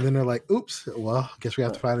then they're like, "Oops! Well, I guess we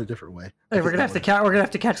have to find a different way." Hey, we're gonna have to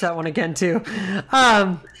catch that one again too.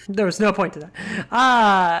 There was no point to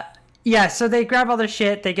that. Yeah, so they grab all their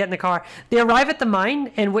shit, they get in the car. They arrive at the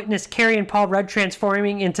mine and witness Carrie and Paul Rudd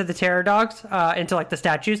transforming into the terror dogs, into like the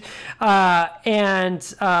statues, and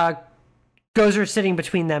Gozer sitting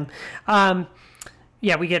between them.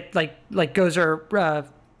 Yeah, we get like Gozer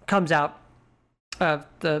comes out of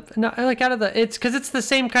it's because it's the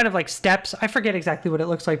same kind of like steps. I forget exactly what it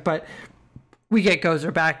looks like, but we get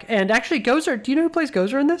Gozer back. And actually, Gozer, do you know who plays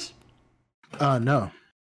Gozer in this? No.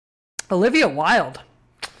 Olivia Wilde.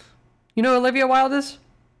 You know who Olivia Wilde is?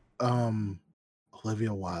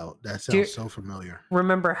 Olivia Wilde. That sounds so familiar.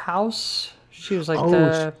 Remember House? She was like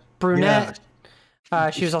the brunette. Yeah.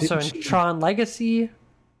 She was also in Tron Legacy.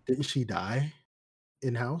 Didn't she die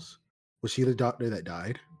in House? Was she the doctor that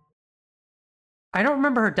died? I don't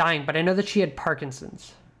remember her dying, but I know that she had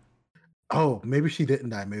Parkinson's. Oh, maybe she didn't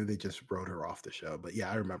die. Maybe they just wrote her off the show. But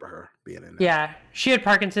yeah, I remember her being in it. Yeah, she had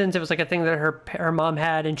Parkinson's. It was like a thing that her mom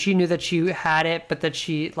had, and she knew that she had it, but that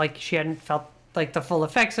she hadn't felt like the full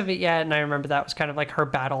effects of it yet. And I remember that was kind of like her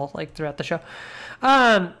battle like throughout the show.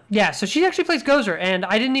 Yeah, so she actually plays Gozer, and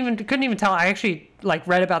I couldn't even tell. I actually like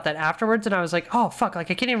read about that afterwards, and I was like, oh fuck,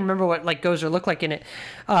 like I can't even remember what like Gozer looked like in it.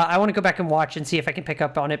 I want to go back and watch and see if I can pick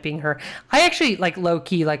up on it being her. I actually like low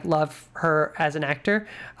key like love her as an actor.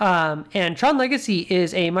 And Tron Legacy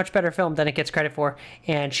is a much better film than it gets credit for,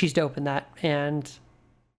 and she's dope in that. And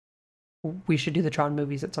we should do the Tron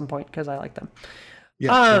movies at some point because I like them.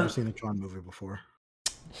 Yeah, I've never seen a Tron movie before.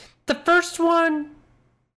 The first one's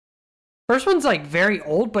like very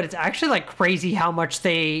old, but it's actually like crazy how much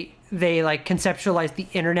they like conceptualized the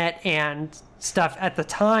internet and stuff at the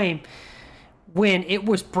time when it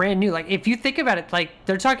was brand new. Like if you think about it, like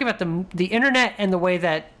they're talking about the internet and the way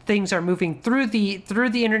that things are moving through the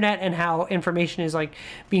internet and how information is like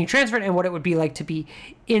being transferred and what it would be like to be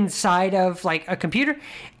inside of like a computer,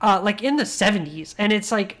 like in the 70s. And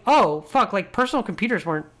it's like, oh fuck, like personal computers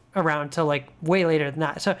weren't around till like way later than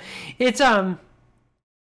that. So it's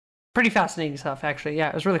pretty fascinating stuff, actually. Yeah,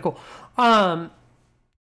 it was really cool.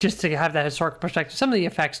 Just to have that historical perspective. Some of the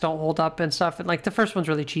effects don't hold up and stuff. And like the first one's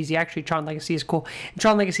really cheesy. Actually, Tron Legacy is cool. And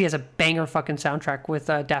Tron Legacy has a banger fucking soundtrack with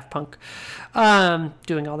Daft Punk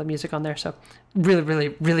doing all the music on there. So really,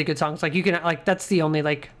 really, really good songs. Like you can like that's the only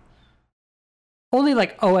like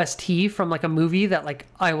OST from like a movie that like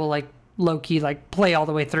I will like low key like play all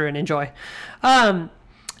the way through and enjoy.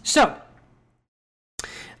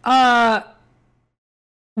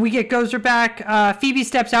 We get Gozer back. Phoebe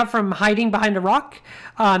steps out from hiding behind a rock.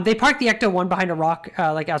 They park the Ecto-1 behind a rock,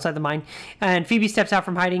 like outside the mine. And Phoebe steps out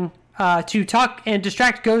from hiding to talk and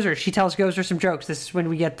distract Gozer. She tells Gozer some jokes. This is when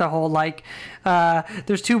we get the whole, like,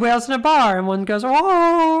 there's two whales in a bar. And one goes,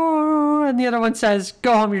 oh, and the other one says,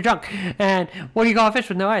 go home, you're drunk. And what do you call a fish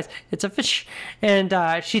with no eyes? It's a fish.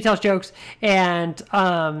 And she tells jokes. And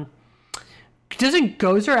doesn't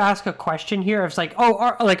Gozer ask a question here? It's like, oh,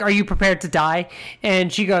 are you prepared to die?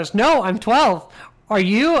 And she goes, no, I'm 12. Are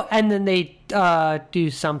you? And then they do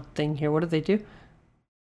something here. What do they do?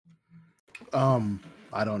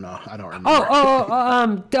 I don't know. I don't remember.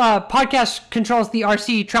 Podcast controls the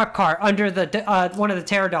RC trap car under the one of the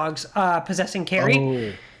terror dogs possessing Carrie.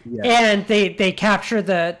 Oh, yeah. And they capture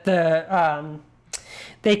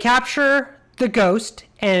they capture the ghost,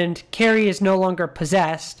 and Carrie is no longer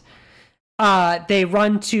possessed. They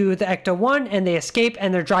run to the Ecto-1 and they escape,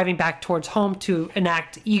 and they're driving back towards home to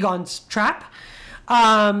enact Egon's trap.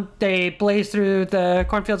 They blaze through the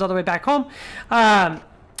cornfields all the way back home.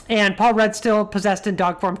 And Paul Rudd, still possessed in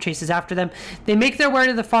dog form, chases after them. They make their way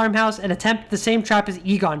to the farmhouse and attempt the same trap as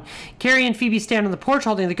Egon. Carrie and Phoebe stand on the porch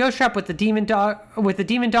holding the ghost trap with the demon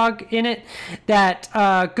dog in it that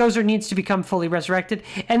Gozer needs to become fully resurrected.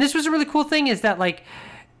 And this was a really cool thing, is that like,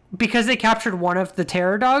 because they captured one of the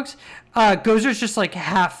terror dogs, Gozer's just like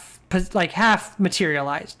half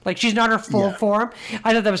materialized. Like she's not her full form.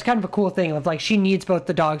 I thought that was kind of a cool thing of like she needs both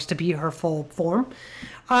the dogs to be her full form.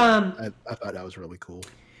 I thought that was really cool.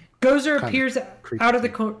 Gozer Kinda appears creepy out of the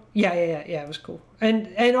too. yeah, it was cool.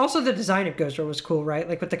 And also the design of Gozer was cool, right?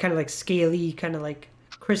 Like with the kind of like scaly, kind of like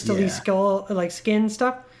crystally Yeah. skull, like skin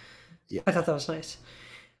stuff. Yeah. I thought that was nice.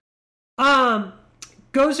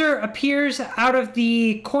 Gozer appears out of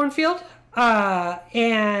the cornfield,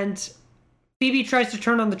 and Phoebe tries to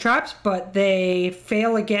turn on the traps, but they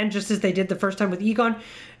fail again, just as they did the first time with Egon.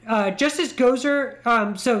 Just as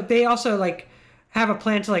Gozer, so they also like have a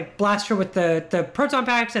plan to like blast her with the proton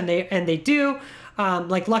packs, and they do.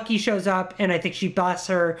 Like Lucky shows up, and I think she blasts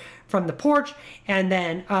her from the porch, and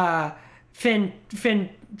then Finn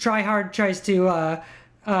Tryhard tries to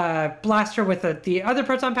blast her with the other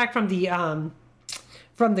proton pack from the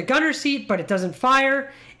gunner seat, but it doesn't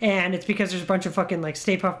fire, and it's because there's a bunch of fucking like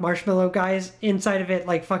Stay Puft Marshmallow guys inside of it,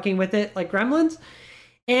 like fucking with it like gremlins.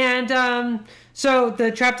 And so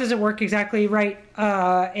the trap doesn't work exactly right,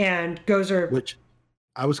 and Gozer. Which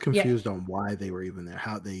I was confused on why they were even there,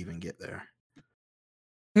 how they even get there.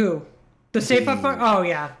 Who? The Stay Puft Oh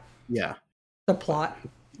yeah. Yeah. The plot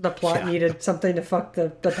needed something to fuck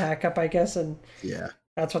the pack up, I guess, and Yeah.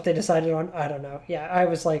 that's what they decided on. I don't know. Yeah, I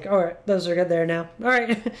was like, all right, those are good there now. All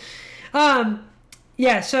right.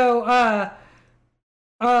 Yeah, so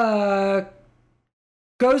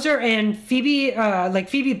Gozer and Phoebe, like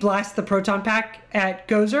Phoebe blasts the proton pack at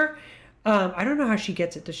Gozer. I don't know how she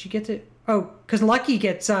gets it. Does she get it? Oh, because Lucky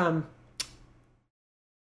gets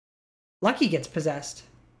possessed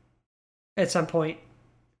at some point.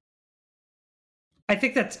 I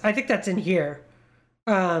think that's in here.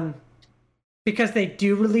 Because they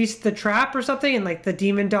do release the trap or something, and like the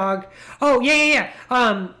demon dog. Oh yeah.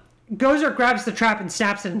 Gozer grabs the trap and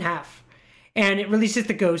snaps it in half, and it releases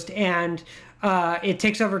the ghost, and it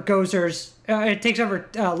takes over Gozer's. It takes over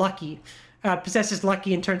Lucky, possesses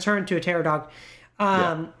Lucky, and turns her into a terror dog.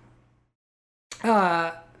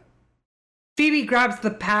 Phoebe grabs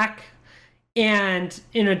the pack, and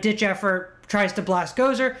in a ditch effort tries to blast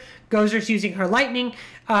Gozer. Gozer's using her lightning,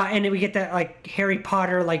 and then we get that like Harry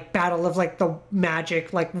Potter like battle of like the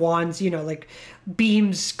magic like wands, like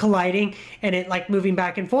beams colliding and it like moving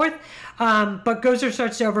back and forth. But Gozer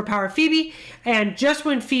starts to overpower Phoebe, and just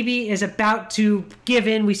when Phoebe is about to give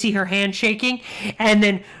in, we see her hand shaking, and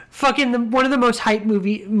then fucking one of the most hype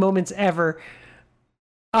movie moments ever.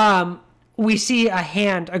 We see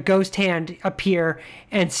a ghost hand appear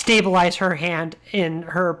and stabilize her hand in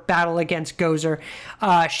her battle against Gozer.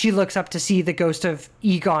 She looks up to see the ghost of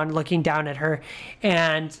Egon looking down at her,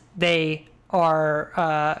 and they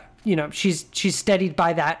are, she's steadied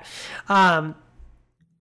by that. Can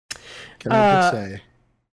I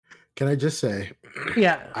just say?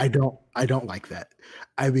 Yeah. I don't like that.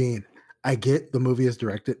 I mean, I get the movie is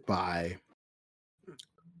directed by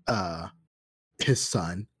his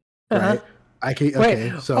son. Right.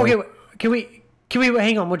 Can we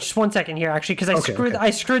hang on just 1 second here, actually, because I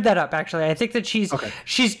screwed that up. Actually, I think that she's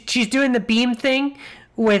doing the beam thing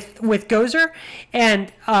with Gozer,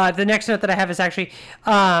 and the next note that I have is actually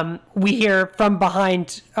we hear from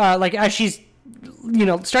behind, like as she's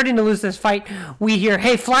starting to lose this fight, we hear,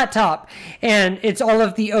 "Hey, Flat Top," and it's all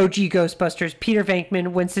of the OG Ghostbusters: Peter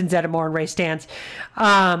Venkman, Winston Zeddemore, and Ray Stantz.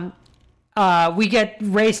 We get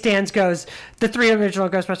Ray Stantz goes, the three original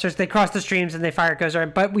Ghostbusters, they cross the streams and they fire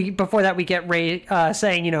Gozer. But before that, we get Ray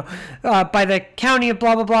saying, by the county of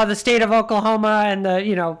blah, blah, blah, the state of Oklahoma, and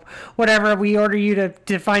the, whatever, we order you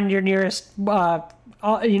to find your nearest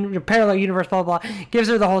your parallel universe, blah, blah, blah. Gives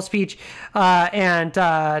her the whole speech. And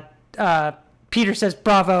Peter says,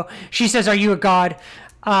 "Bravo." She says, "Are you a god?"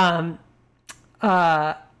 And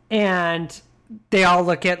they all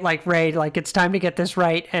look at like Ray, like, it's time to get this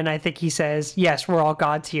right. And I think he says, "Yes, we're all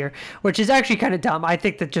gods here," which is actually kind of dumb. I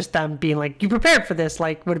think that just them being like, "You prepared for this,"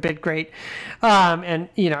 like would have been great. And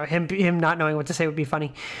him not knowing what to say would be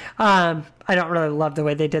funny. I don't really love the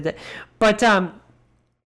way they did it, but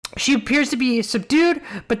she appears to be subdued,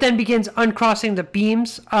 but then begins uncrossing the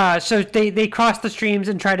beams. So they cross the streams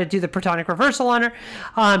and try to do the protonic reversal on her.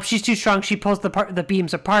 She's too strong. She pulls the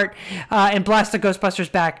beams apart and blasts the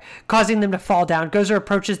Ghostbusters back, causing them to fall down. Gozer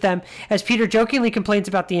approaches them as Peter jokingly complains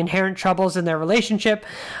about the inherent troubles in their relationship.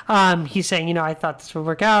 He's saying, "I thought this would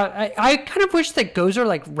work out." I kind of wish that Gozer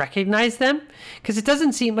like recognized them, because it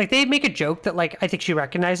doesn't seem like they make a joke that like I think she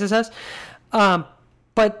recognizes us.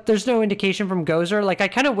 But there's no indication from Gozer. Like, I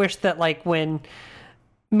kind of wish that, like, when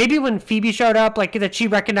Phoebe showed up, like, that she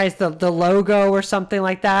recognized the logo or something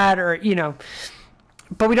like that, or,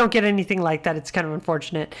 but we don't get anything like that. It's kind of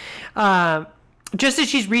unfortunate. Just as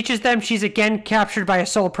she reaches them, she's again captured by a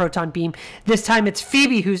soul proton beam. This time it's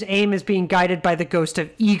Phoebe whose aim is being guided by the ghost of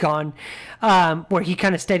Egon, where he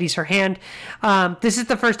kind of steadies her hand. This is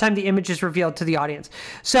the first time the image is revealed to the audience.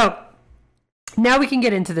 So now we can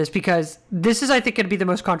get into this, because this is, I think, going to be the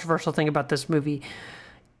most controversial thing about this movie.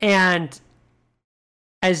 And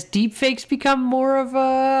as deepfakes become more of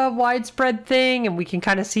a widespread thing and we can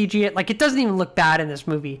kind of CG it, like, it doesn't even look bad in this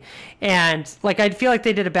movie. And like, I feel like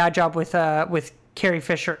they did a bad job with Carrie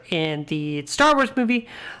Fisher in the Star Wars movie.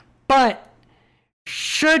 But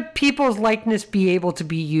should people's likeness be able to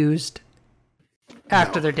be used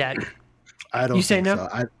after they're dead? I don't. You say no? So.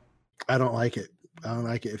 I don't like it. I don't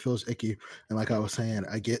like it. It feels icky. And like I was saying,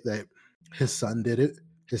 I get that his son did it.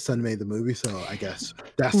 His son made the movie, so I guess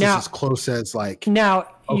that's just as close as like. Now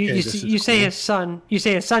okay, you say his son. You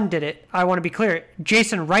say his son did it. I want to be clear.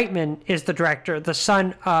 Jason Reitman is the director, the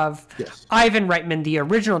son of Ivan Reitman, the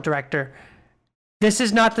original director. This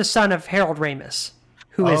is not the son of Harold Ramis,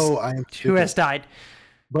 who has died.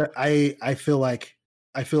 But I feel like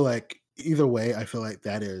either way, I feel like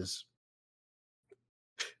that's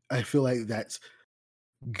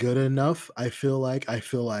good enough. I feel like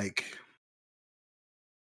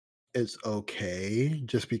it's okay,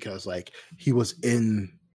 just because like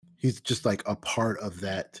he's just like a part of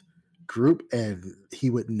that group and he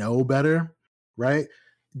would know better, right?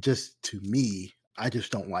 Just to me, I just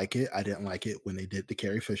don't like it. I didn't like it when they did to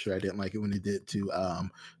Carrie Fisher. I didn't like it when they did to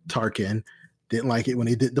Tarkin. Didn't like it when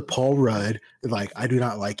they did to Paul Rudd. Like, I do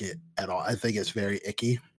not like it at all. I think it's very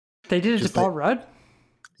icky. They did it just to Paul Rudd?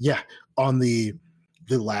 Yeah, on the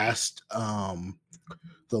last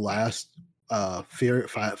Fast and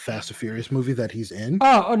Furious movie that he's in.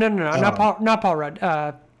 Oh no, not Paul Rudd.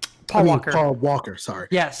 Paul Walker. Paul Walker, sorry.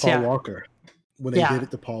 Yes, Paul Walker. When they did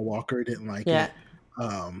it to Paul Walker, I didn't like it.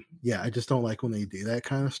 I just don't like when they do that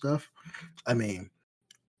kind of stuff. I mean,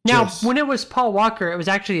 now when it was Paul Walker, it was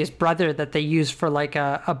actually his brother that they used for like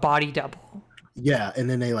a body double. Yeah, and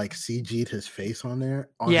then they like CG'd his face on there.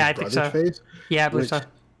 On his I think so. Face, yeah, I believe so.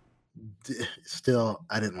 Still,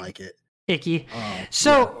 I didn't like it. Icky.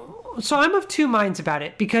 So I'm of two minds about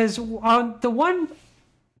it, because on the one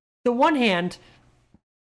hand,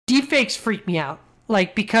 deepfakes freak me out.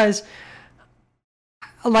 Like, because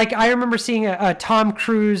like I remember seeing a Tom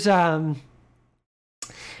Cruise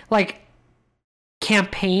like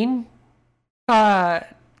campaign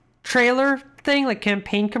trailer thing, like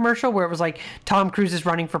campaign commercial, where it was like Tom Cruise is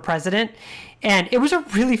running for president, and it was a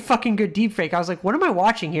really fucking good deepfake. I was like, what am I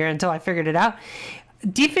watching here, until I figured it out.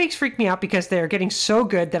 Deepfakes freak me out because they're getting so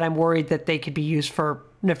good that I'm worried that they could be used for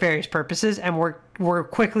nefarious purposes, and we're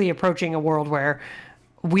quickly approaching a world where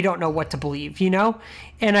we don't know what to believe, you know?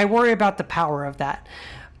 And I worry about the power of that.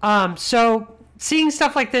 So seeing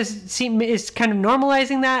stuff like this is kind of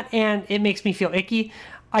normalizing that, and it makes me feel icky.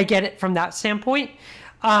 I get it from that standpoint.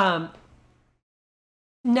 Now,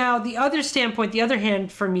 the other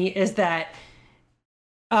hand for me is that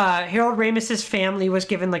Harold Ramis's family was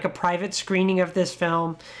given like a private screening of this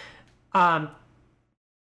film. I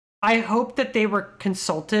hope that they were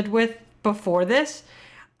consulted with before this.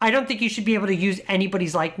 I don't think you should be able to use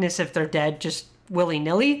anybody's likeness if they're dead just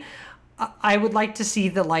willy-nilly. I would like to see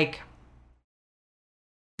the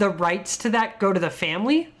rights to that go to the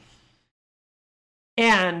family.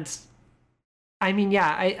 And I mean,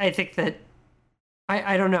 yeah, I think that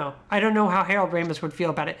I don't know. I don't know how Harold Ramis would feel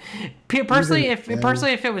about it. Personally, if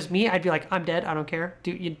it was me, I'd be like, I'm dead. I don't care.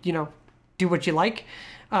 Do what you like.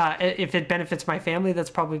 If it benefits my family, that's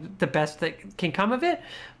probably the best that can come of it.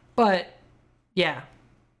 But yeah.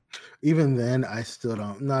 Even then, I still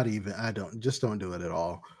don't. Just don't do it at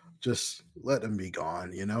all. Just let them be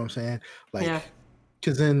gone. You know what I'm saying? Like,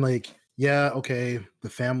 because then, like, yeah, okay, the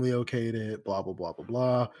family okayed it. Blah blah blah blah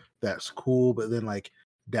blah. That's cool. But then, like,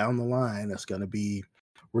 down the line,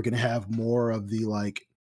 we're gonna have more of the like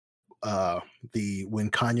when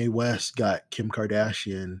Kanye West got Kim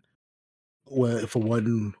Kardashian for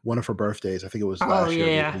one of her birthdays. I think it was last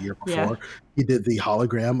year or the year before. He did the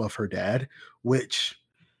hologram of her dad, which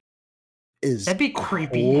is that'd be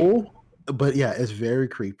creepy. But yeah, it's very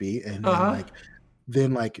creepy. And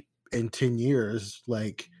then like in 10 years,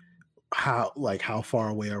 like how far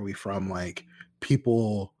away are we from like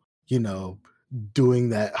people, doing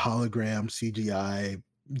that hologram CGI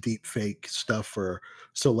deep fake stuff for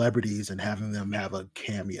celebrities and having them have a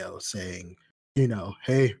cameo saying,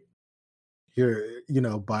 hey, here,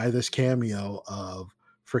 buy this cameo of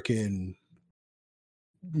freaking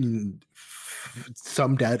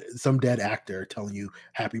some dead actor telling you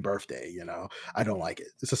happy birthday. I don't like it.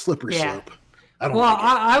 It's a slippery slope. I don't like it.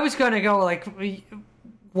 I was gonna go like,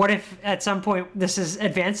 what if at some point this is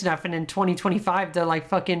advanced enough and in 2025 they're like,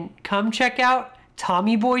 fucking come check out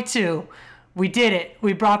Tommy Boy 2. We did it.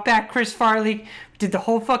 We brought back Chris Farley, did the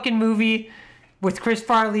whole fucking movie with Chris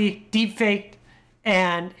Farley deep faked,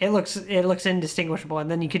 and it looks indistinguishable,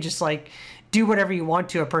 and then you could just like do whatever you want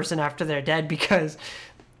to a person after they're dead because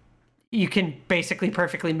you can basically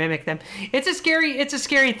perfectly mimic them. It's a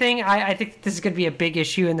scary thing. I think this is going to be a big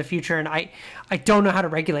issue in the future, and I don't know how to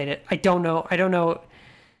regulate it. I don't know.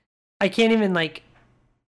 I can't even like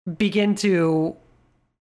begin to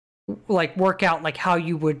like work out like how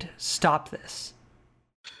you would stop this.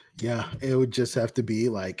 Yeah, it would just have to be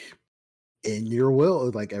like in your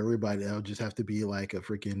will. Like everybody, it would just have to be like a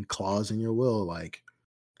freaking clause in your will. Like,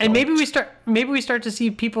 and maybe we start to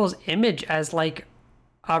see people's image as like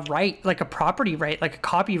a right, like a property right, like a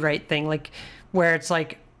copyright thing, like where it's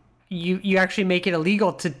like you actually make it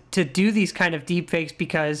illegal to do these kind of deep fakes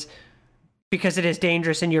because it is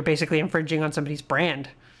dangerous and you're basically infringing on somebody's brand.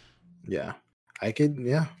 Yeah,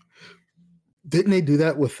 yeah. Didn't they do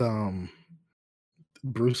that with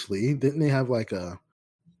Bruce Lee? Didn't they have like a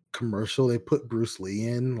commercial they put Bruce Lee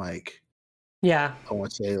in, like, yeah, I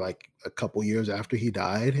want to say like a couple years after he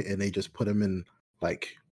died, and they just put him in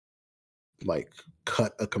like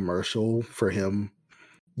cut a commercial for him,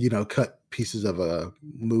 cut pieces of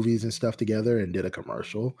movies and stuff together and did a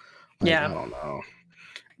commercial. Like, yeah, I don't know.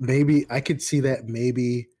 Maybe I could see that.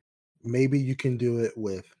 Maybe you can do it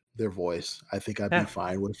with their voice. I think I'd be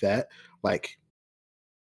fine with that. Like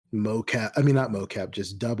mocap, I mean not mocap,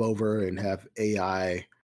 just dub over and have AI,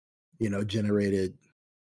 generated,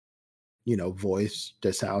 voice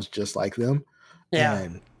that sounds just like them. Yeah,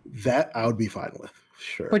 and that I would be fine with.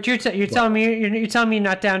 Sure. But you're telling me you're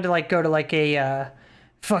not down to like go to like a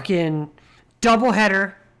fucking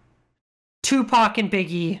doubleheader, Tupac and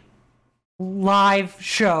Biggie live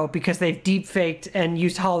show because they've deep faked and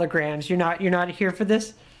used holograms. You're not here for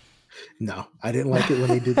this? No, I didn't like it when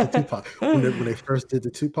they did the Tupac. When they first did the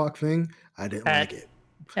Tupac thing, I didn't like it.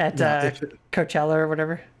 At Coachella or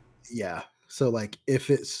whatever. Yeah. So like if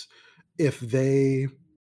it's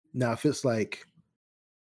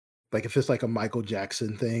like a Michael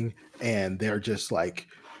Jackson thing and they're just like,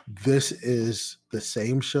 this is the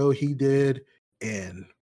same show he did in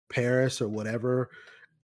Paris or whatever.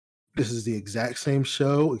 This is the exact same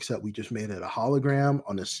show, except we just made it a hologram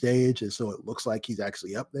on the stage. And so it looks like he's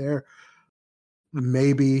actually up there.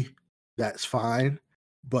 Maybe that's fine.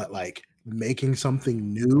 But like making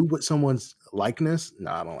something new with someone's likeness,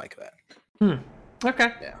 no, I don't like that.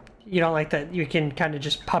 Okay. Yeah. You don't like that you can kind of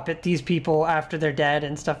just puppet these people after they're dead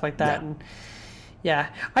and stuff like that. Yeah. And yeah,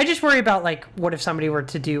 I just worry about like, what if somebody were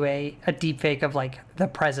to do a deep fake of like the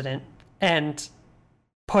president and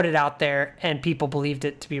put it out there and people believed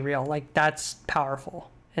it to be real? Like that's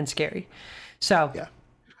powerful and scary. So yeah,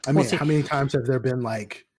 I mean, how many times have there been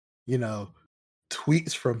like,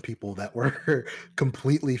 tweets from people that were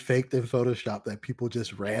completely faked in Photoshop that people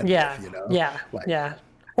just ran with, yeah.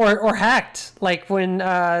 Or hacked, like when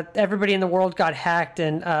everybody in the world got hacked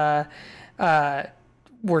and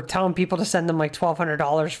were telling people to send them like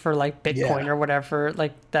 $1,200 for like Bitcoin or whatever.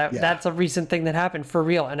 Like that. Yeah. That's a recent thing that happened for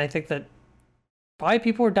real, and I think that probably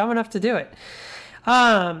people were dumb enough to do it.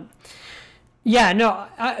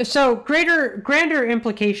 So grander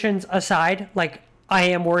implications aside, like I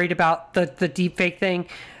am worried about the deepfake thing.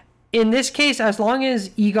 In this case, as long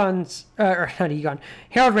as Harold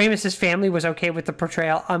Ramis's family was okay with the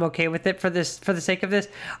portrayal, I'm okay with it for the sake of this.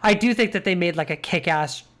 I do think that they made like a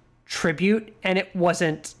kick-ass tribute, and it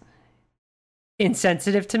wasn't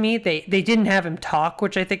insensitive to me. They didn't have him talk,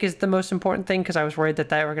 which I think is the most important thing, because I was worried that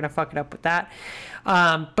they were going to fuck it up with that.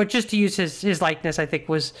 But just to use his likeness, I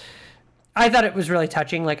thought it was really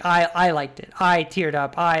touching. Like I liked it. I teared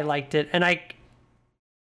up. I liked it, and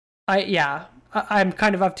I'm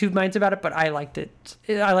kind of of two minds about it, but I liked it.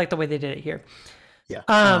 I like the way they did it here. Yeah.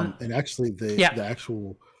 And actually the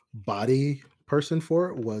actual body person for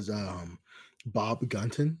it was Bob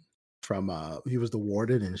Gunton from he was the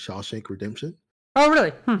warden in Shawshank Redemption. Oh,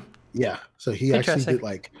 really? Yeah. So he actually did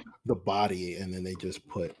like the body, and then they just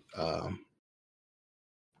put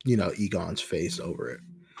Egon's face over it.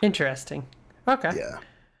 Interesting. Okay.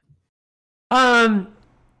 Yeah.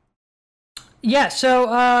 Yeah, so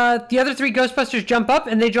the other three Ghostbusters jump up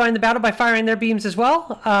and they join the battle by firing their beams as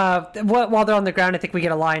well. While they're on the ground, I think we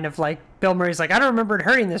get a line of like, Bill Murray's like, I don't remember it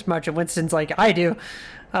hurting this much, and Winston's like, I do,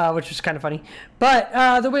 which was kind of funny. But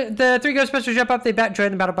the three Ghostbusters jump up. They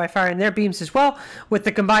join the battle by firing their beams as well. With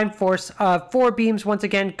the combined force of 4 beams, once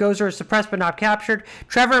again, Gozer is suppressed but not captured.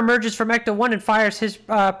 Trevor emerges from Ecto-1 and fires his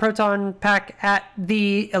proton pack at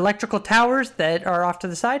the electrical towers that are off to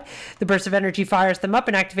the side. The burst of energy fires them up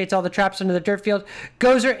and activates all the traps under the dirt field.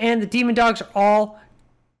 Gozer and the Demon Dogs are all,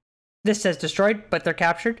 this says destroyed, but they're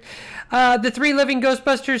captured. The 3 living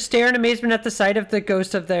Ghostbusters stare in amazement at the sight of the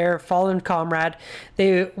ghost of their fallen comrade.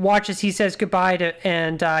 They watch as he says goodbye to,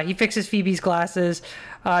 and he fixes Phoebe's glasses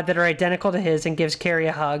that are identical to his and gives Carrie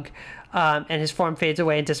a hug. And his form fades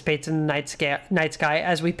away and dissipates in the night sky.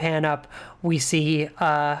 As we pan up, we see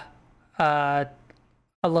a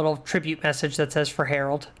little tribute message that says for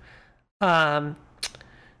Harold.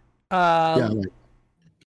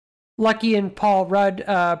 Lucky and Paul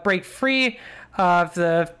Rudd break free of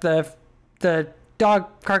the dog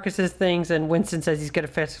carcasses things, and Winston says he's going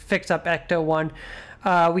to fix up Ecto-1.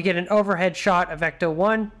 We get an overhead shot of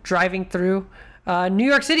Ecto-1 driving through New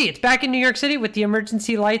York City. It's back in New York City with the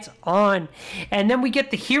emergency lights on. And then we get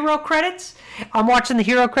the hero credits. I'm watching the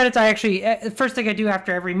hero credits. I actually, the first thing I do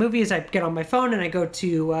after every movie is I get on my phone and I go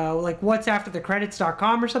to like what's after the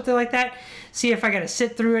credits.com or something like that. See if I got to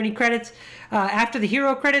sit through any credits. After the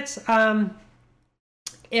hero credits, at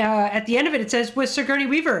the end of it, it says with Sigourney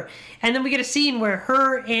Weaver. And then we get a scene where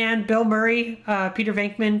her and Bill Murray, Peter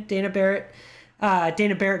Venkman, Dana Barrett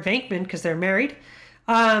Venkman, because they're married,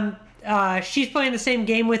 she's playing the same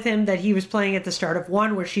game with him that he was playing at the start of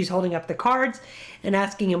 1, where she's holding up the cards and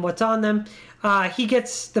asking him what's on them. He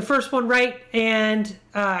gets the first one right, and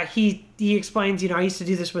he explains, I used to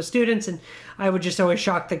do this with students, and I would just always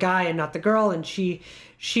shock the guy and not the girl, and she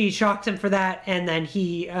shocks him for that, and then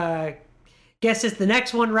he guesses the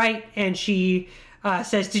next one right, and she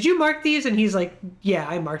says, did you mark these? And he's like, yeah,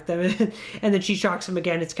 I marked them. And then she shocks him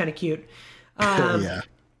again. It's kind of cute. Yeah.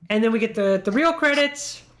 And then we get the real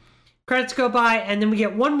credits. Credits go by, and then we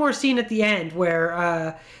get one more scene at the end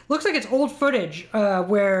where looks like it's old footage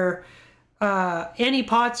where Annie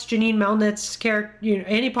Potts' character,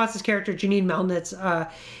 Janine Melnitz,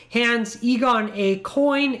 hands Egon a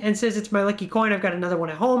coin and says, "It's my lucky coin. I've got another one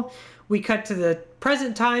at home." We cut to the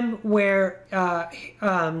present time where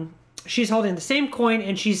she's holding the same coin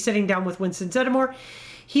and she's sitting down with Winston Zeddemore.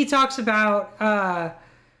 He talks about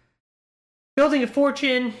building a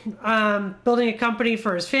fortune, building a company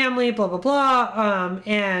for his family, blah, blah, blah,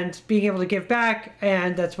 and being able to give back,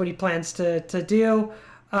 and that's what he plans to do.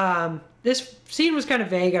 This scene was kind of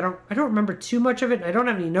vague. I don't remember too much of it, and I don't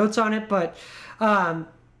have any notes on it, but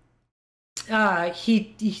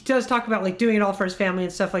he does talk about like doing it all for his family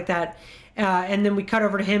and stuff like that. And then we cut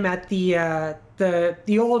over to him at the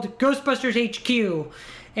old Ghostbusters HQ,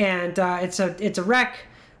 and it's a wreck.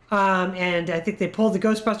 And I think they pull the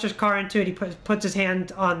Ghostbusters car into it. He puts his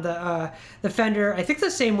hand on the fender. I think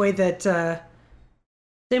the same way they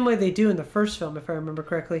do in the first film, if I remember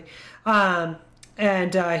correctly.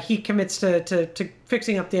 And he commits to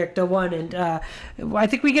fixing up the Ecto-1. And I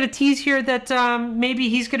think we get a tease here that maybe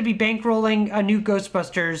he's going to be bankrolling a new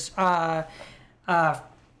Ghostbusters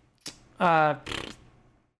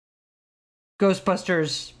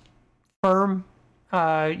firm.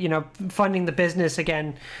 Funding the business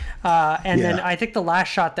again. Then I think the last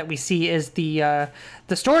shot that we see is the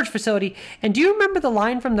storage facility. And do you remember the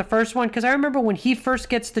line from the first one? Because I remember when he first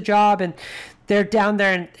gets the job and they're down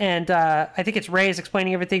there and I think it's Ray is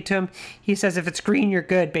explaining everything to him. He says, if it's green, you're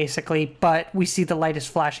good, basically. But we see the light is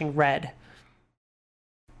flashing red.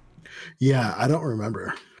 Yeah, I don't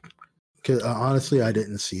remember. Because honestly, I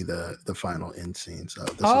didn't see the final end scene. So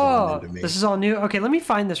this is all new to me. This is all new? Okay, let me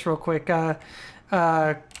find this real quick.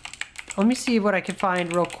 Let me see what I can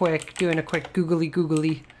find real quick. Doing a quick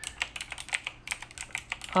googly.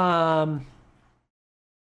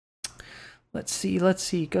 Let's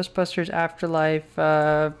see. Ghostbusters Afterlife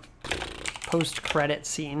post-credit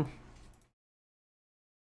scene.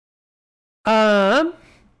 Let's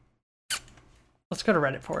go to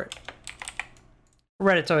Reddit for it.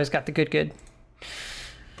 Reddit's always got the good.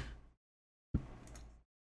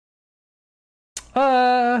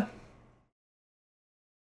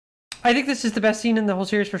 I think this is the best scene in the whole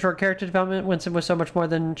series for short character development. Winston was so much more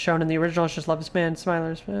than shown in the original. Just love this man,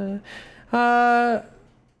 smilers.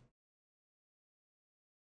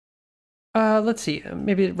 Let's see.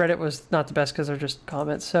 Maybe Reddit was not the best because they're just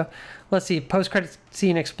comments. So let's see. Post-credit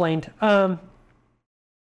scene explained.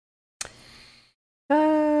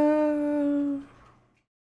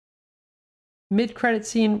 mid-credit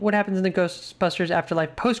scene. What happens in the Ghostbusters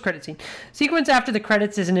Afterlife post-credit scene? Sequence after the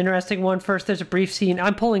credits is an interesting one. First, there's a brief scene.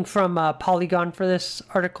 I'm pulling from Polygon for this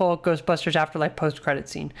article, Ghostbusters Afterlife post-credit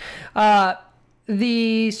scene.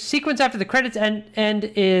 The sequence after the credits end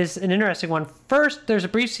is an interesting one. First, there's a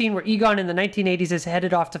brief scene where Egon in the 1980s is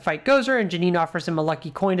headed off to fight Gozer, and Janine offers him a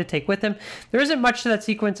lucky coin to take with him. There isn't much to that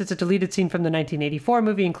sequence. It's a deleted scene from the 1984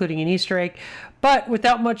 movie, including an Easter egg, but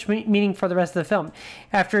without much meaning for the rest of the film.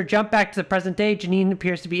 After a jump back to the present day, Janine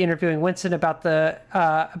appears to be interviewing Winston about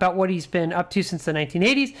what he's been up to since the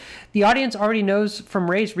 1980s. The audience already knows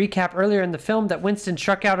from Ray's recap earlier in the film that Winston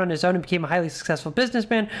struck out on his own and became a highly successful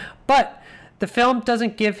businessman, but the film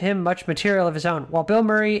doesn't give him much material of his own. While Bill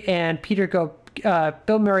Murray as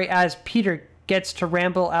Peter gets to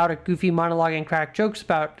ramble out a goofy monologue and crack jokes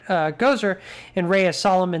about Gozer, and Ray as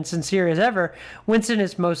solemn and sincere as ever, Winston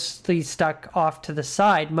is mostly stuck off to the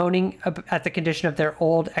side, moaning at the condition of their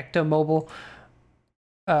old Ecto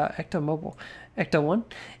 1,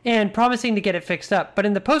 and promising to get it fixed up. But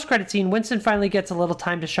in the post-credit scene, Winston finally gets a little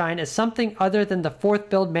time to shine as something other than the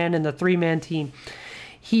fourth build man in the three-man team.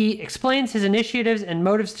 He explains his initiatives and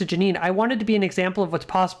motives to Janine. I wanted to be an example of what's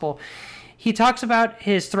possible. He talks about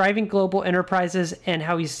his thriving global enterprises and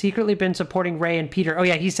how he's secretly been supporting Ray and Peter. Oh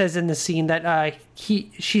yeah, he says in the scene that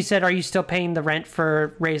she said, "Are you still paying the rent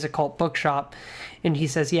for Ray's occult bookshop?" And he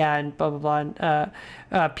says, "Yeah," and blah blah blah.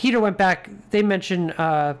 And, Peter went back. They mention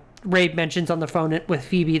Ray mentions on the phone with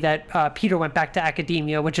Phoebe that Peter went back to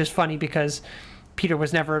academia, which is funny because Peter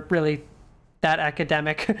was never really that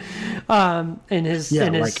academic in his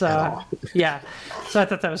yeah. So I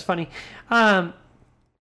thought that was funny. But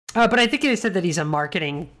I think they said that he's a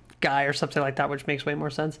marketing guy or something like that, which makes way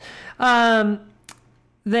more sense. So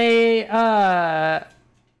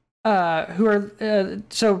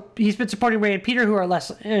he's been supporting Ray and Peter, who are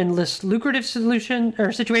less lucrative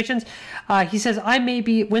situations. He says,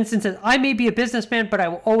 Winston says, "I may be a businessman, but I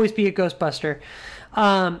will always be a Ghostbuster."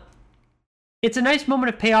 It's a nice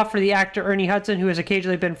moment of payoff for the actor Ernie Hudson, who has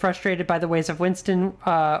occasionally been frustrated by the ways Winston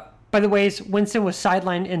was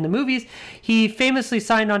sidelined in the movies. He famously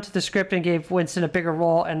signed onto the script and gave Winston a bigger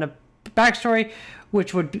role and a backstory,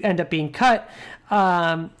 which would end up being cut.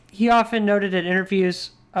 He often noted in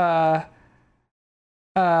interviews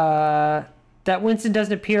that Winston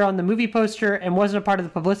doesn't appear on the movie poster and wasn't a part of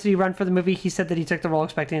the publicity run for the movie. He said that he took the role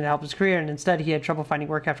expecting to help his career, and instead he had trouble finding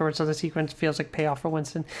work afterwards, so the sequence feels like payoff for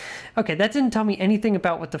Winston. Okay, that didn't tell me anything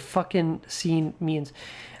about what the fucking scene means.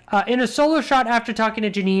 In a solo shot after talking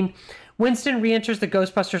to Janine, Winston re-enters the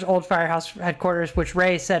Ghostbusters' old firehouse headquarters, which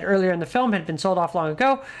Ray said earlier in the film had been sold off long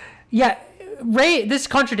ago. Yeah, this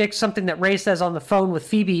contradicts something that Ray says on the phone with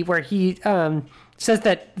Phoebe, where he says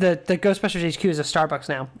that the Ghostbusters HQ is a Starbucks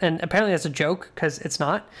now, and apparently that's a joke because it's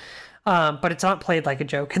not. But it's not played like a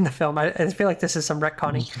joke in the film. I feel like this is some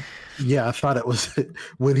retconning. Yeah, I thought it was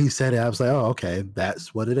when he said it. I was like, oh, okay,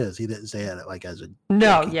 that's what it is. He didn't say it like as a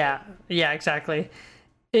no. Joke. Yeah, exactly.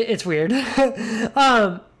 It's weird.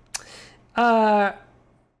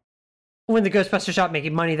 When the Ghostbusters shop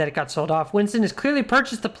making money that it got sold off, Winston has clearly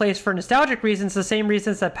purchased the place for nostalgic reasons, the same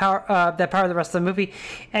reasons that power the rest of the movie,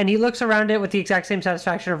 and he looks around it with the exact same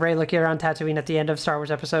satisfaction of Ray looking around Tatooine at the end of Star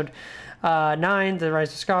Wars Episode 9, The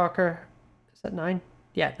Rise of Skywalker. Is that 9?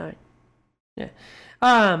 Yeah, 9. Yeah.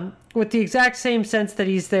 With the exact same sense that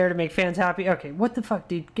he's there to make fans happy. Okay, what the fuck,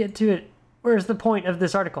 dude? Get to it. Where's the point of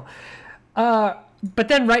this article? But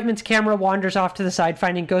then Reitman's camera wanders off to the side,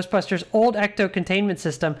 finding Ghostbusters' old Ecto containment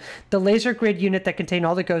system, the laser grid unit that contained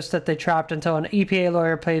all the ghosts that they trapped until an EPA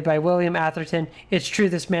lawyer played by William Atherton, "It's true,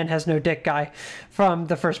 this man has no dick" guy from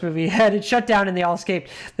the first movie, had it shut down and they all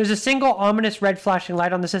escaped. There's a single ominous red flashing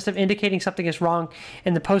light on the system indicating something is wrong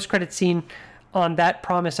in the post-credit scene on that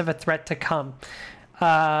promise of a threat to come.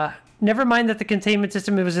 Never mind that the containment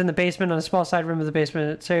system was in the basement on a small side room of the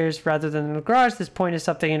basement stairs rather than in the garage. This point is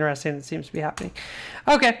something interesting that seems to be happening.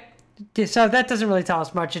 Okay, so that doesn't really tell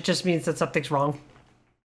us much. It just means that something's wrong.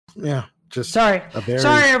 Yeah, just sorry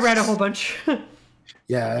I read a whole bunch.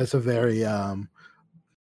 Yeah, it's a very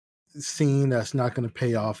scene that's not going to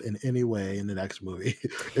pay off in any way in the next movie.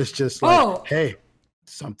 It's just like, hey,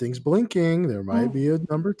 something's blinking. There might be a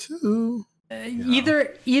number 2.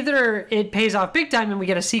 Either it pays off big time and we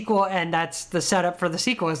get a sequel, and that's the setup for the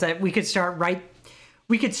sequel, is that we could start right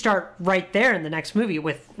there in the next movie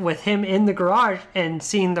with him in the garage and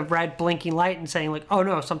seeing the red blinking light and saying like, oh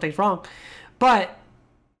no, something's wrong. But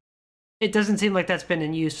it doesn't seem like that's been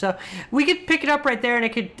in use, so we could pick it up right there and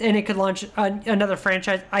it could launch another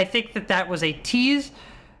franchise. I think that was a tease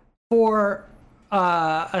for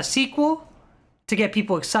a sequel to get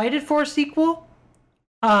people excited for a sequel.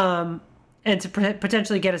 and to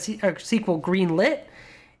potentially get a sequel greenlit.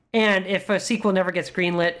 And if a sequel never gets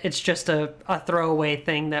greenlit, it's just a throwaway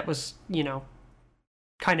thing that was,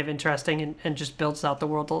 kind of interesting and just builds out the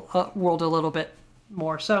world a little bit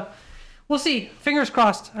more. So we'll see. Fingers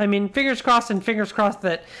crossed. I mean, fingers crossed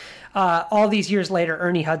that all these years later,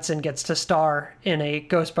 Ernie Hudson gets to star in a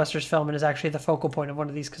Ghostbusters film and is actually the focal point of one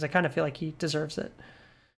of these, because I kind of feel like he deserves it.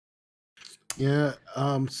 Yeah.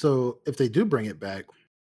 So if they do bring it back,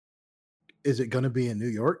 is it going to be in New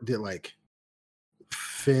York? Did like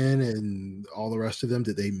Finn and all the rest of them,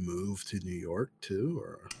 did they move to New York too,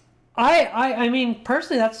 or? I mean,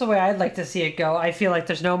 personally, that's the way I'd like to see it go. I feel like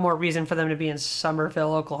there's no more reason for them to be in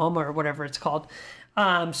Summerville, Oklahoma, or whatever it's called.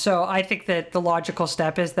 So I think that the logical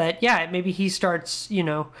step is that, yeah, maybe he starts, what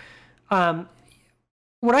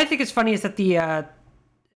I think is funny is that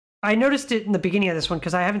I noticed it in the beginning of this one,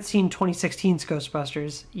 because I haven't seen 2016's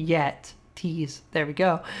Ghostbusters yet. Tease. There we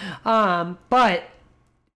go. But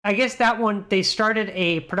I guess that one, they started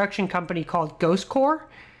a production company called Ghost Corps.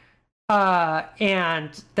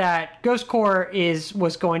 And that Ghost Corps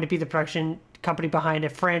was going to be the production company behind a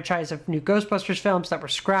franchise of new Ghostbusters films that were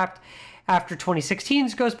scrapped after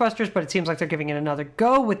 2016's Ghostbusters, but it seems like they're giving it another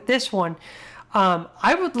go with this one.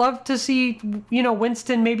 I would love to see,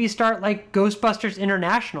 Winston maybe start like Ghostbusters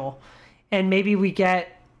International, and maybe we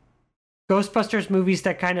get Ghostbusters movies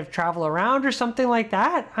that kind of travel around or something like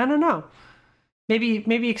that. I don't know.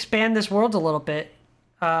 Maybe expand this world a little bit.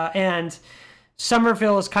 And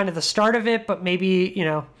Summerville is kind of the start of it, but maybe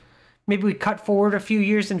we cut forward a few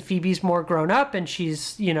years and Phoebe's more grown up and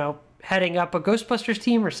she's, heading up a Ghostbusters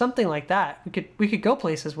team or something like that. We could go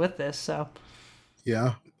places with this. So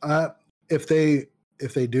yeah, if they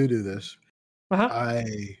do this, uh-huh.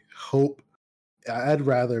 I hope I'd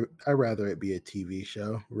rather it be a TV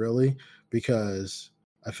show, really, because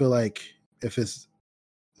I feel like if it's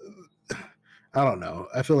I don't know.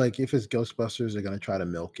 I feel like if it's Ghostbusters, they're going to try to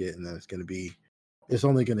milk it, and then it's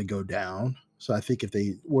only going to go down. So I think if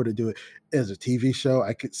they were to do it as a TV show,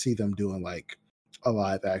 I could see them doing like a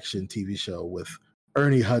live action TV show with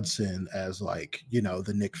Ernie Hudson as like,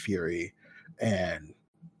 the Nick Fury, and,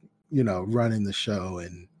 running the show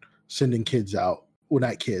and sending kids out. Well,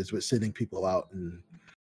 not kids, but sending people out and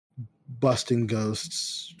busting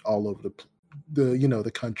ghosts all over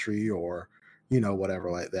the country, or, whatever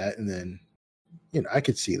like that. And then, I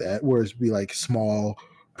could see that, whereas it'd be like small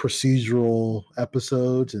procedural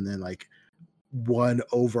episodes and then like one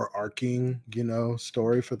overarching,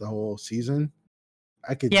 story for the whole season.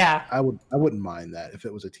 I wouldn't mind that if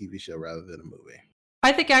it was a TV show rather than a movie.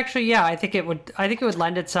 I think actually, yeah, I think it would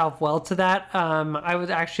lend itself well to that. I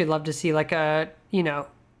would actually love to see like a,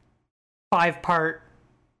 5-part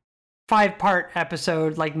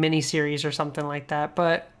episode, like mini-series or something like that.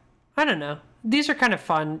 But I don't know. These are kind of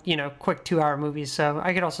fun, quick 2-hour movies. So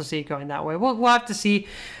I could also see it going that way. We'll have to see.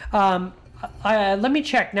 Let me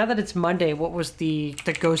check. Now that it's Monday, what was the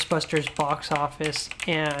Ghostbusters box office,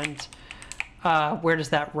 and where does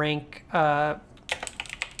that rank for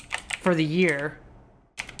the year?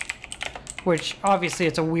 Which obviously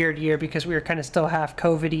it's a weird year because we were kind of still half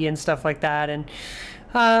COVID-y and stuff like that. And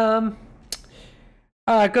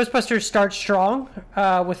Ghostbusters starts strong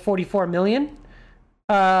with 44 million.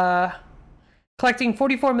 Collecting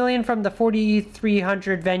 44 million from the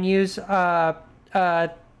 4,300 venues.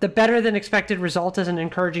 The better than expected result is an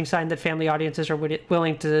encouraging sign that family audiences are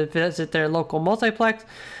willing to visit their local multiplex.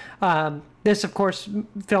 This, of course,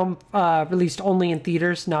 film released only in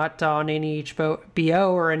theaters, not on any HBO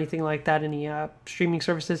or anything like that, any streaming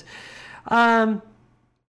services. So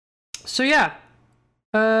yeah,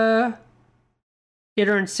 it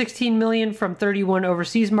earned 16 million from 31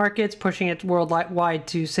 overseas markets, pushing it worldwide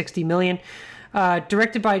to 60 million.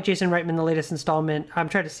 Directed by Jason Reitman, the latest installment. I'm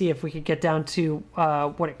trying to see if we could get down to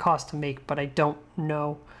what it cost to make, but I don't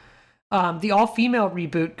know. The all-female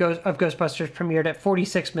reboot of Ghostbusters premiered at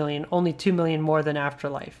 46 million, only 2 million more than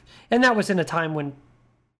Afterlife. And that was in a time when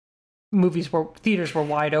theaters were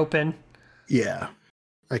wide open. Yeah,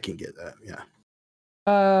 I can get that,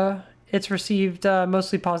 yeah. It's received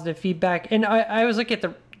mostly positive feedback. And I was looking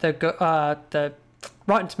at the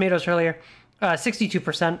Rotten Tomatoes earlier.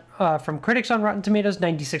 62% from critics on Rotten Tomatoes,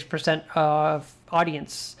 96% of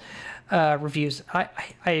audience reviews.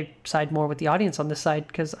 I side more with the audience on this side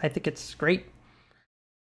because I think it's great.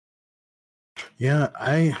 Yeah,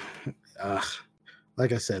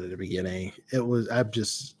 like I said at the beginning, it was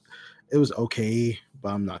okay, but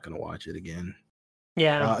I'm not gonna watch it again.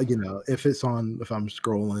 Yeah, if I'm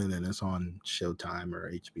scrolling and it's on Showtime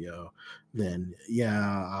or HBO, then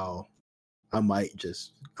yeah, I might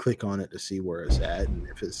just click on it to see where it's at, and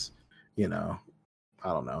if it's, I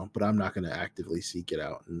don't know, but I'm not going to actively seek it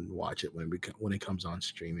out and watch it when it comes on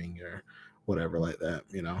streaming or whatever like that,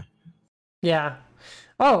 you know? Yeah.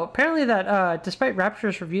 Oh, apparently that despite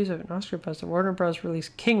rapturous reviews of an Oscar buzz, the Warner Bros. Release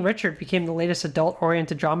King Richard became the latest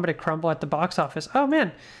adult-oriented drama to crumble at the box office. Oh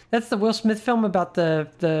man, that's the Will Smith film about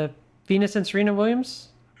the Venus and Serena Williams.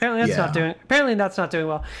 Apparently that's not doing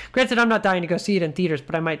well. Granted, I'm not dying to go see it in theaters,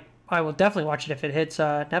 but I will definitely watch it if it hits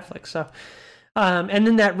Netflix. So, and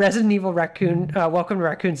then that Resident Evil Welcome to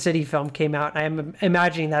Raccoon City film came out. I am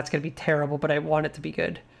imagining that's going to be terrible, but I want it to be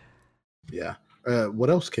good. Yeah. What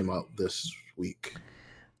else came out this week?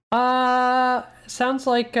 Sounds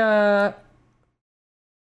like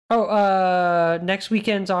next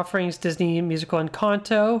weekend's offerings, Disney musical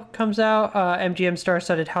Encanto comes out. MGM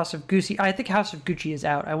star-studded House of Gucci. I think House of Gucci is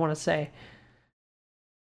out, I want to say.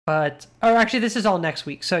 But actually this is all next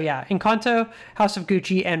week. So yeah, Encanto, House of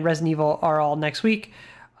Gucci, and Resident Evil are all next week.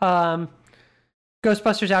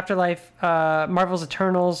 Ghostbusters Afterlife, Marvel's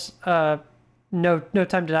Eternals, No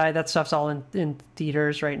Time to Die, that stuff's all in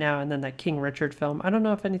theaters right now, and then that King Richard film. I don't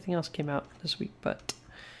know if anything else came out this week, but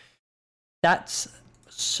that's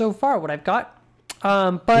so far what I've got.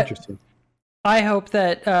 But I hope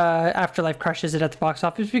that Afterlife crushes it at the box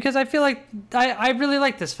office, because I feel like I really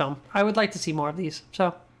like this film. I would like to see more of these,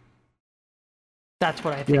 so that's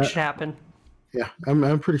what I think should happen. Yeah,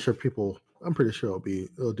 I'm pretty sure it'll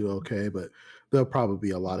do okay, but there'll probably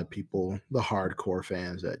be a lot of people, the hardcore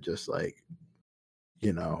fans that just like,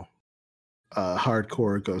 you know,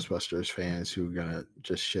 hardcore Ghostbusters fans who are gonna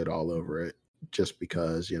just shit all over it just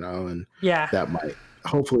because, you know, and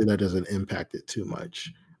hopefully that doesn't impact it too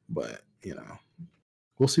much, but you know,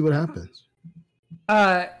 we'll see what happens.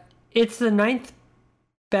 It's the 9th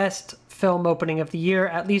best film opening of the year.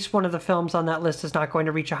 At least one of the films on that list is not going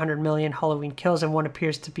to reach 100 million. Halloween Kills, and one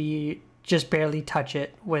appears to be just barely touch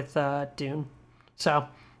it with Dune. So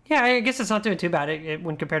yeah, I guess it's not doing too bad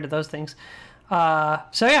when compared to those things.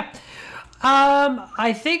 So yeah,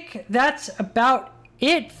 I think that's about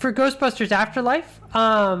it for Ghostbusters Afterlife.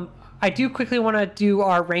 I do quickly want to do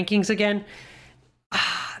our rankings again.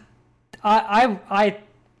 I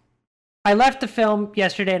left the film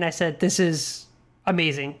yesterday and I said, this is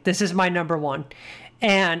amazing. This is my number one.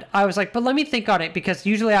 And I was like, but let me think on it, because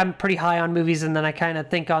usually I'm pretty high on movies and then I kind of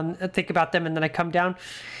think about them and then I come down.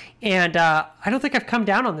 And I don't think I've come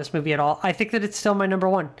down on this movie at all. I think that it's still my number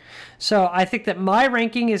one. So I think that my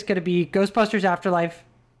ranking is going to be Ghostbusters Afterlife,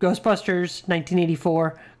 Ghostbusters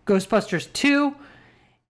 1984, Ghostbusters 2,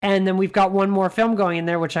 and then we've got one more film going in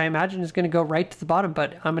there, which I imagine is going to go right to the bottom,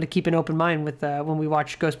 but I'm going to keep an open mind with when we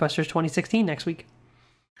watch Ghostbusters 2016 next week.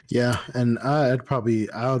 Yeah, and I would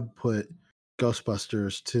put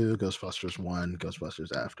Ghostbusters 2, Ghostbusters 1,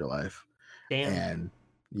 Ghostbusters Afterlife. Damn. And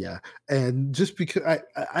yeah, and just because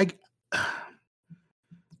I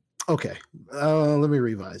okay, let me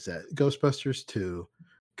revise that. Ghostbusters 2,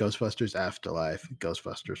 Ghostbusters Afterlife,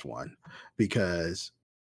 Ghostbusters 1, because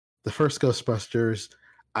the first Ghostbusters,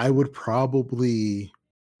 I would probably,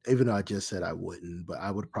 even though I just said I wouldn't, but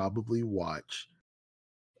I would probably watch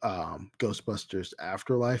Ghostbusters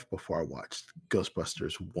Afterlife before I watched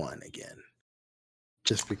Ghostbusters 1 again.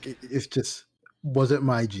 Just because it's just wasn't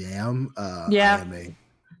my jam. Yeah. I am a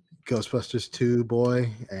Ghostbusters 2 boy,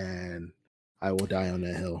 and I will die on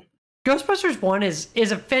that hill. Ghostbusters 1 is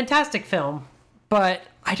a fantastic film, but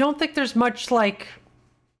I don't think there's much like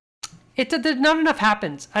it. Not enough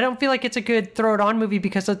happens. I don't feel like it's a good throw it on movie,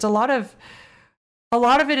 because it's a lot of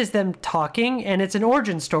it is them talking, and it's an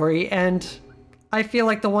origin story, and I feel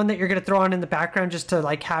like the one that you're going to throw on in the background just to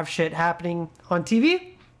like have shit happening on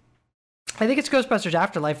TV, I think it's Ghostbusters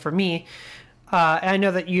Afterlife for me. And I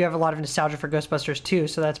know that you have a lot of nostalgia for Ghostbusters too,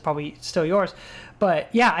 so that's probably still yours. But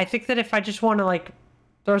yeah, I think that if I just want to like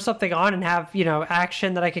throw something on and have, you know,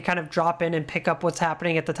 action that I could kind of drop in and pick up what's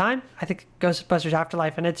happening at the time, I think Ghostbusters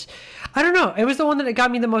Afterlife. And it's, I don't know, it was the one that got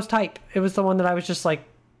me the most hype. It was the one that I was just like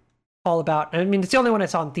all about. I mean, it's the only one I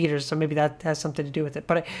saw in theaters, so maybe that has something to do with it.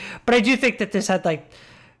 But I do think that this had like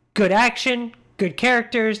good action, good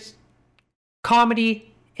characters, comedy,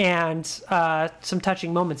 and some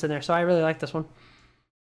touching moments in there. So I really like this one.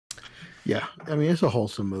 Yeah, I mean, it's a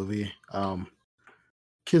wholesome movie.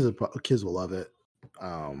 Kids will love it.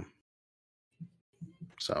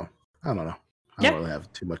 So I don't know. I don't really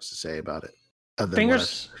have too much to say about it.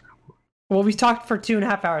 Well, we talked for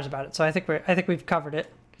 2.5 hours about it, so I think we've covered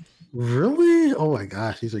it. Really? Oh my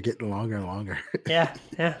gosh, these are getting longer and longer. Yeah.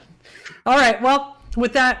 All right. Well,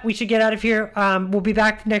 with that, we should get out of here. We'll be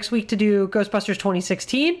back next week to do Ghostbusters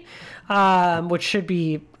 2016, which should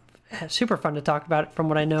be super fun to talk about from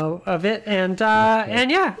what I know of it. And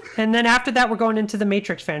yeah, and then after that, we're going into the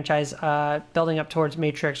Matrix franchise, building up towards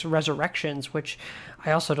Matrix Resurrections, which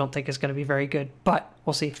I also don't think is going to be very good, but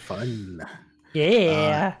we'll see. Fun.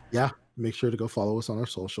 Yeah. Yeah. Make sure to go follow us on our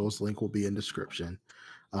socials. Link will be in description.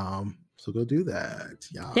 So go do that.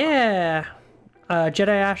 Yeah. Yeah. Jedi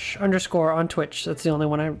Ash _ on Twitch. That's the only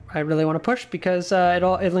one I really want to push because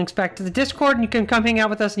it links back to the Discord, and you can come hang out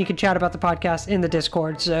with us and you can chat about the podcast in the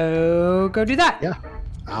Discord. So go do that. Yeah,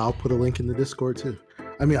 I'll put a link in the Discord too.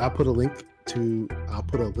 I mean, I'll put a link in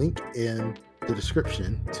the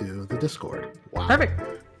description to the Discord. Wow. Perfect.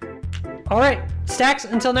 All right, Stacks.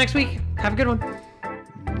 Until next week. Have a good one.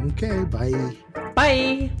 Okay. Bye.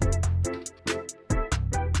 Bye.